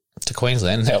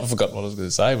Queensland. Now I've forgotten what I was going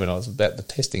to say when I was about the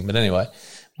testing. But anyway,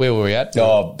 where were we at?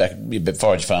 Back at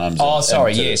Forage Farms.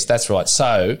 Yes, that's right.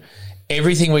 So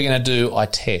everything we're going to do, I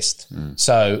test.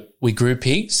 So we grew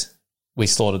pigs. We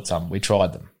slaughtered some. We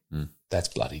tried them. That's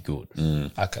bloody good.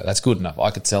 Okay, that's good enough.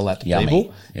 I could sell that to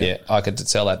people. Yep. Yeah, I could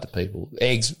sell that to people.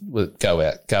 Eggs would go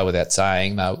without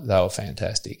saying. They were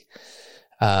fantastic.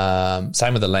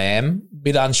 Same with the lamb.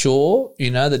 Bit unsure,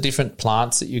 the different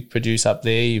plants that you produce up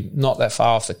there. You're not that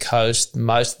far off the coast.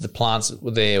 Most of the plants that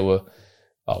were there it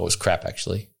was crap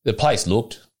actually. The place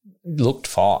looked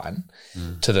fine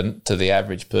to the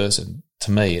average person.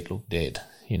 To me, it looked dead.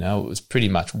 It was pretty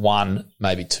much one,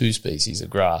 maybe two species of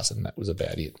grass, and that was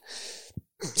about it.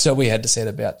 So we had to set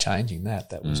about changing that.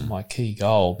 That was my key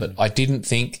goal. But I didn't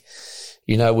think,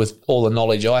 with all the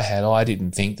knowledge I had, I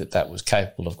didn't think that was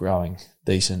capable of growing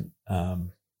decent,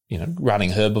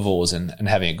 running herbivores and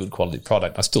having a good quality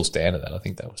product. I still stand at that. I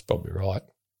think that was probably right.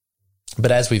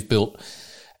 But as we've built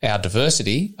our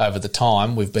diversity over the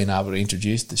time, we've been able to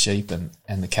introduce the sheep and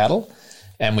the cattle,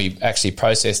 and we actually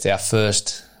processed our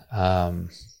first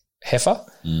heifer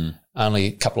only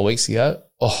a couple of weeks ago.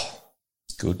 Oh,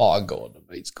 good. Oh, God, the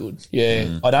meat's good.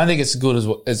 Yeah. I don't think it's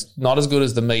not as good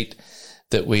as the meat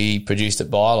that we produced at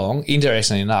Bylong.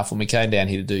 Interestingly enough, when we came down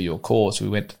here to do your course, we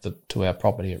went to our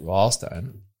property at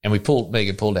Rylestone, and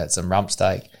Megan pulled out some rump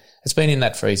steak. It's been in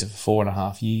that freezer for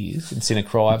 4.5 years. It's in a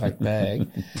cryovac bag,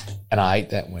 and I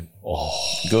ate that and went, oh,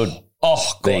 good.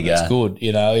 Oh, God, it's good.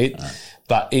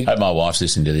 I hope my wife's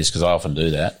listening to this because I often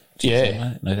do that.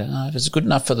 Yeah. If it's good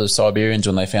enough for the Siberians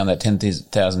when they found that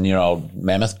 10,000-year-old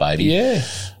mammoth baby. Yeah.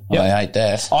 I ate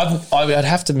that. I'd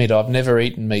have to admit I've never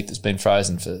eaten meat that's been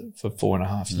frozen for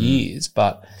 4.5 years,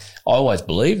 but I always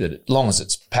believe that as long as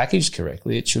it's packaged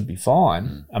correctly, it should be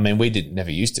fine. I mean, we never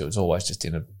used to. It was always just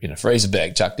in a freezer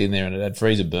bag chucked in there, and it had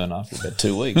freezer burn after about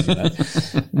 2 weeks.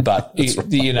 But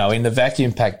in the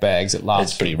vacuum packed bags, it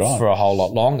lasts pretty right. for a whole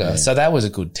lot longer. Yeah. So that was a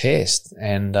good test.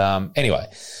 And anyway,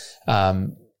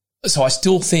 so I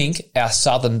still think our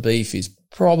southern beef is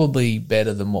probably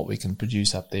better than what we can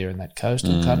produce up there in that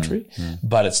coastal country,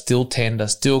 but it's still tender,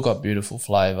 still got beautiful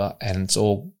flavour, and it's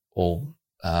all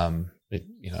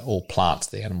plants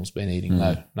the animal's been eating,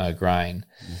 no grain.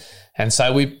 And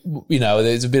so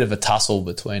there's a bit of a tussle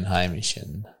between Hamish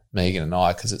and Megan and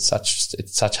I because it's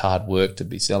such hard work to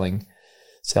be selling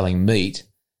meat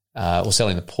or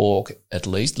selling the pork at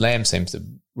least. Lamb seems to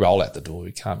roll out the door.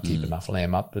 We can't keep enough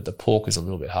lamb up, but the pork is a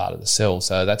little bit harder to sell.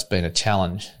 So that's been a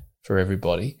challenge for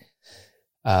everybody.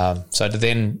 So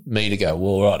me to go,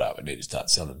 well, right, we need to start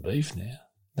selling beef now.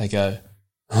 They go,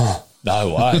 oh, no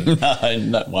way. No,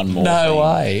 not one more. No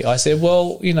way. I said,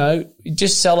 well,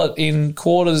 just sell it in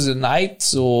quarters and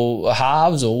eighths or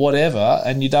halves or whatever,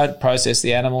 and you don't process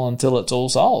the animal until it's all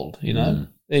sold, There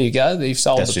you go. You've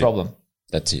solved the problem.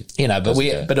 That's it.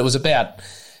 But it was about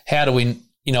how do we,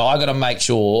 I got to make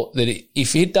sure that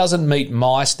if it doesn't meet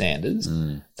my standards,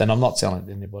 then I'm not selling it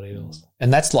to anybody else.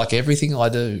 And that's like everything I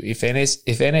do. If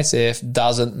NSF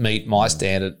doesn't meet my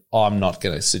standard, I'm not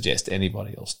going to suggest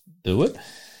anybody else do it.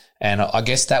 And I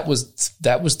guess that was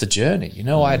the journey.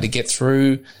 I had to get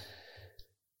through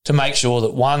to make sure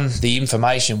that, one, the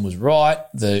information was right,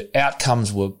 the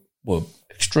outcomes were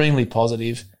extremely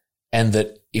positive, and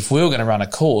that if we were going to run a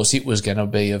course, it was going to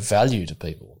be of value to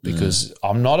people, because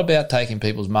I'm not about taking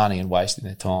people's money and wasting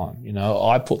their time.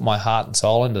 I put my heart and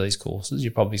soul into these courses.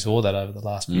 You probably saw that over the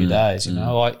last few days.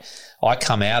 I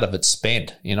come out of it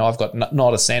spent. I've got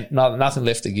not a cent, nothing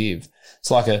left to give.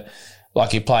 It's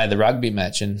like you play the rugby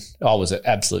match, and I was an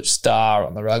absolute star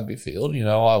on the rugby field.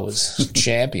 I was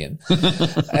champion,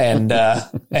 and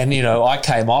I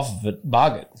came off of it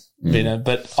buggered.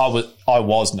 But I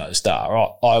was no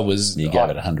star. You gave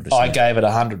it 100%. I gave it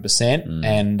 100%,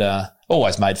 and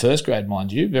always made first grade,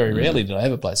 mind you. Very rarely did I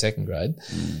ever play second grade.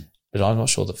 But I'm not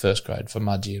sure the first grade for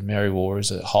Mudgee and Merriwa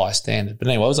is a high standard. But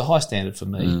anyway, it was a high standard for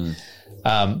me.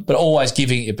 But always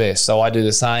giving it your best. So I do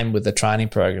the same with the training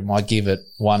program. I give it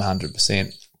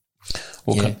 100%.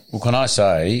 Well, can I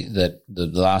say that the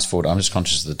last 4 days, I'm just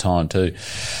conscious of the time too.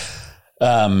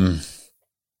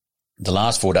 The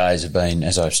last 4 days have been,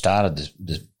 as I've started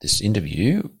this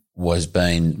interview, has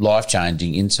been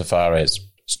life-changing insofar as,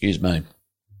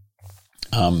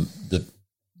 the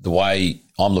way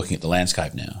I'm looking at the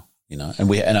landscape now. You know, and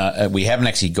we haven't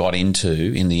actually got into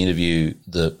in the interview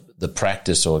the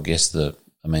practice, or I guess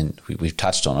we've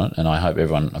touched on it, and I hope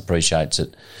everyone appreciates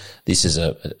it. This is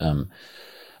a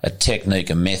technique,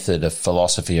 a method, a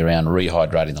philosophy around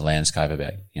rehydrating the landscape,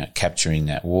 about, you know, capturing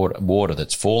that water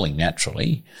that's falling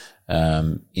naturally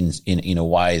in a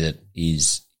way that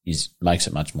is makes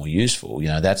it much more useful. You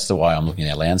know, that's the way I'm looking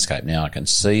at our landscape now. I can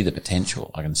see the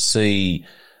potential. I can see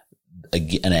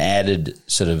an added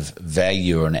sort of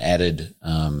value, or an added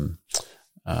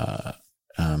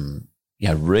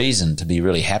reason to be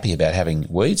really happy about having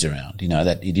weeds around. You know,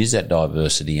 that it is that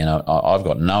diversity, and I've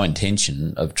got no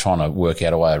intention of trying to work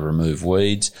out a way to remove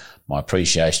weeds. My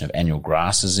appreciation of annual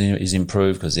grasses is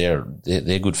improved, because they're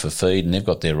good for feed and they've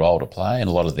got their role to play. And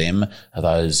a lot of them are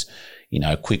those, you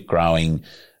know, quick growing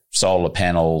solar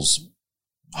panels,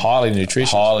 highly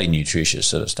nutritious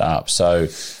sort of stuff. So,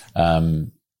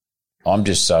 I'm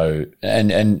just so,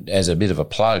 and as a bit of a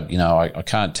plug, you know, I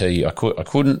can't tell you, I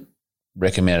couldn't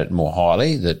recommend it more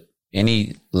highly, that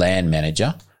any land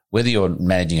manager, whether you're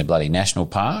managing a bloody national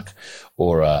park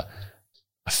or a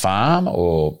farm,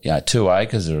 or, you know, 2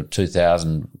 acres or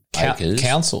 2,000 acres.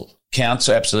 Council,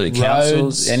 absolutely.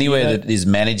 Councils, anywhere that is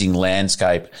managing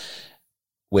landscape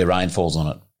where rain falls on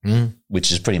it,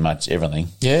 which is pretty much everything.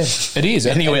 Yeah, it is.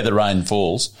 Anywhere the rain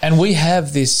falls. And we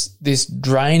have this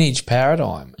drainage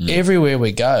paradigm. Everywhere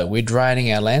we go, we're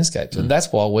draining our landscapes, and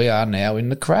that's why we are now in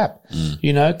the crap.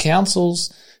 You know,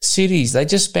 councils, cities, they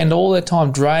just spend all their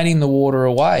time draining the water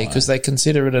away because they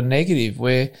consider it a negative,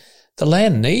 where the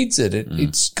land needs it.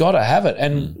 It's got to have it.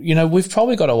 And, you know, we've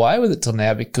probably got away with it till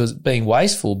now because being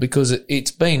wasteful, because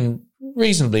it's been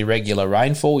reasonably regular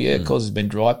rainfall. Yeah, because there's been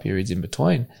dry periods in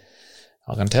between.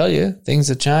 I can tell you, things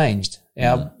have changed.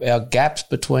 Our gaps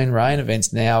between rain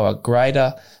events now are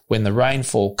greater. When the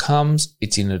rainfall comes,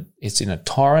 it's in a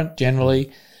torrent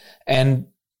generally, and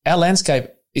our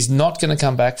landscape is not going to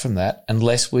come back from that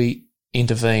unless we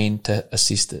intervene to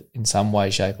assist it in some way,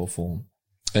 shape, or form.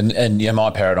 And yeah, my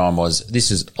paradigm was,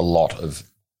 this is a lot of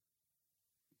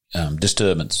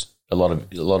disturbance, a lot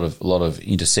of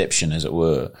interception, as it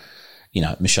were. You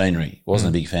know, machinery. Wasn't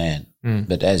a big fan,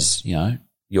 but as you know,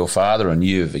 your father and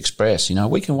you have expressed, you know,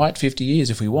 we can wait 50 years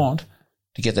if we want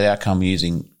to get that outcome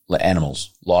using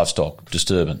animals, livestock,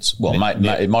 disturbance. Well, it might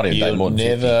even take more than 50.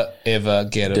 You'll never, ever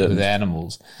get it with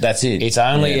animals. That's it. It's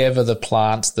only ever the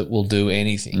plants that will do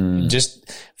anything. Just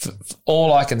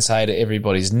all I can say to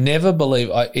everybody is never believe.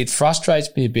 It frustrates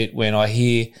me a bit when I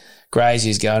hear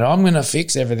graziers going, I'm going to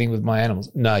fix everything with my animals.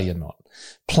 No, you're not.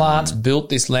 Plants built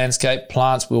this landscape.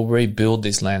 Plants will rebuild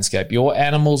this landscape. Your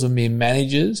animals are mere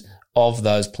managers of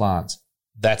those plants.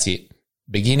 That's it.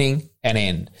 Beginning and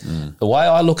end. The way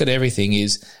I look at everything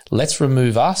is, let's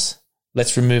remove us,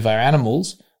 let's remove our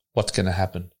animals. What's going to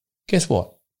happen? Guess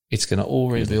what? It's going to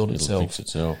all rebuild itself. Fix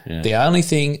itself. Yeah. The only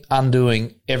thing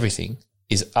undoing everything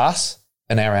is us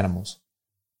and our animals.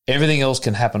 Everything else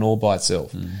can happen all by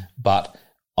itself. But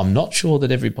I'm not sure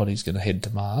that everybody's going to head to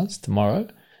Mars tomorrow.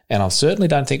 And I certainly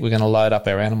don't think we're going to load up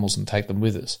our animals and take them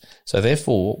with us. So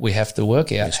therefore, we have to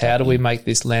work out how do we make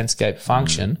this landscape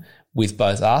function with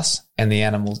both us and the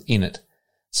animals in it.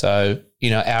 So, you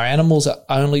know, our animals are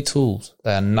only tools.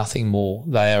 They are nothing more.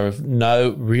 They are of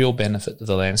no real benefit to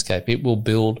the landscape. It will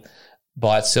build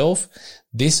by itself.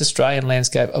 This Australian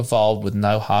landscape evolved with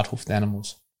no hard-hoofed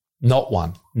animals. Not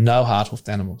one. No hard-hoofed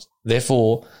animals.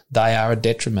 Therefore, they are a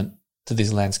detriment to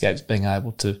this landscape being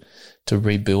able to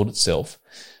rebuild itself,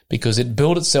 because it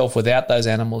built itself without those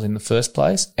animals in the first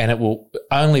place, and it will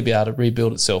only be able to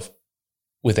rebuild itself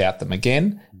without them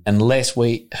again unless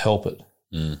we help it.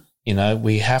 You know,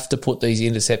 we have to put these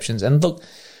interceptions. And look,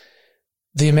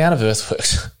 the amount of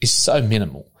earthworks is so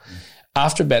minimal.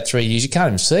 After about 3 years, you can't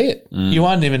even see it. You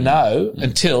won't even know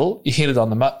until you hit it on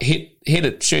the hit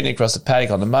it shooting across the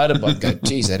paddock on the motorbike and go,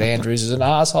 geez, that Andrews is an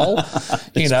asshole.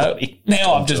 You know,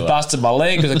 now I've just busted my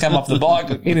leg because I come off the bike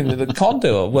and hit into the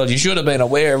contour. Well, you should have been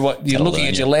aware of what you're looking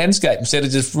at your landscape instead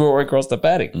of just roaring across the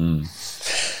paddock.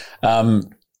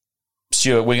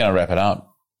 Stuart, we're going to wrap it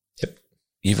up. Yep.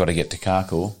 You've got to get to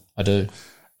Carcool. I do.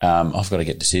 I've got to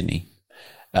get to Sydney.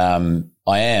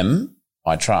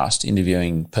 I trust,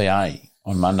 interviewing PA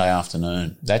on Monday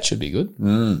afternoon. That should be good.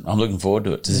 I'm looking forward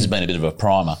to it. This has been a bit of a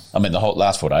primer. I mean, the whole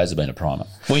last 4 days have been a primer.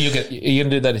 Well, are you going to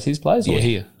do that at his place or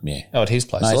here? Yeah. Oh, at his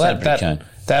place. No, so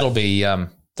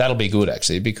that'll be good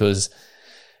actually, because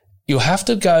you'll have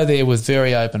to go there with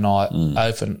very open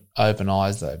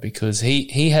eyes though, because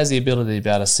he has the ability to be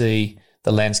able to see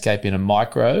the landscape in a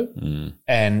micro,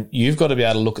 and you've got to be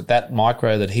able to look at that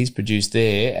micro that he's produced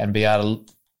there and be able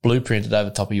to blueprint it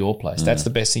over top of your place. That's the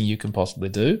best thing you can possibly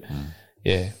do.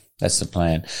 Yeah. That's the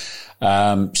plan.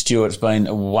 Stuart, it's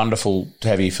been wonderful to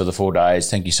have you for the 4 days.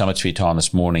 Thank you so much for your time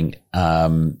this morning.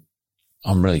 I'm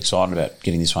really excited about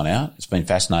getting this one out. It's been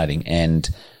fascinating. And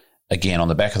again, on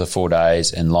the back of the 4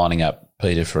 days and lining up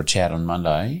Peter for a chat on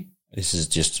Monday, this is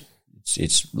just,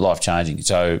 it's life-changing.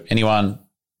 So anyone,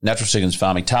 Natural Sequence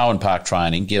Farming, Tarwin Park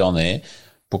Training, get on there,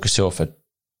 book yourself a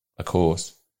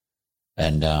course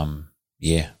and,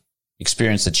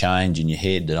 experience the change in your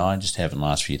head that I just have in the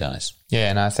last few days.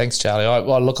 Yeah, no, thanks, Charlie.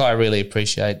 I really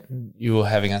appreciate you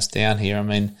having us down here. I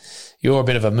mean, you're a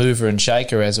bit of a mover and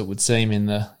shaker, as it would seem, in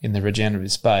the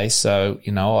regenerative space. So,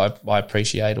 I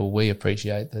appreciate, or we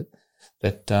appreciate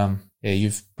that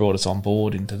you've brought us on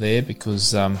board into there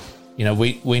because,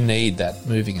 we need that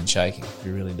moving and shaking. We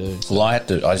really do. So. Well, I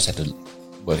just had to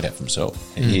work it out for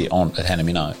myself here at Hannah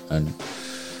Minnow, and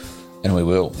we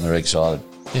will. We're excited.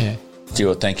 Yeah.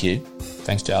 Stuart, thank you.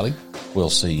 Thanks, Charlie. We'll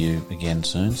see you again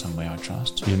soon, somewhere I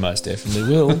trust. You most definitely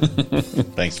will.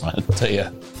 Thanks, mate. See ya.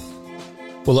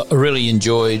 Well, I really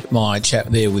enjoyed my chat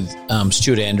there with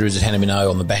Stuart Andrews at Hannah Minnow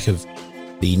on the back of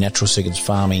the Natural Sequence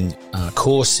Farming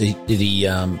course. He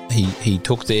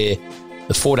took there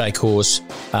the 4-day course,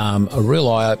 a real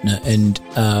eye-opener, and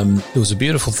it was a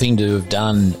beautiful thing to have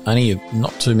done only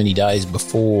not too many days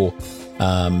before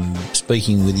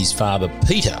speaking with his father,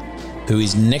 Peter, who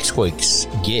is next week's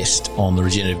guest on the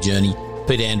Regenerative Journey.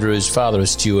 Peter Andrews, father of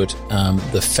Stuart,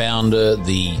 the founder,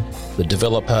 the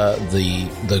developer,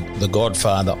 the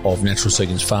godfather of Natural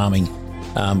Sequence Farming.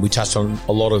 We touched on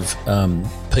a lot of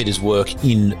Peter's work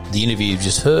in the interview you've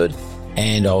just heard,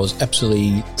 and I was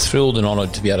absolutely thrilled and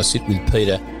honoured to be able to sit with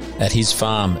Peter at his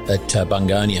farm at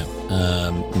Bungonia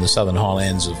in the Southern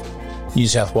Highlands of New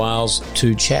South Wales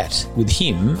to chat with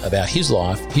him about his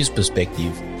life, his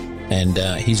perspective, and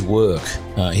his work,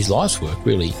 his life's work,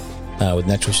 really, with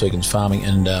Natural Sequence Farming,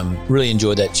 and really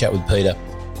enjoyed that chat with Peter.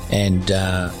 And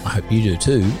I hope you do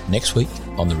too next week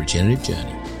on The Regenerative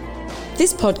Journey.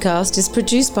 This podcast is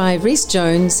produced by Rhys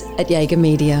Jones at Jaeger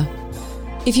Media.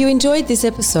 If you enjoyed this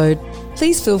episode,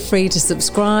 please feel free to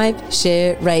subscribe,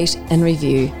 share, rate and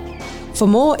review. For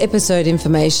more episode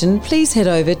information, please head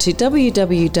over to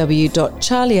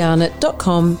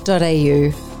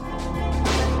www.charliearnott.com.au.